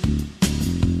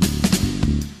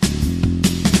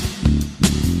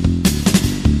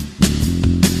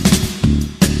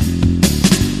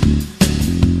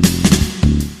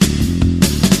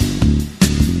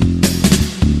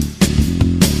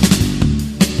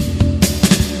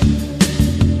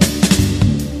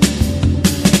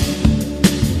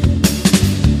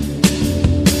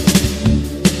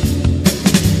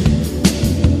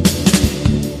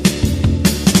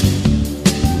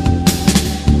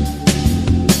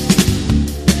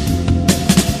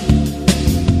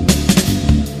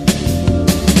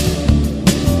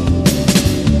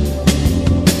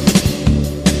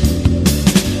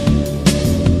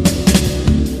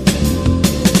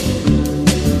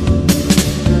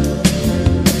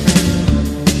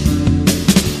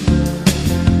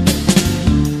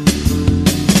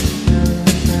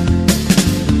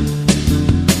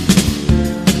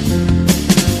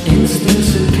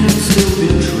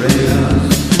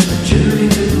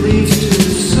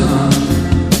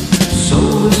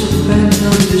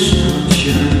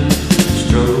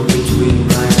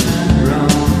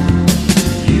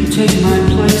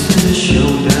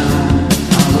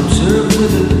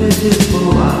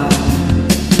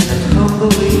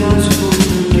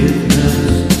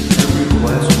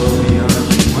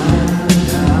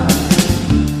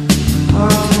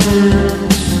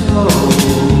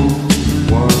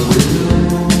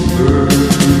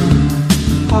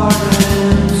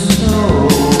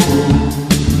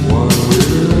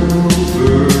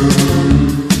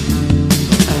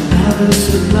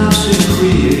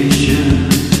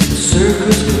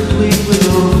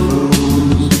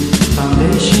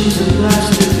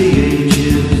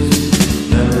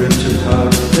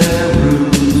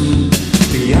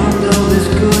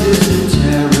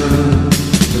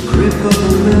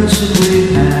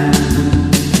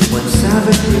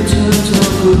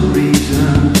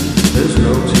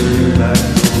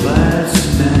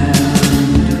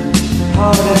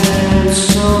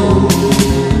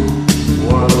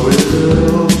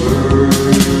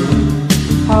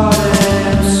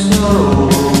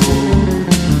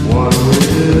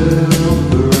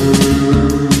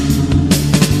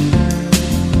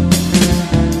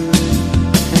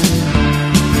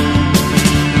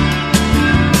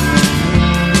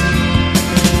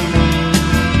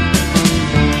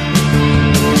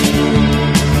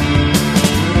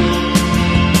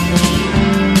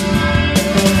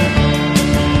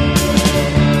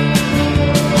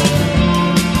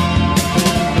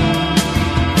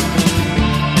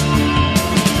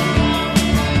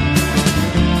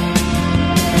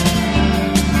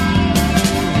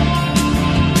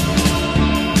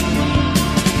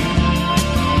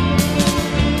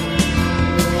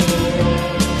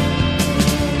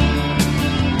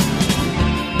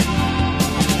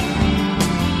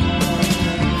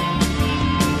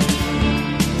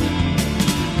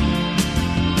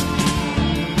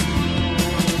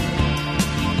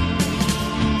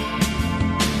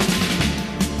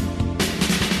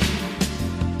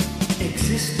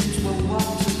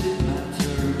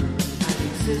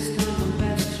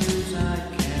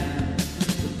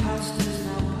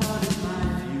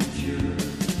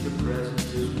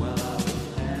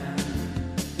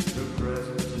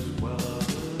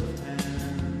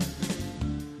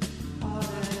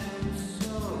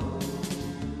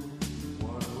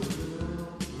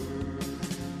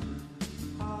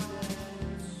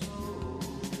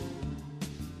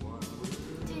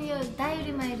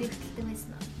 Дайри маяр ихтэй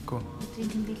байсан уу? Өдрийн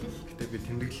тэмдэглэл. Гэтэ би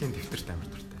тэмдэглэлийн дэвтэрт амар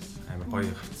дуртай байсан. Амар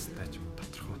гоё хавцтай ч юм уу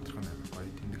тодорхой амар гоё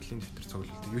тэмдэглэлийн дэвтэр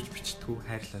цуглуулдаг. Юу ч бичдэггүй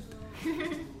хайрлаад.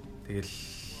 Тэгэл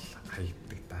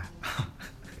хаягддаг да.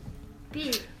 Би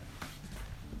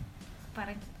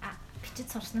бараг бичиж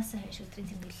сурснаас хойш өдрийн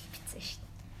тэмдэглэл бичсэн шүү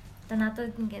дээ. Одоо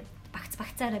надад ингээд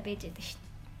багцаараа байж байдаг шүү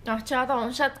дээ. Чи одоо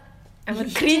уншаад амар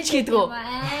кринж гэдэг үү?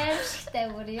 Аимшигтай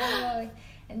бүр ёо.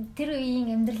 Тэр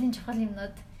үеийн амьдралын чухал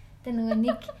юмнууд тэ нөгөө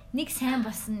нэг сайн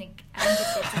болсон нэг ангид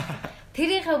байсан.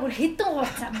 Тэрийнхээ бүр хэдэн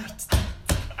хуудас ам бичсэн.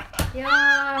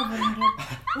 Яа бүр ингээд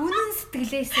үнэн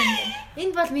сэтгэлээс ингээд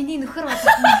энд бол миний нөхөр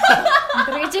болно.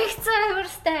 Өдрөж ихсэн амар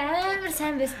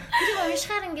сайн байсан. Тэрийг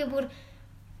уншихаар ингээд бүр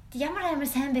ямар амар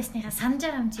сайн байсныхаа санаж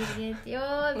байгаа юм чи тэгээд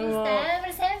ёо би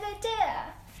амар сайн байжээ.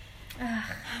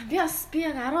 Би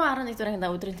яг 10-11 дуурайнд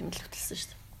өдрийн тэмдэглэл хөтлсөн шүү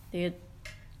дээ. Тэгээд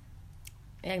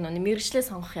яг нэг мэрэгчлээ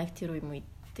сонгох яг тэр үе муу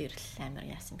дээр л амар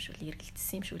яасан юм шүү л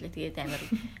эргэлдсэн юм шүү лээ. Тэгээд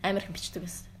амар их бичдэг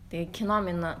байсан. Тэгээд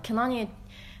киноны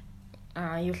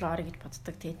юу л орё гэж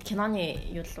боддог. Тэгээд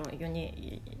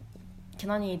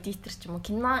киноны эдитер ч юм уу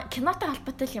кинотой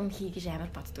холбоотой юм хий гэж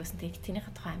амар боддог байсан. Тэгээд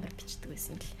тэрийнхээ тухай амар бичдэг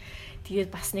байсан юм л.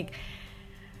 Тэгээд бас нэг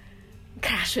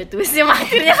краш байдаг байсан юм аа.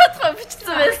 Тэрийнхээ тухай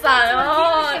бичсэн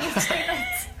байсан.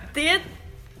 Тэгээд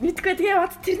мэдгүй тэгээ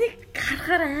бод тэрнийг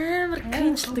харахаар амар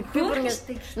кринжлдэг. Би бүр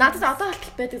ингээд надад одоо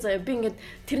болтол байдаг заяа. Би ингээд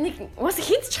тэрнийг уусаа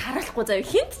хинт ч харуулахгүй заяа.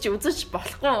 Хинт ч үзэж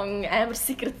болохгүй амар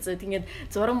секрет заяа. Тэгээд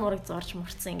зураг мураг зорж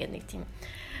мурцсан ингээд нэг тийм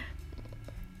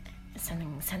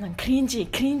санан кринжи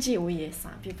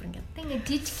үеэсэн. Би бүр ингээд тэгээд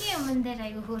жижигхэн юмн дээр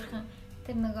айгу хөөрхөн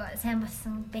тэр нөгөө сайн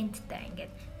болсон бэндтэй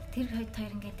ингээд тэр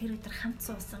хоёр ингээд тэр өдөр хамт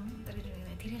суусан.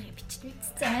 Тэрийг бичсэн.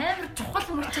 Амар чухал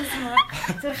мөрчсэн маа.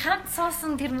 Тэр хамт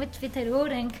суусан тэр мэд би тэр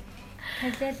өөр анги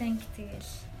хэлэл анги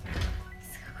тэгэл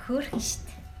хөөрхөн штт.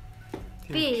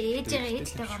 Би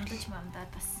ээжтэй гомдож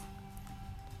мамдаад бас.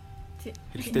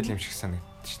 Хэрэгтэй л юм шиг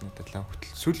санагдчих шнэ надад.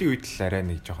 Хөтөл сүүлийн үед л арай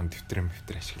нэг жоохон дэвтэр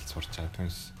ашиглаж сурч байгаа.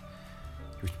 Түнс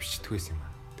юу ч бичдэг байсан юм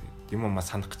аа. Тэгээд юм уу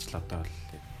санах гэж л одоо бол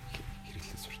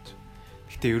хэрэглээ сурч.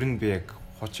 Гэтэ ер нь би яг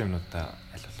хуучин юмнуудаа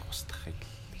аль болох устгахыг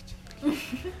гэж боддог.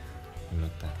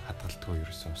 Юмнуудаа хадгалтгүй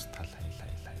ерөөсөө устгал хаял.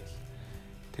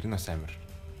 Тэр нь бас амар.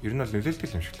 Ер нь бол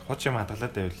нөлөөлдөг юм шиг л. Хуучин юм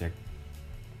хадгалаад байвал яг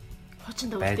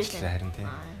хуучинд өвдөлтэй л харин тийм.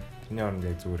 Тэрний оронд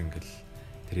яг зүгээр ингээл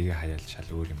тэрийг хаяал шал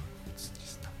өөр юм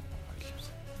үзчихсэн юм. Хоёр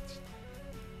юмсан.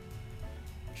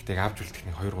 Гэтэ авч үлдэх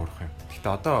нэг 2-3 юм. Гэтэ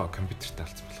одоо компьютертэй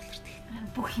алцсан болохоор тийм.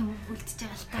 Бүх юм үлдчихэж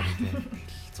байгаа л та.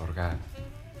 Зураг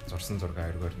зурсан зураг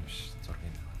өргөөр нь биш.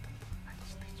 Зургийг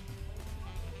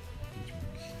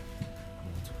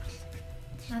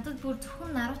надад бүр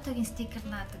зөвхөн Нарутогийн стикер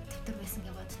надад дэвтэр байсан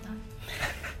гэж боддоо.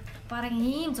 Бараг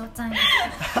ийм зузаан.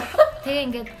 Тэгээ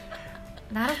ингээд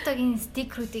Нарутагийн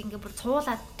стикерүүдийг ингээ бүр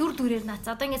цуулаад дүрээр наац.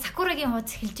 Одоо ингээ Сакурагийн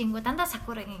хуудас эхэлж ингүү дандаа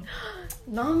Сакурагийн.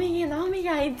 Номигийн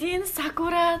айдин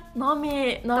Сакура,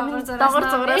 номи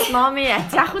дагвар зураас номи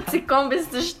ачаах үзикон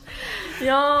байсан шүү дээ.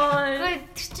 Яа.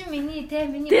 Тэр чинь миний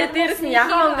миний. Дээрээс нь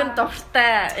ягаан өнгөнд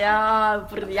дуртай. Яа,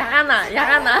 бүр ягаана.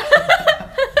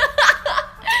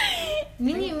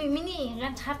 Миний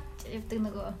ганц харж явдаг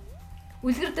нөгөө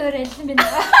үлгэр дөөр алин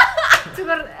байна.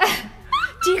 Зүгээр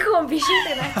чихэн биш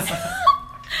үү наац.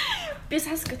 Би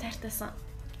Саско тайтайсан.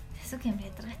 Саско юм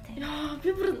ядаргатай. Яа,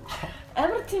 би бүр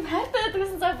амар тийм хайртай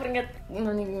байдагсан цаа бүр ингээд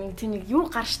нэг тийм нэг юу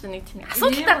гар штэ нэг тийм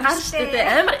асуудалтай гар штэ тэ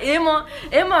амар эмо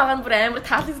байгаа нь бүр амар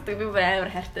таалагддаг би бүр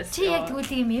амар хайртайсан. Чи яг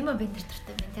тэгвэл ийм эмо бэндэр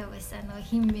дуртай байна те угаасаа нөгөө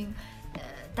химмийн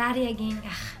Дарьягийн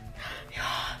ах.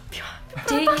 Яа.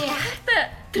 Жэний ахтай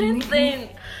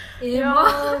трендлэн. Эмо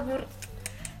бүр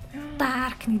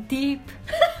dark deep.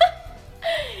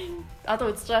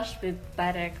 Одоо үзчихэж би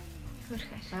Дарьяг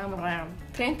хөрхөш. Амар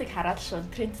трендийг хараад шүү.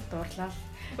 Тренд дуурлаа.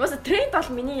 Уусаа тренд бол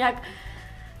миний яг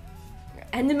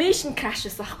анимашн краш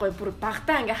байсан байхгүй бүр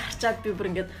багтаа ингээ харчаад би бүр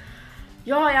ингээд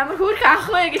ёо ямар хөөрхөн ах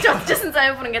вэ гэж бодчихсон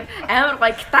заяа бүр ингээд амар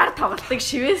гоё гитар тоглолтыг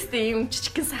шивээстэй юм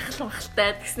жижигхэн сахал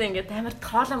багтаа тэгснэ ингээд амар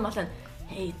тоолон молон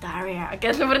hey Daria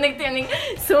гэсэн бүр нэг тийм нэг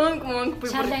сөнг мөнгө би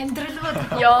бүр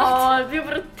амьдралгууд ёо би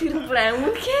бүр тэр бүр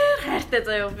амар хайртай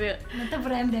заяа би надад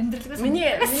бүр амар амьдралгаас миний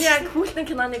яг хүүхдийн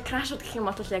киноны крашууд гэх юм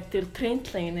бол яг тэр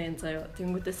тренд л энэ заяа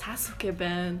тэнгүүдээ Sasuke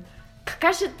байна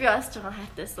Какашид би бас жоохон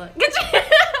хайртайсан гэж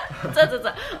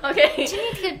за окей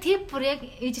чиний тэгэхээр тип бүр яг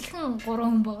ижлэхэн 3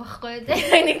 хүн байгаа байхгүй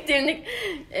тий нэг тийм нэг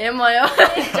эмо ёо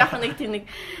жоохон нэг тийм нэг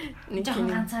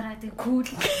жоохон ганцаараа тий кул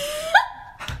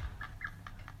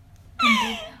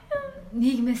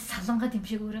нийгмээс салангад юм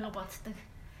шиг өөрийгөө боддог.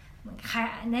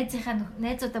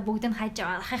 Найзуудаа бүгдийг хайж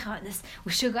аваад ахихаас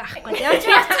өшөөгөө авахгүй. Явж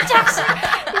явчих шээ.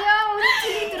 Яа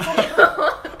үнэхээр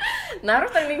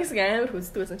Наруто нэг хэсэг амар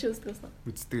хүздэг байсан. Чи үздэг байсан уу?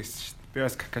 Үздэг байсан шүү дээ. Би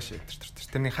бас Какаши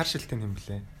ядчих. Тэрний хар шилтэн юм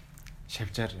блэ?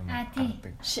 Шавжаар юм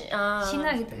гадаг.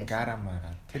 Шинаа гэдэг. Гарамаа.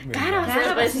 Тэр мөр.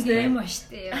 Гараа байсан юм ба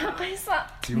штэ. Баясаа.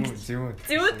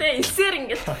 Зүүтэй элсээр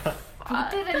ингээд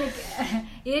бүгдээрээ нэг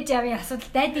ээж авийн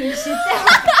асуудал дайдаг юм шиг дээ.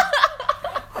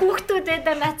 Хүүхдүүдэд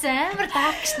наац амар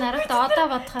даагч нараад одоо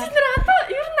бодохоор тэр одоо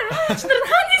ер нь аач нар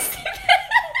хаана ирсэн бэ?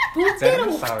 Бүгдээр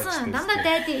ухцсан дандаа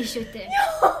дайдаг юм шүү дээ.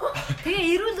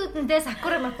 Тэгээ эрүүлүүдэндээ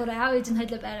Сакура макура аав ээж нь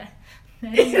хойлоо байраа.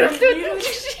 Эрүүлүүд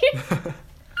шиг.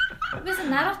 Бэс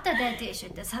Наруто дайдаг юм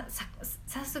шүү дээ.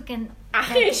 Сасукен ах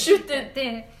юм шүү дээ.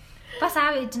 Тий. Бас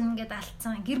аав ээж нь ингээд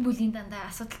алдсан. Гэр бүлийн дандаа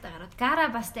асуудалтай гараад Гара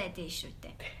бас дайдаг юм шүү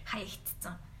дээ.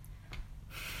 Хаягдцсан.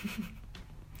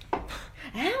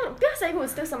 Би бас айгүй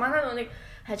үздэг. Манай нэг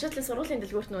хажуудлын сургуулийн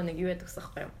дэлгүүрт нэг юу яадаг гэсэн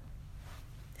юм.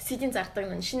 Сидийн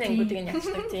зардаг шинэ ангиудыг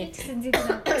ячдаг тийм. Тийм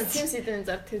сидийн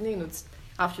зар тэрнийг нь үздэг.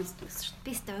 Авч үздэг гэсэн шүү.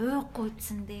 Би өстө ууггүй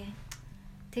үзсэн дээ.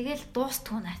 Тэгэл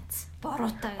дуустгүй наац.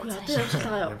 Боруутай үзсэн.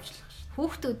 Явжлаа.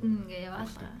 Хүүхдүүд нь ингээ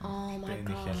яваал. Oh my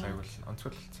god. Нэг ялгаагүй л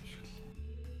онцгой болсон юм шиг.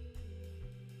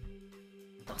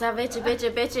 За бэж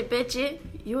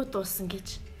юу дууссан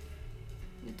гэж.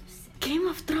 Game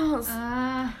of Thrones.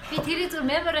 Би тэрийг зөв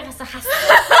memory-гаас хассан.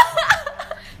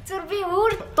 Зөв би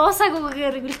өөр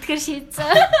дуусаагүйгээр үлдэхээр шийдсэн.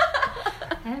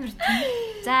 Амар тийм.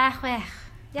 За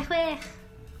яг вэ.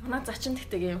 Манай зочин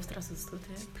гэхдээ Game of Thrones үздэг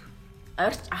тийм.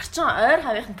 Ойр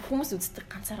хавийнхан хүмүүс үздэг,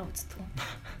 ганцаараа үздэг.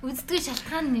 Үздэг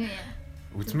шалтгаан нь юу юм?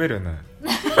 Үзмээр байна.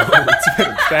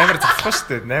 Үзмээр амар зогсохгүй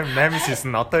шүү дээ. 8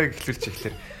 season одоо эхлүүлчих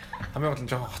ихлээр хамгийн гол нь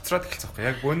жоохон хоцроод эхэлсэн байхгүй.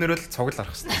 Яг бөөнөрөө л цуглал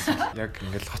арах хэрэгтэй. Яг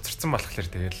ингээл хоцорсон болохоор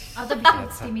тэгэл. Одоо би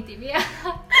үзтiim ээ би.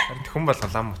 Харин хүн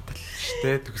болгон лам мутал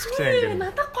штэ төгсгөлээ ингээл.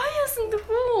 Надад гоё яасан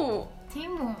дөхүү.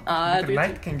 Тийм үү?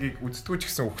 Night King-ийг үздэггүй ч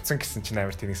гэсэн өгцөн гэсэн чинь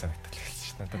амар тэнийг санагдал эхэлсэн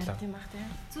шүү дээ надад. Тийм баг тийм.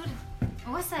 Зүгээр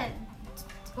угаасаа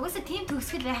тийм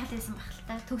төгсгөл байх л байсан баг л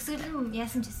та. Төгсгөл нь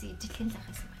яасан ч гэсэн ижилхэн л байх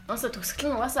байсан баг. Угаасаа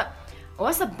төгсгөл нь угаасаа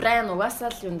Брайан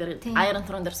угаасаа л юм дээр Iron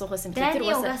Throne дээр суух байсан. Тэр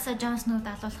угаасаа Jon Snow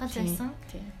даалуулах л байсан.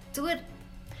 Зүгээр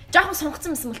жоохон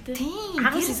сонгоцсон байсан мэл тийм.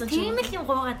 Тийм л юм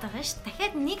гуугаад байгаа ш.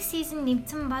 Дахиад нэг season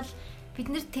нэмсэн бол бид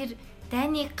нэр тэр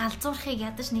Дайныг галзуурахыг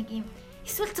ядаж нэг юм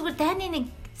эсвэл зүгээр Дайны нэг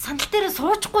сандал дээр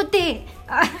суучгүй дээ.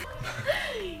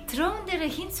 Трон дээр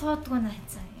хинт суудгүй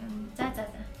наацсан. За.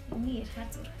 Энийг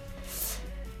ярихаар зүгээр.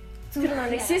 Тэр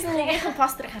нэг season 1-ийн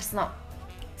постерыг харсан уу?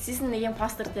 Season 1-ийн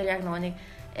постэр дээр яг нөгөө нэг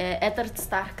Eddard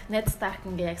Stark, Ned Stark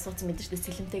ингээ яг суудсан мэдэн шүү дээ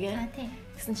сэлэмтэйгээ.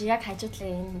 Тэгсэн чи яг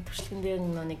хажуудлын энэ туршлаган дээр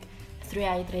нэг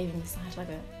Three-eyed Raven гэсэн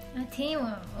хашаагүй. Тийм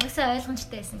үү. Уусаа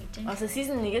ойлгомжтой байсан гэж байна. Уусаа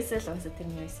season 1-ээс л уусаа тэр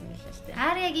нь байсан юм л дээ.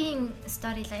 Арягийн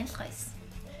storyline л гоёсэн.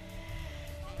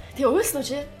 Тэг уйлсан уу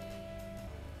чи?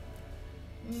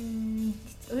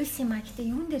 Уйлсан юм аа.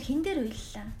 Гэтэ юун дээр хин дээр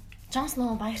уйллаа? Jon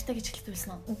Snow баяртай гэж хэлдэг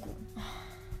байсан уу? Үгүй.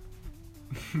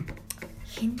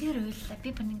 Хин дээр уйллаа.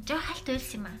 Би бүр нэг жоо хальт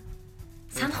уйлсан юм аа.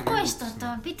 Санахгүй байж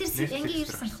одоо би тэр ангийн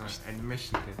ирсэн санахгүй шүү дээ.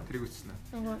 Анимашнтэй тэрийг үзсэн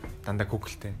үү? Дандаа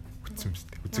Google-тэй үзсэн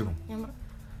мэт. Үзег юм. Ямар?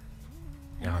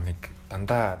 Яа нэг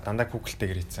дандаа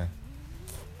Google-тэйгээр хийсэн.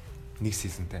 Нэг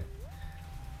сизонтэй.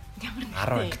 Ямар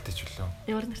 10 ангитай ч үлээ.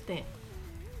 Ямар нэртэй?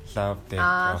 Love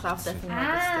Death. Love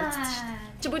Death.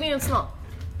 Чи бүний юмсан уу?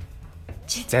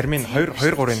 Зарим нь 2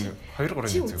 3-ын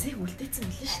чи үзээ үлдээсэн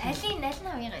мөлий шүү. Алин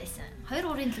авьяага байсан. 2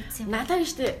 3-ын л үзсэн юм. Надаа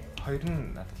биш үү? 2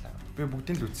 нь надад. Би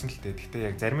бүгдийг л үзсэн л дээ. Гэхдээ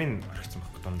яг зарим нь орхисон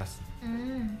байхгүй дундаас.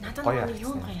 Надад нэг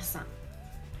юу гаяасан.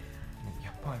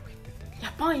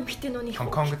 Япон эмхтэй нууны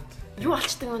Хонконгд юу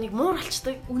алчдаг нууник муур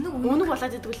алчдаг. Өнөг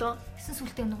болоод идэг лөө. Гэсэн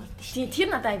сүлтээ өнөг болд тий. Тэр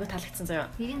надад айгу таалагдсан заяа.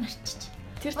 Нэрийг марчиж.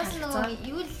 Тэр бас нөгөө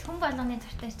юу л хүн болгоны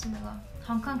дуртай чинь нөгөө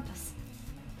Хонконг бас.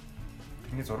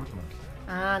 Тэрний зураг юм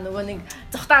аа. Нөгөө нэг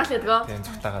зогтаагаал гэдгөө. Тийм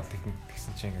зогтаагаад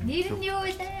тэгсэн чинь ингэ. Нэр нь юу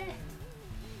вэ?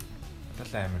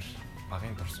 Надад амар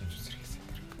багын дурсамжууд зэрэгсэн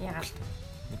тэр. Яагаад?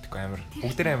 Мэдгүй амар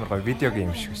бүгд амар гоё видео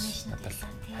гейм шиг байсан надад.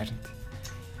 Харин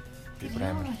тэр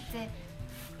амар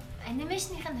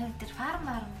анимашныхын хувьд тэр фарм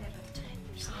дээр болж байгаа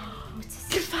юм биш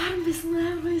үү? Тэр фарм байсан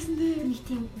амар байсан дээ. Нэг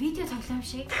тийм видео тоглоом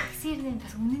шиг сэрнээ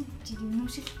бас үнэн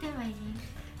үнэмшилтэй маягийн.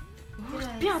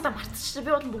 Би одоо мартчихлаа.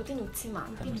 Би бол бүгдийг үзсэн юм аа.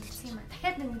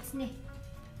 Дахиад нэг үзнэ.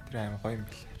 Тэр амар гоё юм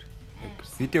билээ.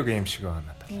 Видео гейм шиг байгаа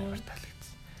надад амар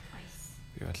таалагдсан.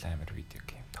 Би бол амар видео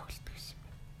гейм тоглодог гэсэн юм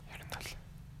байна. Ярин тал.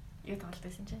 Юу тоглодог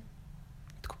байсан чи?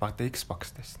 Тэгэхгүй багада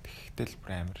Xbox тайсан. Тэгэхдээ л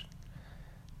бүр амар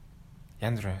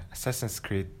янз бүр Assassin's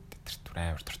Creed тэр түр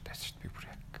амар дуртай шүү дээ би бүр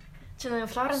яг. Чи нэг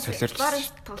Florence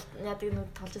яадаг нэг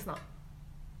тоглож байсан уу?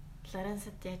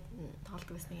 Florence-д яг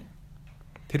тоглодог байсан юм.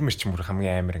 Тэр мэр ч мөр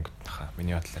хамгийн амар ингэ тахаа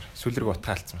миний бодлоор сүлрэг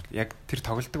утгаалцсан бол яг тэр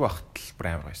тоглодог байхад л бүр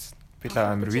амар байсан. Би л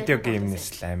амар видео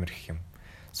геймнээс л амар их юм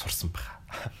сурсан баха.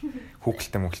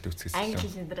 Хүүхэлтэй мөглөлт үзчихсэн. Англи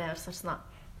хэл дээр амар сурсан уу?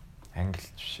 Англи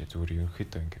бишээ зүгээр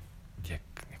ерөөхдөө ингэ яг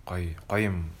гоё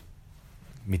юм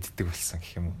мэддэг болсон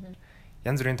гэх юм уу.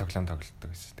 Янз бүрийн тоглоом тоглодог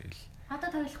гэсэн. Тэгэл одоо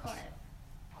тоглохгүй.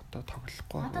 Одоо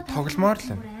тоглохгүй. Тогломоор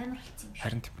л юм. Амар болцсон юм.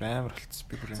 Харин тийм амар болцсон.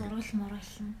 Би бүр зургал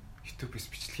моруулсан.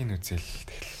 YouTube-с бичлэгийг үзэл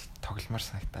тэгэл тогломоор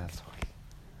санагтаал суул.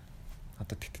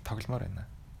 Одоо тэгт тогломоор байна.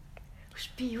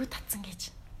 Биш би юу татсан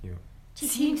гэж. Юу?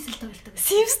 Чи Sims л тоглодог.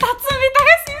 Sims татсан би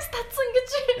дахиад Sims татсан гэж.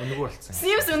 Өнгө болсон.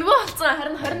 Sims өнгө болсон.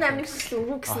 Харин 28-ыг хүртэл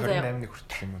өнгө гэсэн заяа. 28-ыг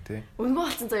хүртэл юм уу те? Өнгө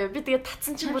болсон заяа. Би тэгээд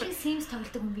татсан чинь бүр Sims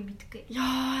тоглодог хүн би мэдгүй.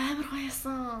 Яа амар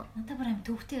гоёсан. Надад бүр аим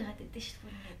төвхтэй яагаад байдсан шүү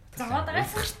дээ. Зовоод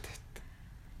байгаас.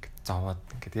 Зовоод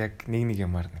ингээд яг нэг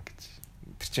юмар нэг гэж.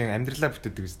 Тэр чинь амьдралаа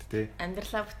бүтээдэг үстэй те.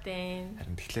 Амьдралаа бүтээн.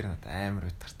 Харин тэгэхээр надад амар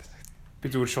утгартай санагд. Би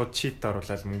зүгээр шууд чит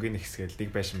оруулаад мөнгөний хэсгээл дэг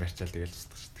байшин барьчаал тэгэл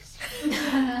зүтдэг шүү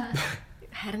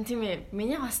дээ. Харин тийм ээ.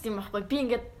 Миний бас тийм байхгүй. Би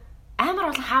ингээд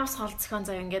амар олон хаус хоол зохион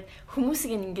заяа ингээд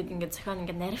хүмүүсийг ингээд зохион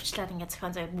ингээд наривчлаад ингээд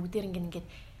зохион заяа бүгдээр ингээд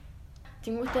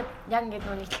тэмүүтээ яг ингээд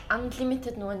нөгөө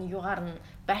unlimited нөгөө нэг югаар нь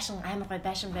байшин амар гоё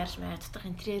байшин байрч маяг дотор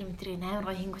интерьер амар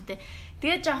гоё хингүүтэй.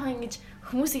 Тэгээд жоохон ингэж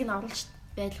хүмүүсийг нь оруулж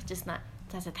байлгаж ирсэн аа.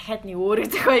 Цаасаа дахиад нэг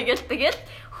өөрийг зохиоё гээл тэгэл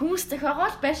хүмүүс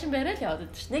зохиогоол байшин бариад яваад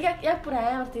байдаг ш. Нэг яг бүр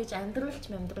амар тэгж амьдруулж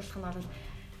нь бол амар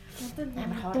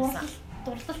хоорсон.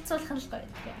 Дурлалцуулах нь л гоё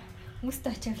гэх юм.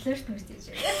 Хүмүүстэй очиж флирт мөрч хийж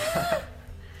байгаа.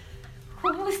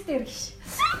 Хүмүүстэй гэж.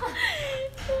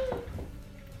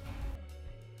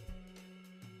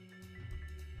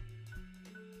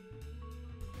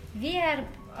 VR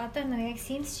одоо нэг яг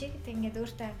Sims шиг ингээд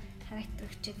өөртөө характер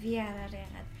өгчөөд VR-аар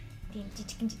ягаад тийм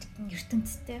жижигэн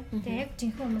ертөнцтэй. Тэгээ яг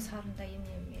жинхэнэ хүмүүс хоорондоо юм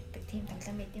ярьдаг тийм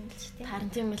тоглоом байд юм л ч тийм. Харин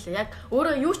тийм ээ. Яг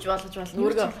өөрөө юу ч болгож болно.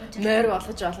 Өөрөө нойр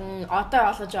болгож болно. Одоо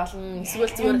болгож болно.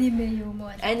 Эсвэл зүгээр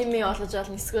аниме болгож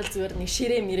болно. Эсвэл зүгээр нэг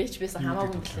ширээ мэрэж байсан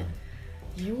хамаагүй юм блэ.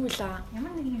 Юу лаа.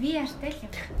 Ямар нэг VR-тай л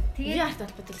юм. Тэгээ VR-тай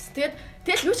холбоотой.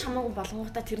 Тэгэл юу ч хамаагүй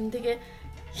болгонгуудаа тэрнтэйгээ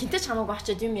хинтэж хамаагүй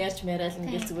очиод юм ярьж мараал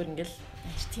ингээл зүгээр ингээл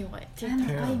тийм гоё. Тийм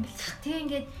гоё юм бэл. Тэгээ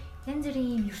ингээд янз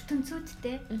бүрийн юм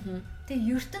ертөнцүүдтэй.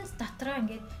 Тэгээ ертөнц дотроо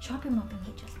ингээд шопинг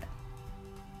хийж болдог.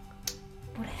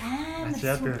 Бүр амар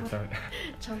супер.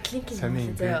 Чонклинг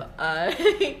юм заяа.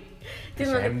 Тэр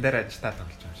нэг амьдаар ажиллаад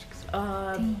тоглож байгаа шиг гэсэн.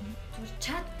 Зүгээр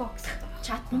чат бокс.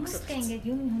 Хүмүүстэй ингээд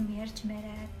юм ярьж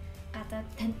мараад гадаад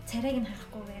царайг нь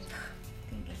харахгүйгээр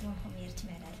ингээд юм ярьж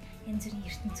мараад янз бүрийн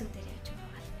ертөнцүүдээр явж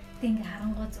байгаа. Тэг ингээд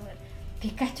харангуй зүгээр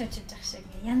Пикачу ч гэж шиг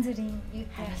янз бүрийн юу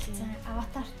харилцсан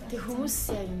аватартай. Тэг хүмүүс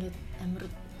яг ингээд амар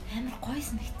гоё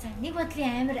санагцсан. Нэг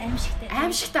бодлын амар аимшигтай.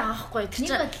 Аимшигтай аахгүй. Тэр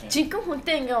чинь жинхэнэ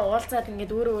хүнтэй ингээд уулзаад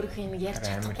ингээд өөрийнхөө юм ярьж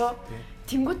чадахгүй.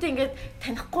 Тэнгүүтээ ингээд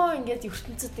танихгүй ингээд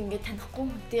ертөнцид ингээд танихгүй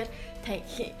хүн дээр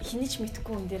хэний ч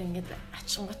мэдхгүй хүн дээр ингээд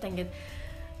ачингуудаа ингээд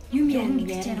юм ярина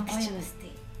гэж гоё бас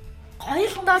тий. Гоё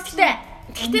л доо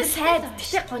гэтээ сайд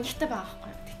гэтээ гонигтай байгаа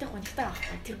байхгүй. Гэтээ гонигтай байгаа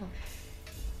байхгүй. Тэр хүн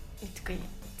Мэдгүй.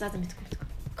 За мэдгүй.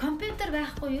 Компьютер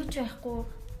байхгүй юу ч байхгүй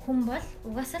хүн бол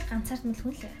угаасаа л ганцаардмал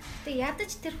хүн л. Гэтэ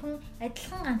ядаж тэр хүн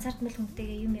адилхан ганцаардмал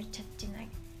хүнтэйгээ юм ярьж чадчихна.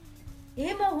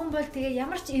 Эмо хүн бол тэгээ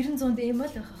ямар ч 90-100-д эмо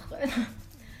л байх байхгүй.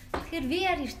 Тэгэхээр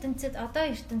VR ертөнцид одоо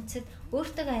ертөнцид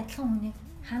өөртөөгөө адилхан хүнийг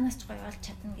хаанаас ч гоё олж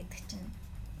чадна гэдэг чинь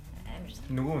амар.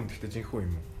 Нөгөө хүн гэхдээ жинхэнэ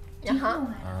юм уу?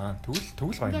 Яхаа. Тэгвэл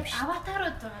гоё юм шиг.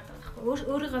 Аватарууд байгаа байхгүй.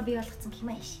 Өөрийгөө бий болгоцсон юм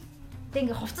ааш. Тэг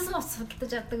ингээ хувцас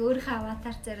судалдаж авдаг өөрийнхөө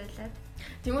аватар зориулаад.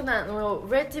 Тэгмүүд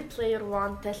нөгөө Ready Player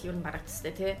One-тай л юу бараг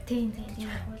төстэй тий. Тийм.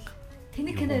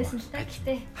 Тэний кино байсан л та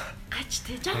гэхдээ гаж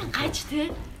тий. Жохон гаж тий.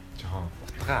 Жохон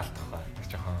утгаа алдах ба.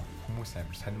 Жохон хүмүүс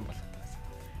амар сонирн болоод байсан.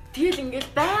 Тэгэл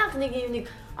ингээл байнга нэг юм нэг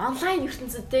онлайн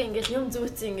ертөнцидтэй ингээл юм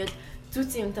зүүцсэн ингээл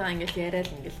зүүцсэн юмтайгаа ингээл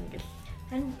яриад ингээл.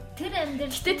 Харин тэр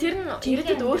амьдрал гэтээ тэр нь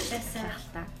ирээдүйд өөрчлөлтсөн байх л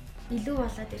та. Илүү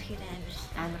болоод ирэхээр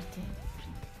амар тийм.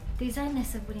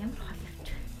 Дизайнаас бүр ямар хол явж.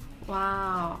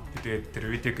 Вау. Тэгээд тэр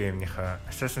видео геймнийхаа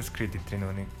Assassin's Creed эдрийн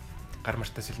нүг гар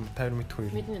мартаас илэн тайр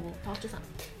мэдхгүй. Мэднэ тоолчихсан.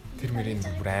 Тэр мөрийн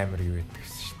бүр амар юу байдаг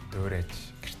гэсэн шүү дээ. Дөөрэж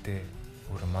гэртээ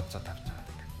өөрөө мод зод авч байгаа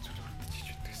гэдэг зүрхтэй чиж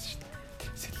байдаг гэсэн шүү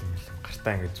дээ. Сэлмэлэн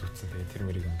гартаа ингээд зүүцсэн. Тэгээд тэр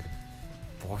мөрийг ингээд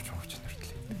бууч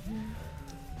нөртлээ.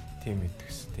 Тийм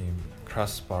мэдгэс. Тийм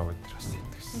crossbar гэдэг бас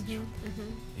идэгсэн шүү.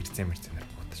 Ирзэмэр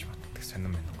буудаж боддог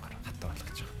сонирм юм гар хатаа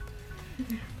болгож байгаа.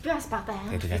 Би бас багтаа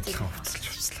амар. Тэгээд адилхан хувцалж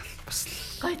бас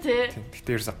гой тий.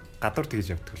 Гэхдээ ерөөсө гадуур тэгж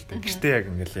явдаг л дээ. Гэртээ яг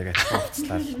ингээл яг адилхан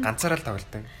хувцлал ганцаараа л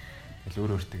тоглолтой.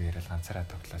 Тэгэл өөртөө яриад ганцаараа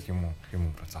тоглол юм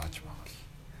руу зааж байгаа л.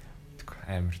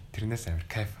 Амар тэрнээс амар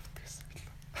кайф авдаг гэсэн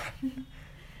л.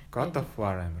 God of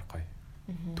War амар гоё.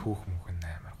 Түүх мөхөн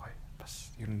амар гоё. Бас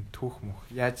ер нь түүх мөх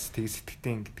яаж тийг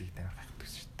сэтгэтэн гэдгийг амар хайхдаг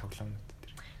шүү дээ. Тоглоомнууд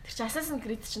тэр. Тэр чинь Assassin's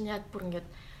Creed чинь яг бүр ингээд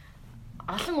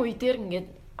олон үе дээр ингээд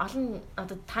олон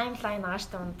одоо таймлайн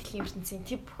ааштай он дэлхийн ертөнцийн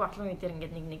тип бүх олон үе дээр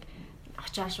ингээд нэг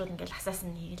очиашууд ингээд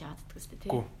Assassin хийгээл яваад байдаг шүү дээ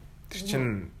тий. Тэр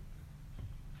чинь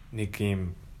нэг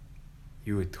юм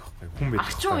юу гэдэг вэ? Хүн байдаг.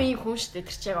 Орчин үеийн хүн шүү дээ.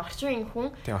 Тэр чинь яг орчин үеийн хүн.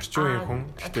 Тийм орчин үеийн хүн.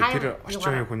 Гэтэ тэр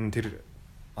орчин үеийн хүн тэр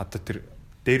одоо тэр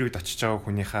дээр үед очиж байгаа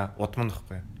хүнийхээ удам нь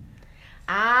байхгүй юу?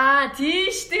 Тийм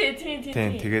шүү дээ.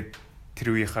 Тийм. Тэгээд тэр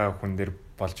үеийнхаа хүн дээр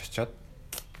болж очиод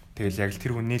тэгэл яг л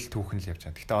тэр хүний л түүхэн л явж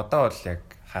байгаа. Гэтэ одоо бол яг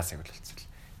хаасыг болчихсон л.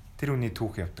 Тэр хүний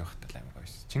түүх явдаг байхад амар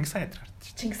гоёс. Чингис хаан ядраа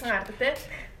гардаг. Чингис хаан гардаг тий.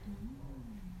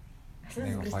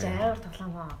 Assassin's Creed амар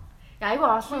тоглоом аа. Айгу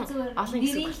олон хэсэг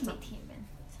болсон юм байна.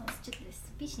 Сонсч л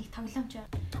байсан. Би ч нэг тоглоомч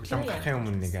байгаа. Тоглоом гарахын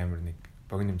өмнө нэг амар нэг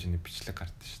богино хэмжээний бичлэг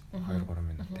гардаг шүү дээ. 2-3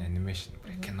 минут анимашн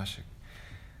кино шиг.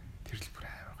 Тэр л бүр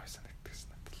амар гоё санагддаг гэсэн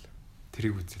надад л.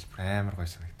 Тэрийг үзэл бүр амар гоё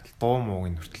санагдал. Дуу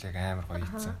муугийн нүртэл яг амар гоё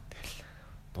ийцэн. Тэгэл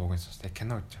дуугийн сонсдог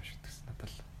кино гэж юм шиг гэсэн надад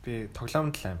л. Би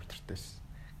тоглоомд л амар дуртайсэн.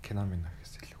 Кино минь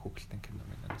гэхээс илүү хүүхдийн кино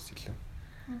минь илүү.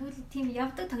 Тэгвэл тийм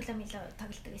явдаг тоглоом илүү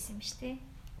тоглодог байсан юм шүү дээ.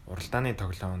 Уралдааны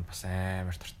тоглоомд бас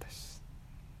амар дуртайсэн.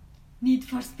 Need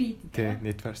for Speed. Тий,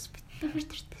 Need for Speed амар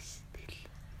дуртайсэн. Тэгэл.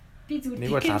 Би зүгээр нэг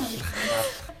бол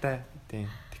аллахтай. Тийм.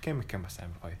 Тэкэмэкэм бас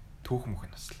амар гоё. Түүх мөх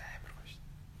нь бас амар гоё шүү.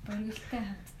 Өнгөрөөлөө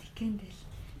хамт тэкэндэл.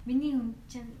 Миний хүн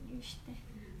чинь юу штэ.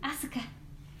 Асака.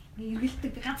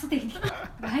 Эргэлдэг ганцхан техник.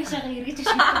 Хайшаага эргэж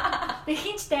шүү. Тэг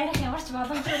хинч дайрах ямар ч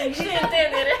боломжгүй юм шиг тий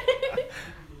нэрээ.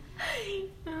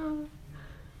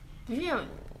 Би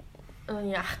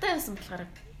ахтай байсан болохоор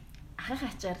ахын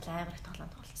ачаар л амар их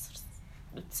тоглоом тоглолцсон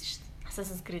үзсэн шүү дээ.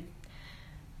 Assassin's Creed,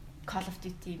 Call of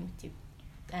Duty юм тийм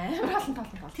амар олон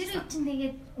тоглоом тоглолцсон. Тэр үед чинь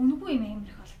тэгээд үнэгүй юм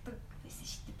амар их болдог байсан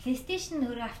шүү дээ. PlayStation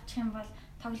өөрөө авчих юм бол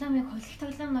тоглоомыг хөлөх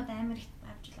тоглоомнууд амар их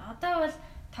авч л. Одоо бол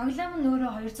тоглоом нь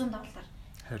өөрөө $200.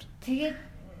 Тэгээд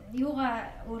юугаа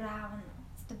өөрөө аавна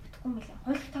зү бүтэхгүй юм билээ.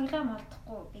 Хөлөх тоглоом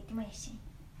олдохгүй гэдэг юм яашин.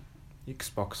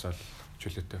 Xbox бол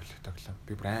чөлөөтэй хөлөх тоглоом.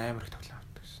 Би бүр амар их тоглоом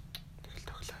авдаг шин. Тэгэл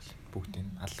тоглоал. Бүгдийг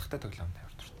аллахтай тоглоомд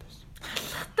амар дуртай байсан.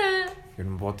 Аллахтай. Ер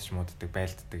нь буудаж мууддаг,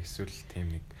 байлддаг эсвэл тийм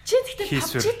нэг. Чи тэгтээ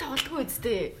PUBG тоглодгүй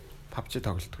үстэй. PUBG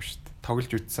тоглодгүй шүү дээ.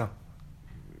 Тоглож үтсэн.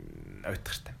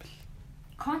 Ойтгартай байл.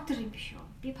 Counter юм биш үү?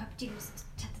 Би PUBG-г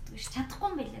чаддаггүй ш. Чадахгүй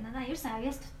юм байлаа. Надаа ерөөс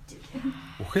авьяас тутчих.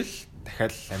 Үхэл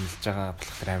дахиад амьлж байгаа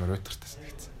болох амар ойтгартай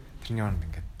санагдсан. Тэрний оронд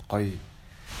ингээд гоё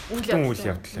үйл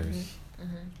явдлаа байл.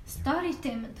 Story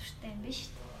time дуртай юм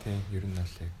биш үү? Тийм, ер нь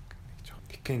бол яг нэг жоохон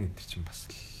пикэн эдэр чинь бас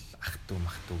л ах トゥ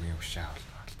мах トゥ гийн ушаа бол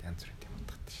янз бүрийн юм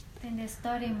утгатай шүү дээ. Тэгээд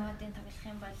story mode-ын тоглох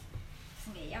юм бол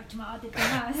ингээ явж маад гэдэг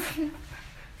юм аа.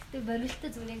 Тэг бориултаа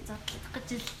зүрийг зодлох гэж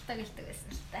л тоглодог байсан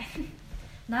л та.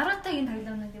 Наруто-гийн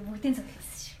тоглоомнуудыг бүгдийг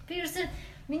зодлосон шүү. Би ерөөсөө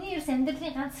миний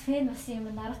амьдралын ганц фэн болсон юм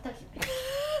Наруто л юм.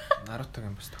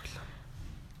 Наруто-гийн бас тоглоом.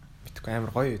 Мэдгүй амар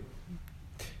гоё.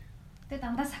 Тэгээд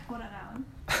дандаа Сакурагаа авна.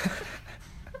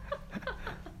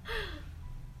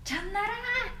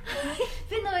 Чанараа.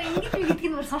 Би нөгөө ингэ гэдэг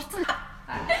нь бүр сурцсан.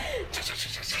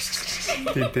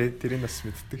 Тэ тэрийг бас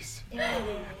мэддэг гэсэн.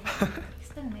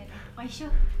 Стэнэр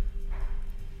гайшоо.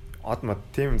 Од мод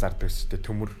тийм зардаг шүү дээ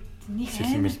төмөр.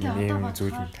 Сэлмэл юм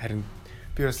зүйл харин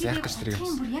би бас яах гэж тэрийг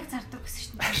тийм бүр яг зардаг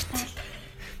гэсэн шүү дээ.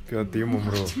 Би одоо юм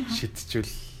руу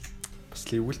шидчихвэл бас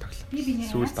левүүл тоглоо.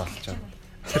 Сүүлд олчоо.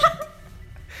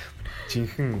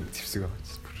 Жинхэнэ зэвсэг байгаа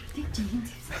ч бүр. Тэг жинхэнэ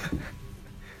зэвсэг.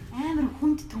 Амар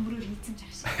хүнд төмрөөр хийцэн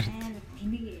жах шиг. Амар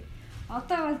тэмэг.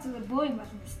 Одоо бол зүгээр бөө юм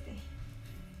болно өстэй.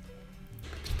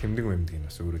 Тэмдэг мэмдэг нь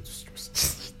бас өөрөө зүсч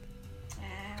босчихсон шүү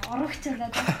дээ.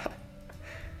 Урагчлаад.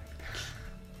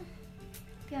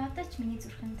 Би одоо ч миний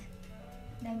зүрхэнд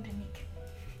номер 1.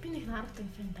 Би нэг наруто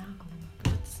фильм даагүй юм.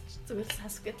 Зүгээр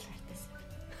сасгэж хайртайсан.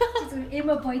 Чи зүгээр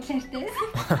эмо бойлоортай.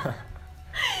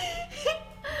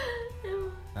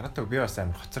 Наруто би бас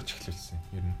амар хоцорч эхлүүлсэн.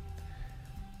 Ер нь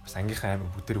бас ангийнхаа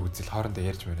амар бүдэр үзэл хоорондоо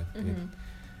ярьж бариад тэгээд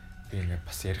би ингээд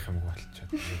бас ярих юмгүй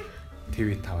болчиход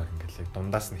TV5 ингээд яг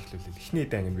дундаас нь эхлүүлээд эхний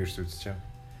дан ингээд вирус үзэж байгаа.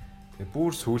 Тэгээд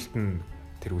бүр сүүлд нь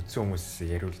тэр үзсэн хүмүүсээс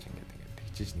яриулж ингээд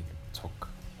тэгжиж нэг цуг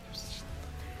явсан шүү дээ.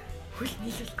 Хөл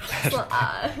нийлэл гарсан.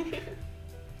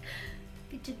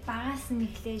 Би ч багаас нь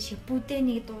эхлээ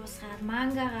шибүдэнийг дуусгаад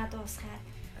мангагаа дуусгаад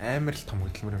амар л том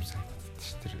хөдөлмөр юм санагдаад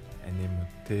шүү тэр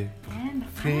анимууд те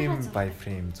frame by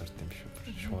frame зурд юм шүү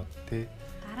шууд те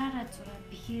гараараа зураад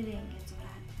бихээрээ ингээд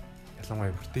зураад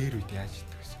ялангуяа бүр дээр үед яаж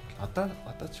хийдэг гэсэн бол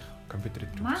одоо ч компьютер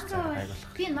дээр манга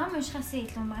би ном уншихаас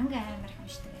илүү манга амар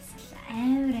уншдаг байсан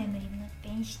амар юмнууд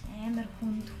байна шүү амар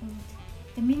хүнд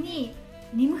тэгээ миний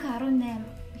нэмэх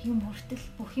 18 юм хүртэл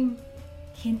бүх юм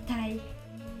хентай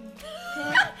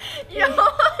Яа,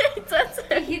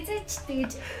 хизээч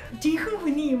тэгэж жинхэнэ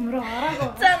хүний юм руу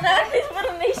ороогүй. За наа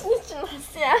информашн чинь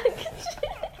бас яа гэж.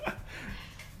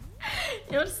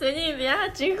 Яр сэний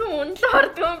яа жинхэнэ үнэлээ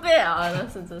ордог юм бэ?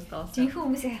 Насан зөөс. Жинхэнэ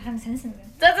хүмүүсийг харахад сонсон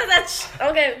байна. За.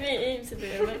 Окей, би ийм зүйл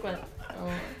юмргүй.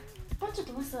 Бочод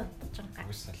уусаа жинхэнэ.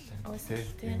 Уусаа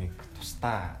тий нэг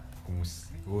тусдаа хүмүүс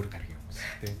нэг өөр гаргийн хүмүүс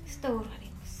тий. Тусдаа өөр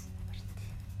гаргийн хүмүүс.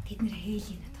 Тэд нэр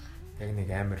хээлийн надад байгаа. Яг нэг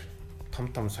амар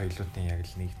том соёлуудын яг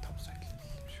л нэг том соёл юм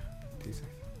шүү. Тэгээс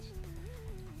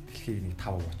дэлхийг нэг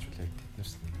 5 уучвал яг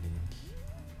тэднэрс нэг юм л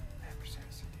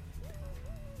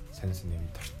амар сайн юм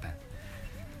дуртай.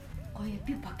 Гоё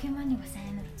би Покемоныг бас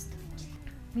амар үздэг юм чинь.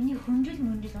 Миний хөнжил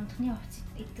унтхны хувцас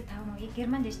иддэг 5 муу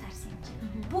Германд дэж таарсан юм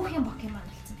чинь. Бүх юм Покемон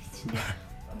болсон байсан чинь.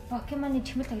 Покемоны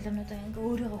чимэл тоглоомнуудаа ингээ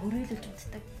өөрийгөө хөрөөлүүлж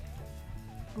үздэг.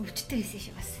 Өвчтэй байсан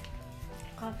шүү бас.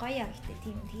 Гоё явахтай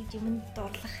тийм тийж юмд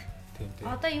дурлах.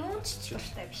 Одоо юун ч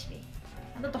дуртай биш би.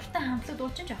 Одоо дуртай хамтлаг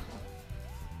дуучин ч аахгүй.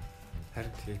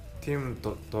 Харин тийм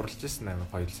дурлж ирсэн амар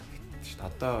гоё л санагдчих шүү дээ.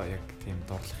 Одоо яг тийм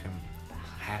дурлах юм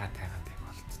хайгаад юм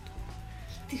болцдог.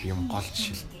 Юм голж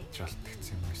шилжиж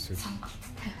болтгцсан юм эсвэл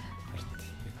сонголттой.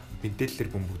 Мэдээлэлээр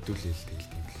бөмбөгдүүлээл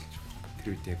тэгэл тийм л болж байна. Тэр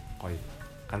үед яг гоё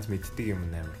ганц мэддэг юм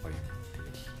амар гоё юм.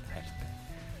 Тэгэл хайртай.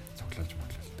 Цоглуулж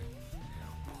моглуулдаг.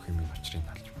 Бүх юм очрыг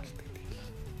алж болдог тэгэл.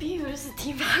 Би ерөөсөө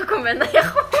тийм байгаагүй байна яг.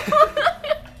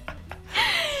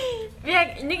 Би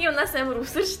яг нэг юмнаас амар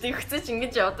өсөрч төвхцэж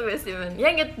ингэж явдаг байсан юм байна.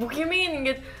 Яг ингэж бүх юмыг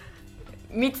ингэж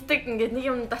мэддэг ингээд нэг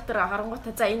юм дотор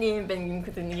харангуйтай за энэ юм байна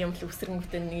гэмэхэд нэг юм л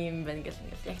өсрөнгөтэй нэг юм байна гэл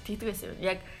ингээд яг тэгдэг байсан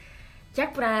юм. Яг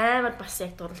бүр амар бас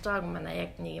яг дурлж байгааг юм байна.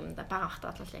 Яг нэг юм да бага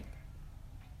ахтаа бол яг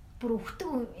бүр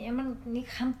өвтөг ямар нэг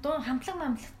хамтлаг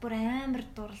мамлах бүр амар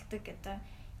дурладаг гэдэг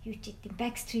юу ч идэм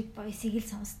Backstreet Boys-ийг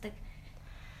л сонсдог.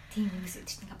 Тийм юмс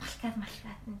үүдэж ингээ балкад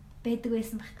нь байдаг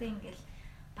байсан багтаа ингээл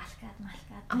балкад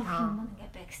бүх юм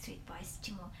ингээ Backstreet Boys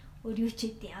ч юм уу өөр юу ч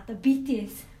идэм одоо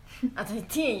BTS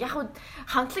тийм яг хуу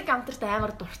хамтлаг амтарт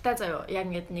амар дуртай заяо яг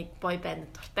ингээд нэг boy band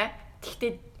дуртай.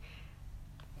 Тэгтээ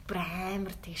бүр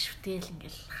амар тэг шүтэл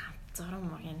ингээл хамт зураг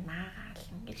мөрийн наагаал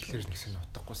ингээл тэр нэгсэн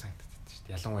утгагүй санагдаад шүү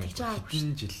дээ. Ялангуяа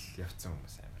хэдэн жил явцсан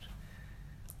хүмүүс амар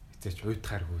эцээч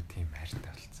уйдахааргүй тийм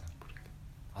хайртай болсон бүр ингээд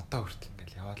одоо хүртэл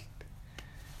ингээл яваал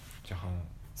жоохон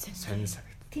сонир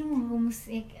санагд. Тийм хүмүүс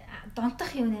яг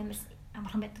донтох юм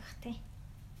амархан байдаг бах тий.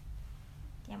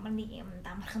 Ямар нэг юм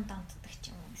амархан донтдог ч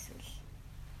юм уу эсвэл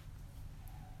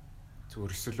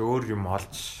зүгээр эсвэл өөр юм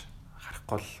олж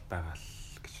харахгүй л байгаа л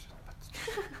гэж бодсон.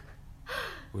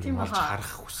 Өөр юм олж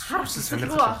харах хүсэл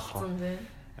сонирхол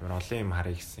амар олон юм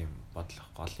харъя гэсэн юм бодлоо.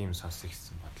 Гол юм сонсох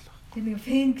гэсэн бодлоо. Тэр нэг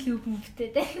фэн клуб мөвтэй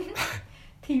дээ.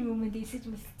 Тийм юмд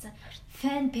эсэж мэлцсэн.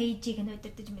 Фэн пэйжийг нь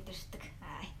удирдах мэдэрдэг.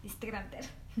 Instagram дээр.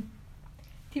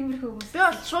 Тиймэрхүү хүмүүс. Би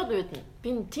бол шууд үйдэн. Би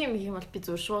тийм юм бол би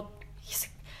зөв шууд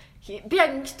хэсэг. Би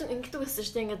яг ингэдэг байсан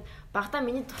шүү дээ. Ингээд багтаа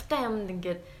миний дуртай юмд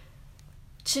ингээд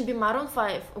чинь би Maroon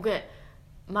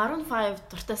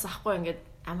 5 дуртайс ахгүй ингээд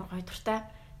амар гоё дуртай.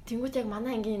 Тэнгүүт яг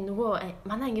манай ангийн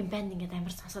банд ингээд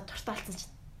амар сонсоод дуртай болсон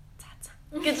чинь. За.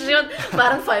 гэж юм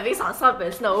баран 5-ыг сонсоо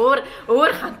байсан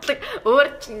өөр хамтлаг өөр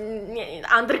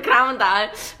underground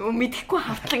мэдэхгүй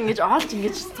хамтлаг ингэж олж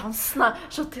ингэж сонссноо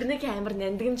шууд тэрнийг амар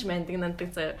нандгинж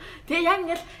манддаг заяа.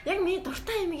 Тэгээ яг миний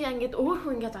дуртай юм ингээд өөр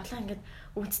хүн ингээд олоо ингээд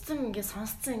үдцэн ингээд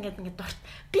сонсцсон ингээд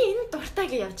би энэ дуртай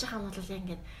гэж явж байгаа юм бол яг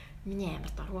ингээд миний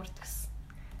амар дургуурд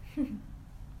гэсэн.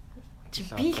 Чи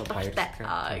би дуртай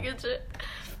гэж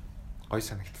гой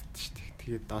санагддаг шүү дээ.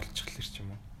 Тэгээд олчихлоо ч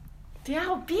юм уу. Тэг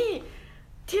яг би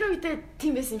тэр үедээ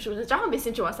тийм байсан юм шиг байна. Жохон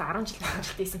байсан чи бас 10 жил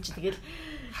байсан чи тэгэл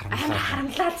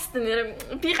харамлаад тест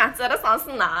би ганцаараа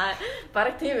сонсно.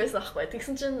 Бараг тийм байсан аахгүй.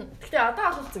 Тэгсэн чинь гэтээ одоо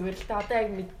бол зүгээр л дээ. Одоо яг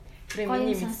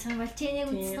миний сонсон бол чи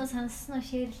нэг үдснөө сонссноо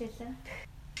шеэрлээ.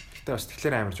 Гэтээ бас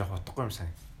тэгэхээр амар жоох утгагүй юм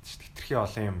санагдчих шүү дээ. Хитрхи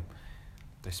олон юм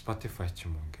одоо Spotify ч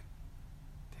юм уу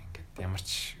ингээд ямар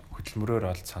ч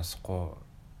хөдөлмөрөөр олж сонсохгүй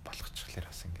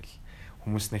болгочихлаар бас ингээл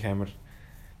хүмүүснийх амар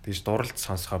тэгж дуралд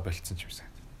сонсгоо болцсон ч юм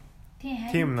санагдав.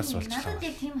 Тийм нас болчихлоо. Надад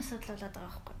яг тийм асуудал болоод байгаа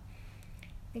байхгүй.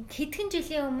 Нэг хэдхэн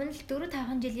жилийн өмнө л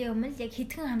 4-5 жилийн өмнө яг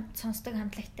хэдхэн хамт сонсдог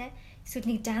хамтлагтай эсвэл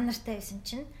нэг жанртай байсан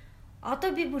чинь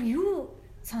одоо би бүр юу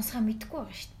сонсохоо мэдэхгүй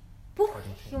байгаа шүү дээ. Бүх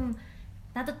юм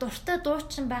надад дуртай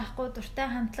дуучин байхгүй, дуртай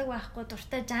хамтлаг байхгүй,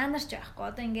 дуртай жанрч байхгүй.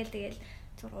 Одоо ингээл тэгэл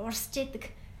зүр урсч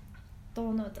яадаг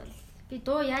дуунууд бол би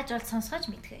дуу яаж олж сонсгооч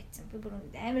мэдэх байсан. Би бүр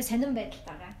амар сонирн байдалд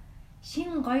байгаа.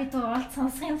 Шинэ гоё дуу олж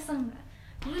сонсох юмсан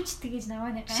юуч тэгэж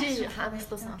наваа чи хагас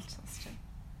дуу сонсож байна.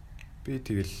 Би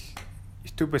тэгэл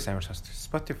YouTube-ээс амар сонсдог.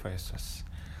 Spotify-аас бас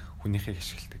хүнийхийг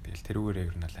ашигладаг. Тэгэл тэрүүгээр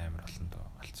ер нь амар олон дуу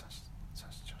олж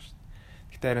сонсож байгаа шүү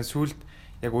дээ. Гэтэ харин сүүлд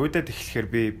яг уйдаад эхлэхээр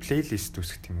би плейлист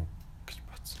үүсгэх юм уу гэж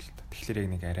бодсон л та. Тэгэхээр яг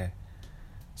нэг арай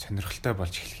сонирхолтой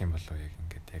болж эхлэх юм болов яг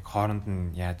ингээд яг хооронд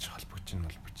нь яаж холбогч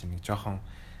нэг жоохон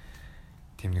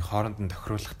тийм нэг хооронд нь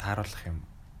тохируулах, тааруулах юм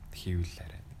хийвэл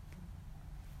арай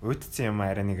өөдцэн юм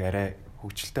арай нэг арай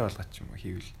хөгжилтэй болгоч юм уу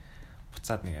хийвэл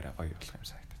буцаад нэг арай гоё болох юм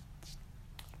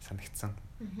санагдсан.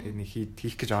 Тэгээ нэг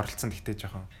хийх гэж оролцсон гэхдээ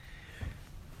жоохон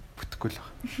бүтэхгүй л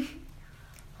байна.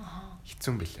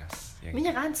 Хэцүү байлаа бас.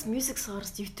 Миний ганц music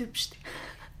source YouTube шүү дээ.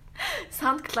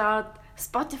 SoundCloud,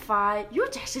 Spotify юу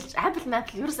ч ашиглаж Apple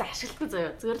Maple ерөөсөө ашигладаг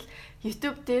заяа. Зүгээр л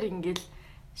YouTube дээр ингээл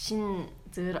шинэ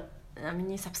зүгээр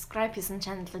миний subscribe хийсэн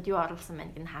channel-д юу оруулсан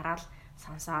байна гэн хараад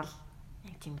сонсоол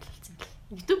яг тийм л болсон юм.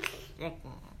 YouTube яг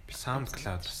би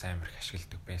SoundCloud бас амар их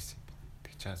ашигладаг байсан.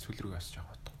 Тэг чаа сүүл рүү бас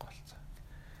жоохон утгагүй болсон.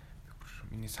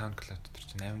 Миний SoundCloud дээр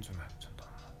чинь 800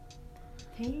 доо.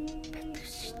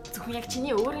 Зөвхөн яг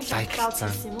чиний өөрийн SoundCloud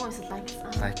хийсэн юм уу эсвэл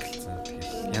лайклсан.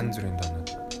 Тэгэхээр янз бүрийн доонод.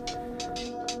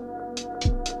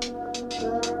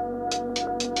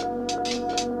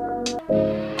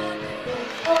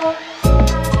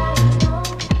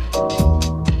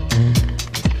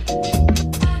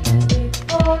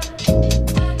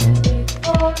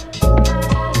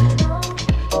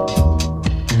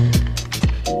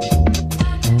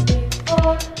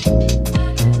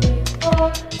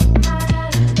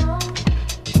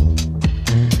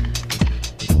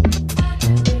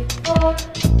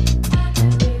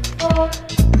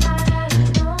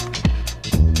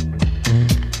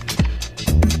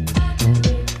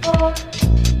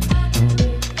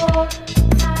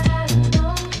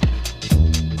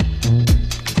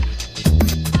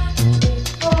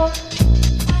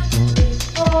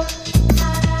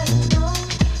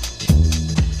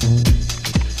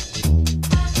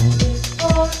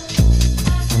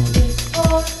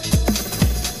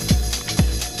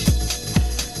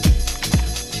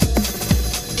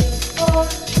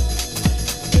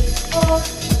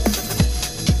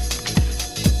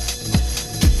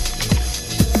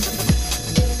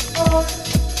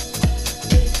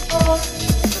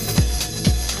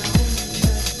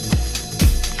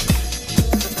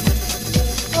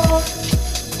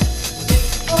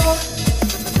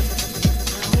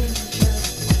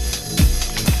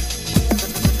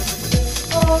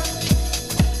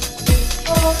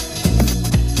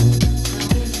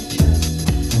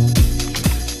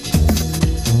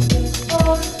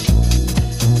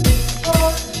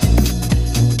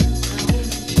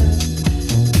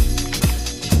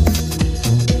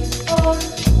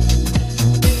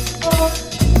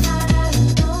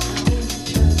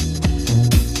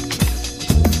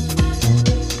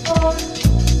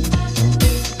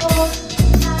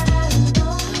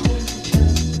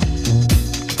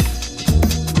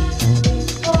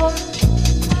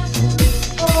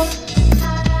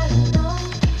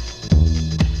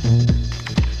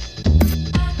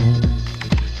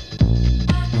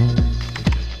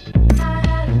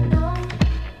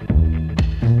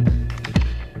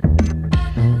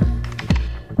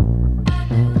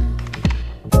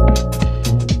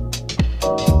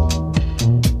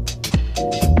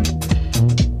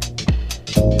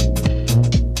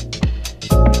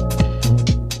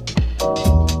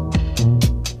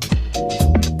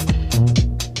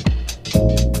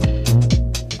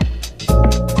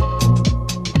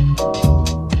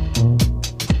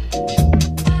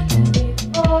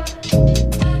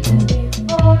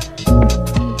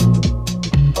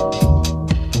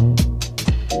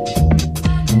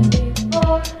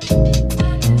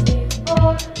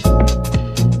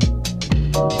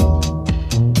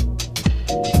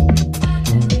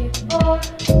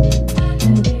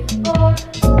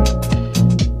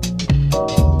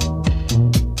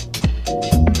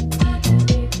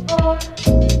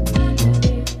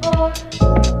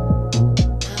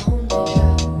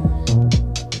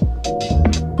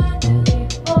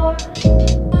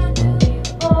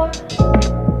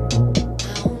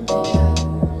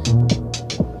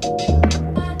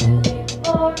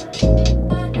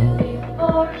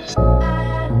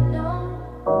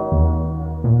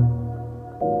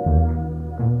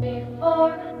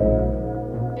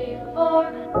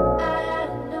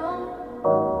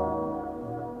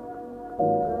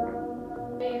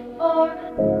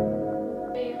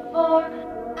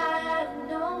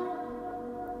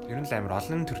 Ер нь л амар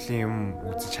олон төрлийн юм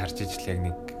үзэж харж ижил яг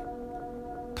нэг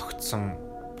тогтсон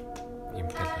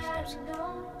юмтай л болтой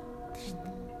юм.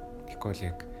 Тэгвэл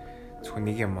яг зөвхөн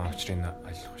нэг юм авчрын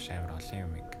ойлгох ш амар олон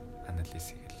юмыг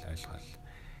анализ хийгээл ойлгол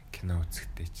кино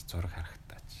үзэхдээ ч зураг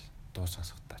харахтаа ч дуу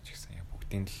сонсохдоо ч гэсэн яг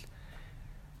бүгдийн л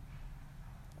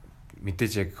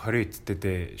мэдээж яг 20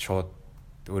 эдтэй шууд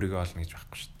өөрийгөө олно гэж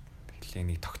байхгүй шүү дээ. Тэгэхээр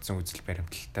нэг тогтсон үзэл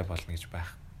баримталтай болно гэж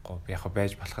байхгүй. Яг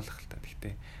байж болох л хэл та.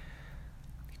 Гэхдээ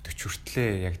 40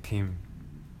 хүртлээ яг тийм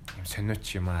юм сониуч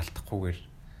юм алдахгүйгээр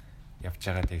явж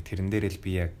байгаад яг тэрэн дээрээ л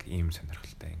би яг ийм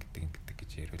сонирхолтой ингэдэг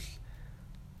гэж ярил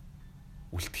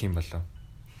үлдэх юм болов.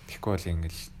 Тэгэхгүй бол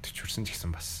ингээл 40 хүрсэн ч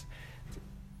гэсэн бас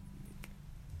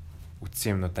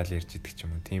үдсэн юмнуудаа л ярьж идэг ч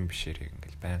юм уу. Тийм бишээр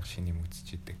ингээл байнга шинэ юм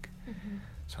үзэж идэг.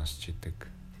 Сонсч идэг.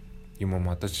 Юм уу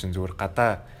модож чинь зүгээр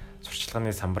гадаа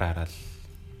сурчлагын самбар хараад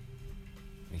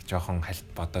нэг жоохон хальт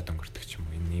бодоод өнгөрдөг ч юм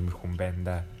уу. Энэ иймэр хүн байна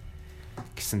да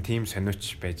гэсэн тийм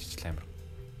сониуч байж ижил амар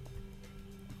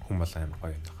хүн бол амар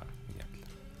гоё юм даа.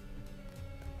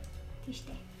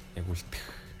 Тийштэй. Яг үлдэх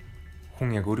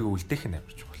хүн яг өөрийгөө үлдээх нь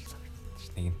амар чухал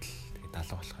санагдаж байна. Нэгэнт л тэгээд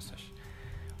алга болохоос хойш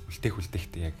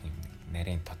үлдэхтэй яг юм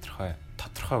нарийн тодорхой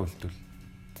үлдвэл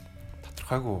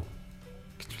тодорхойгүй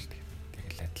гэж үлдэх.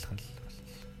 Тэгэл адилхан л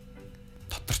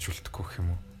тодорч үлдэхгүй гэх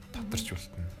юм уу? Тодорч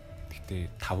үлдэнэ. Гэхдээ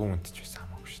 5 хүнд ч байсан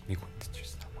хамаагүй шүү. 1 хүнд ч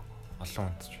байсан хамаагүй. Олон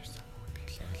хүнд ч байсан хамаагүй.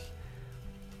 Тэгэхээр л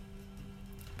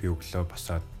би өглөө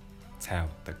босоод цай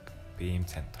уудаг. Би ийм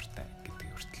цайнд дуртай гэдэг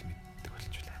хүртэл мэддэг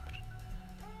болчихвол амар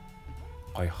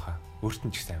гоё хаа. Өөрт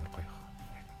нь ч гэсэн амар гоё хаа.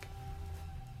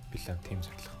 Би л тийм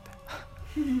зорилготой.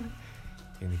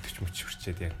 Энэ 40 мөч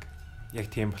хүрчээд яг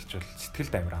тийм болчвол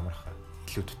сэтгэлд амар амархаа.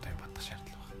 Илүү дутаа бодох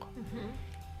шаардлага байхгүй.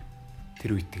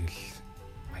 Тэр үед тэгэл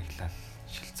маяглал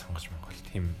шилт сонгож Монгол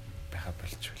тийм байха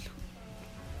болчихвол.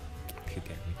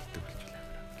 Тэгэхэд яг мэддэг болчихвол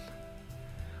амар.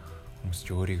 Хүмүүс ч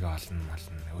өөрийгөө олно,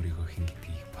 өөрийгөө хин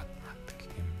гэдгийг бодмаад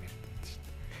тийм юм ярьдаг шүү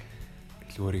дээ.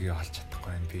 Тэгэл өөрийгөө олж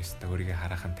чадахгүй байх, би өстө өөрийгөө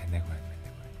хараахан таниаг байна.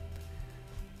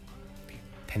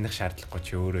 Таних шаардлагагүй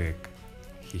чи өөрөө яг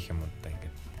хийх юм уу да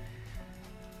ингээд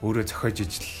өөрөө зохиож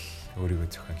ижил өөрийгөө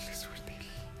зохино л гэсэн үг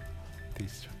тэгэл.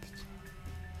 Тэгж бодож.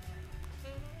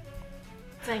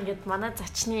 За ингээд манай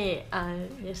зочны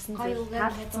ярьсан зүйл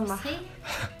таалагдсан баг.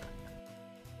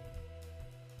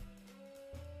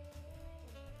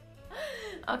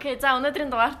 Окей, за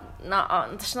өнөөдрийн дугаар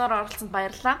зочноор оролцсонд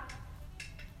баярлалаа.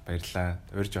 Баярлалаа.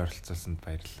 Урьж оролцсонд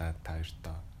баярлалаа та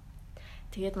хоёртоо.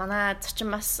 Тэгээд манай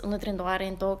зочин бас өнөөдрийн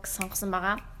дугаарын дууг сонгосон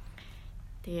байгаа.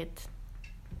 Тэгээд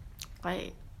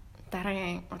гоё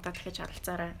дараагийн удаа дахиж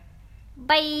оролцоорой.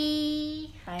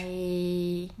 Bye.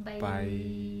 Bye.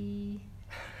 Bye.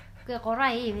 Гэ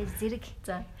горай зэрэг.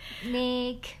 За.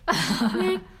 Нэг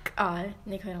 2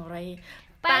 3.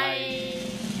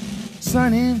 Bye.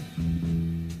 Sunny,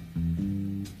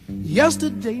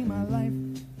 yesterday my life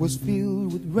was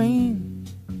filled with rain.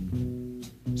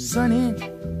 Sunny,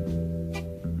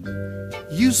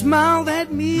 you smiled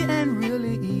at me and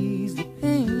really eased the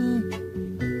pain.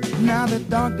 Now the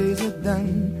dark days are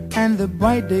done and the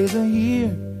bright days are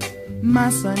here. My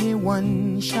sunny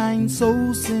one shines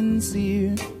so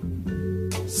sincere.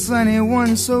 Sunny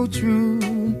one so true,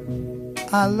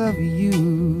 I love you.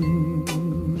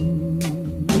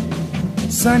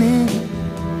 Sunny,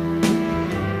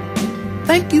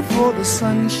 thank you for the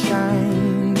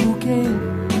sunshine bouquet.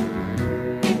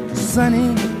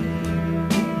 Sunny,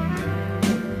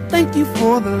 thank you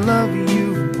for the love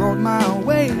you brought my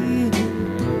way.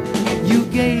 You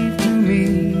gave to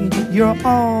me your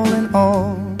all in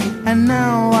all, and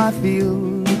now I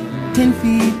feel 10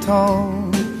 feet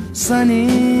tall.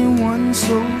 Sunny one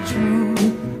so true,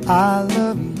 I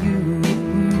love you.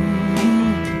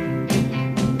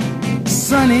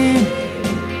 Sunny,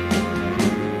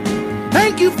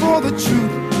 thank you for the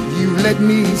truth you let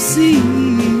me see.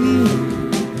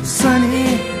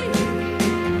 Sunny,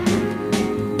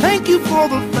 thank you for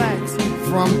the facts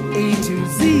from A to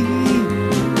Z.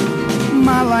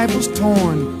 My life was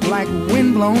torn like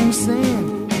windblown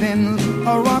sand. Then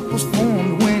a rock was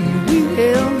formed when we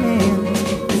held hands.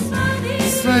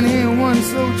 Sunny one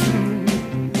so true,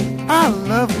 I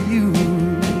love you.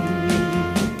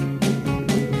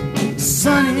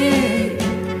 Sunny,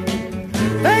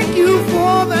 thank you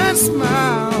for that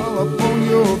smile upon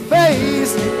your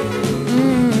face.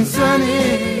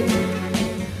 Sunny,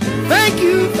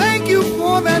 thank you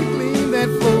for that gleam that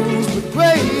flows with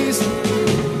grace.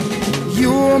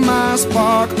 You're my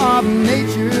spark of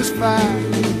nature's fire.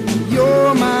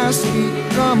 You're my sweet,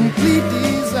 complete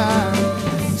desire.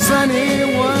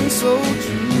 Sunny one so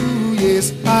true,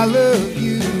 yes, I love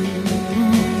you.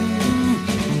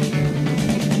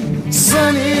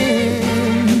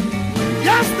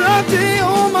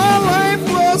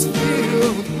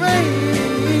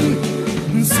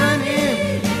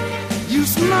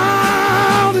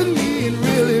 smiled at me, it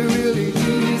really, really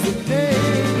eased the day.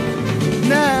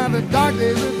 Now the dark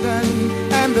days are done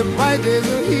and the bright days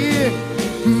are here.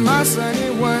 My sunny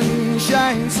one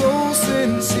shines so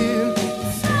sincere,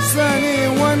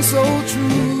 sunny one so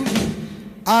true.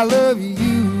 I love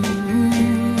you,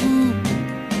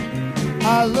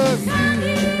 I love you,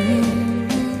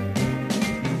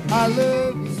 I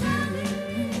love you.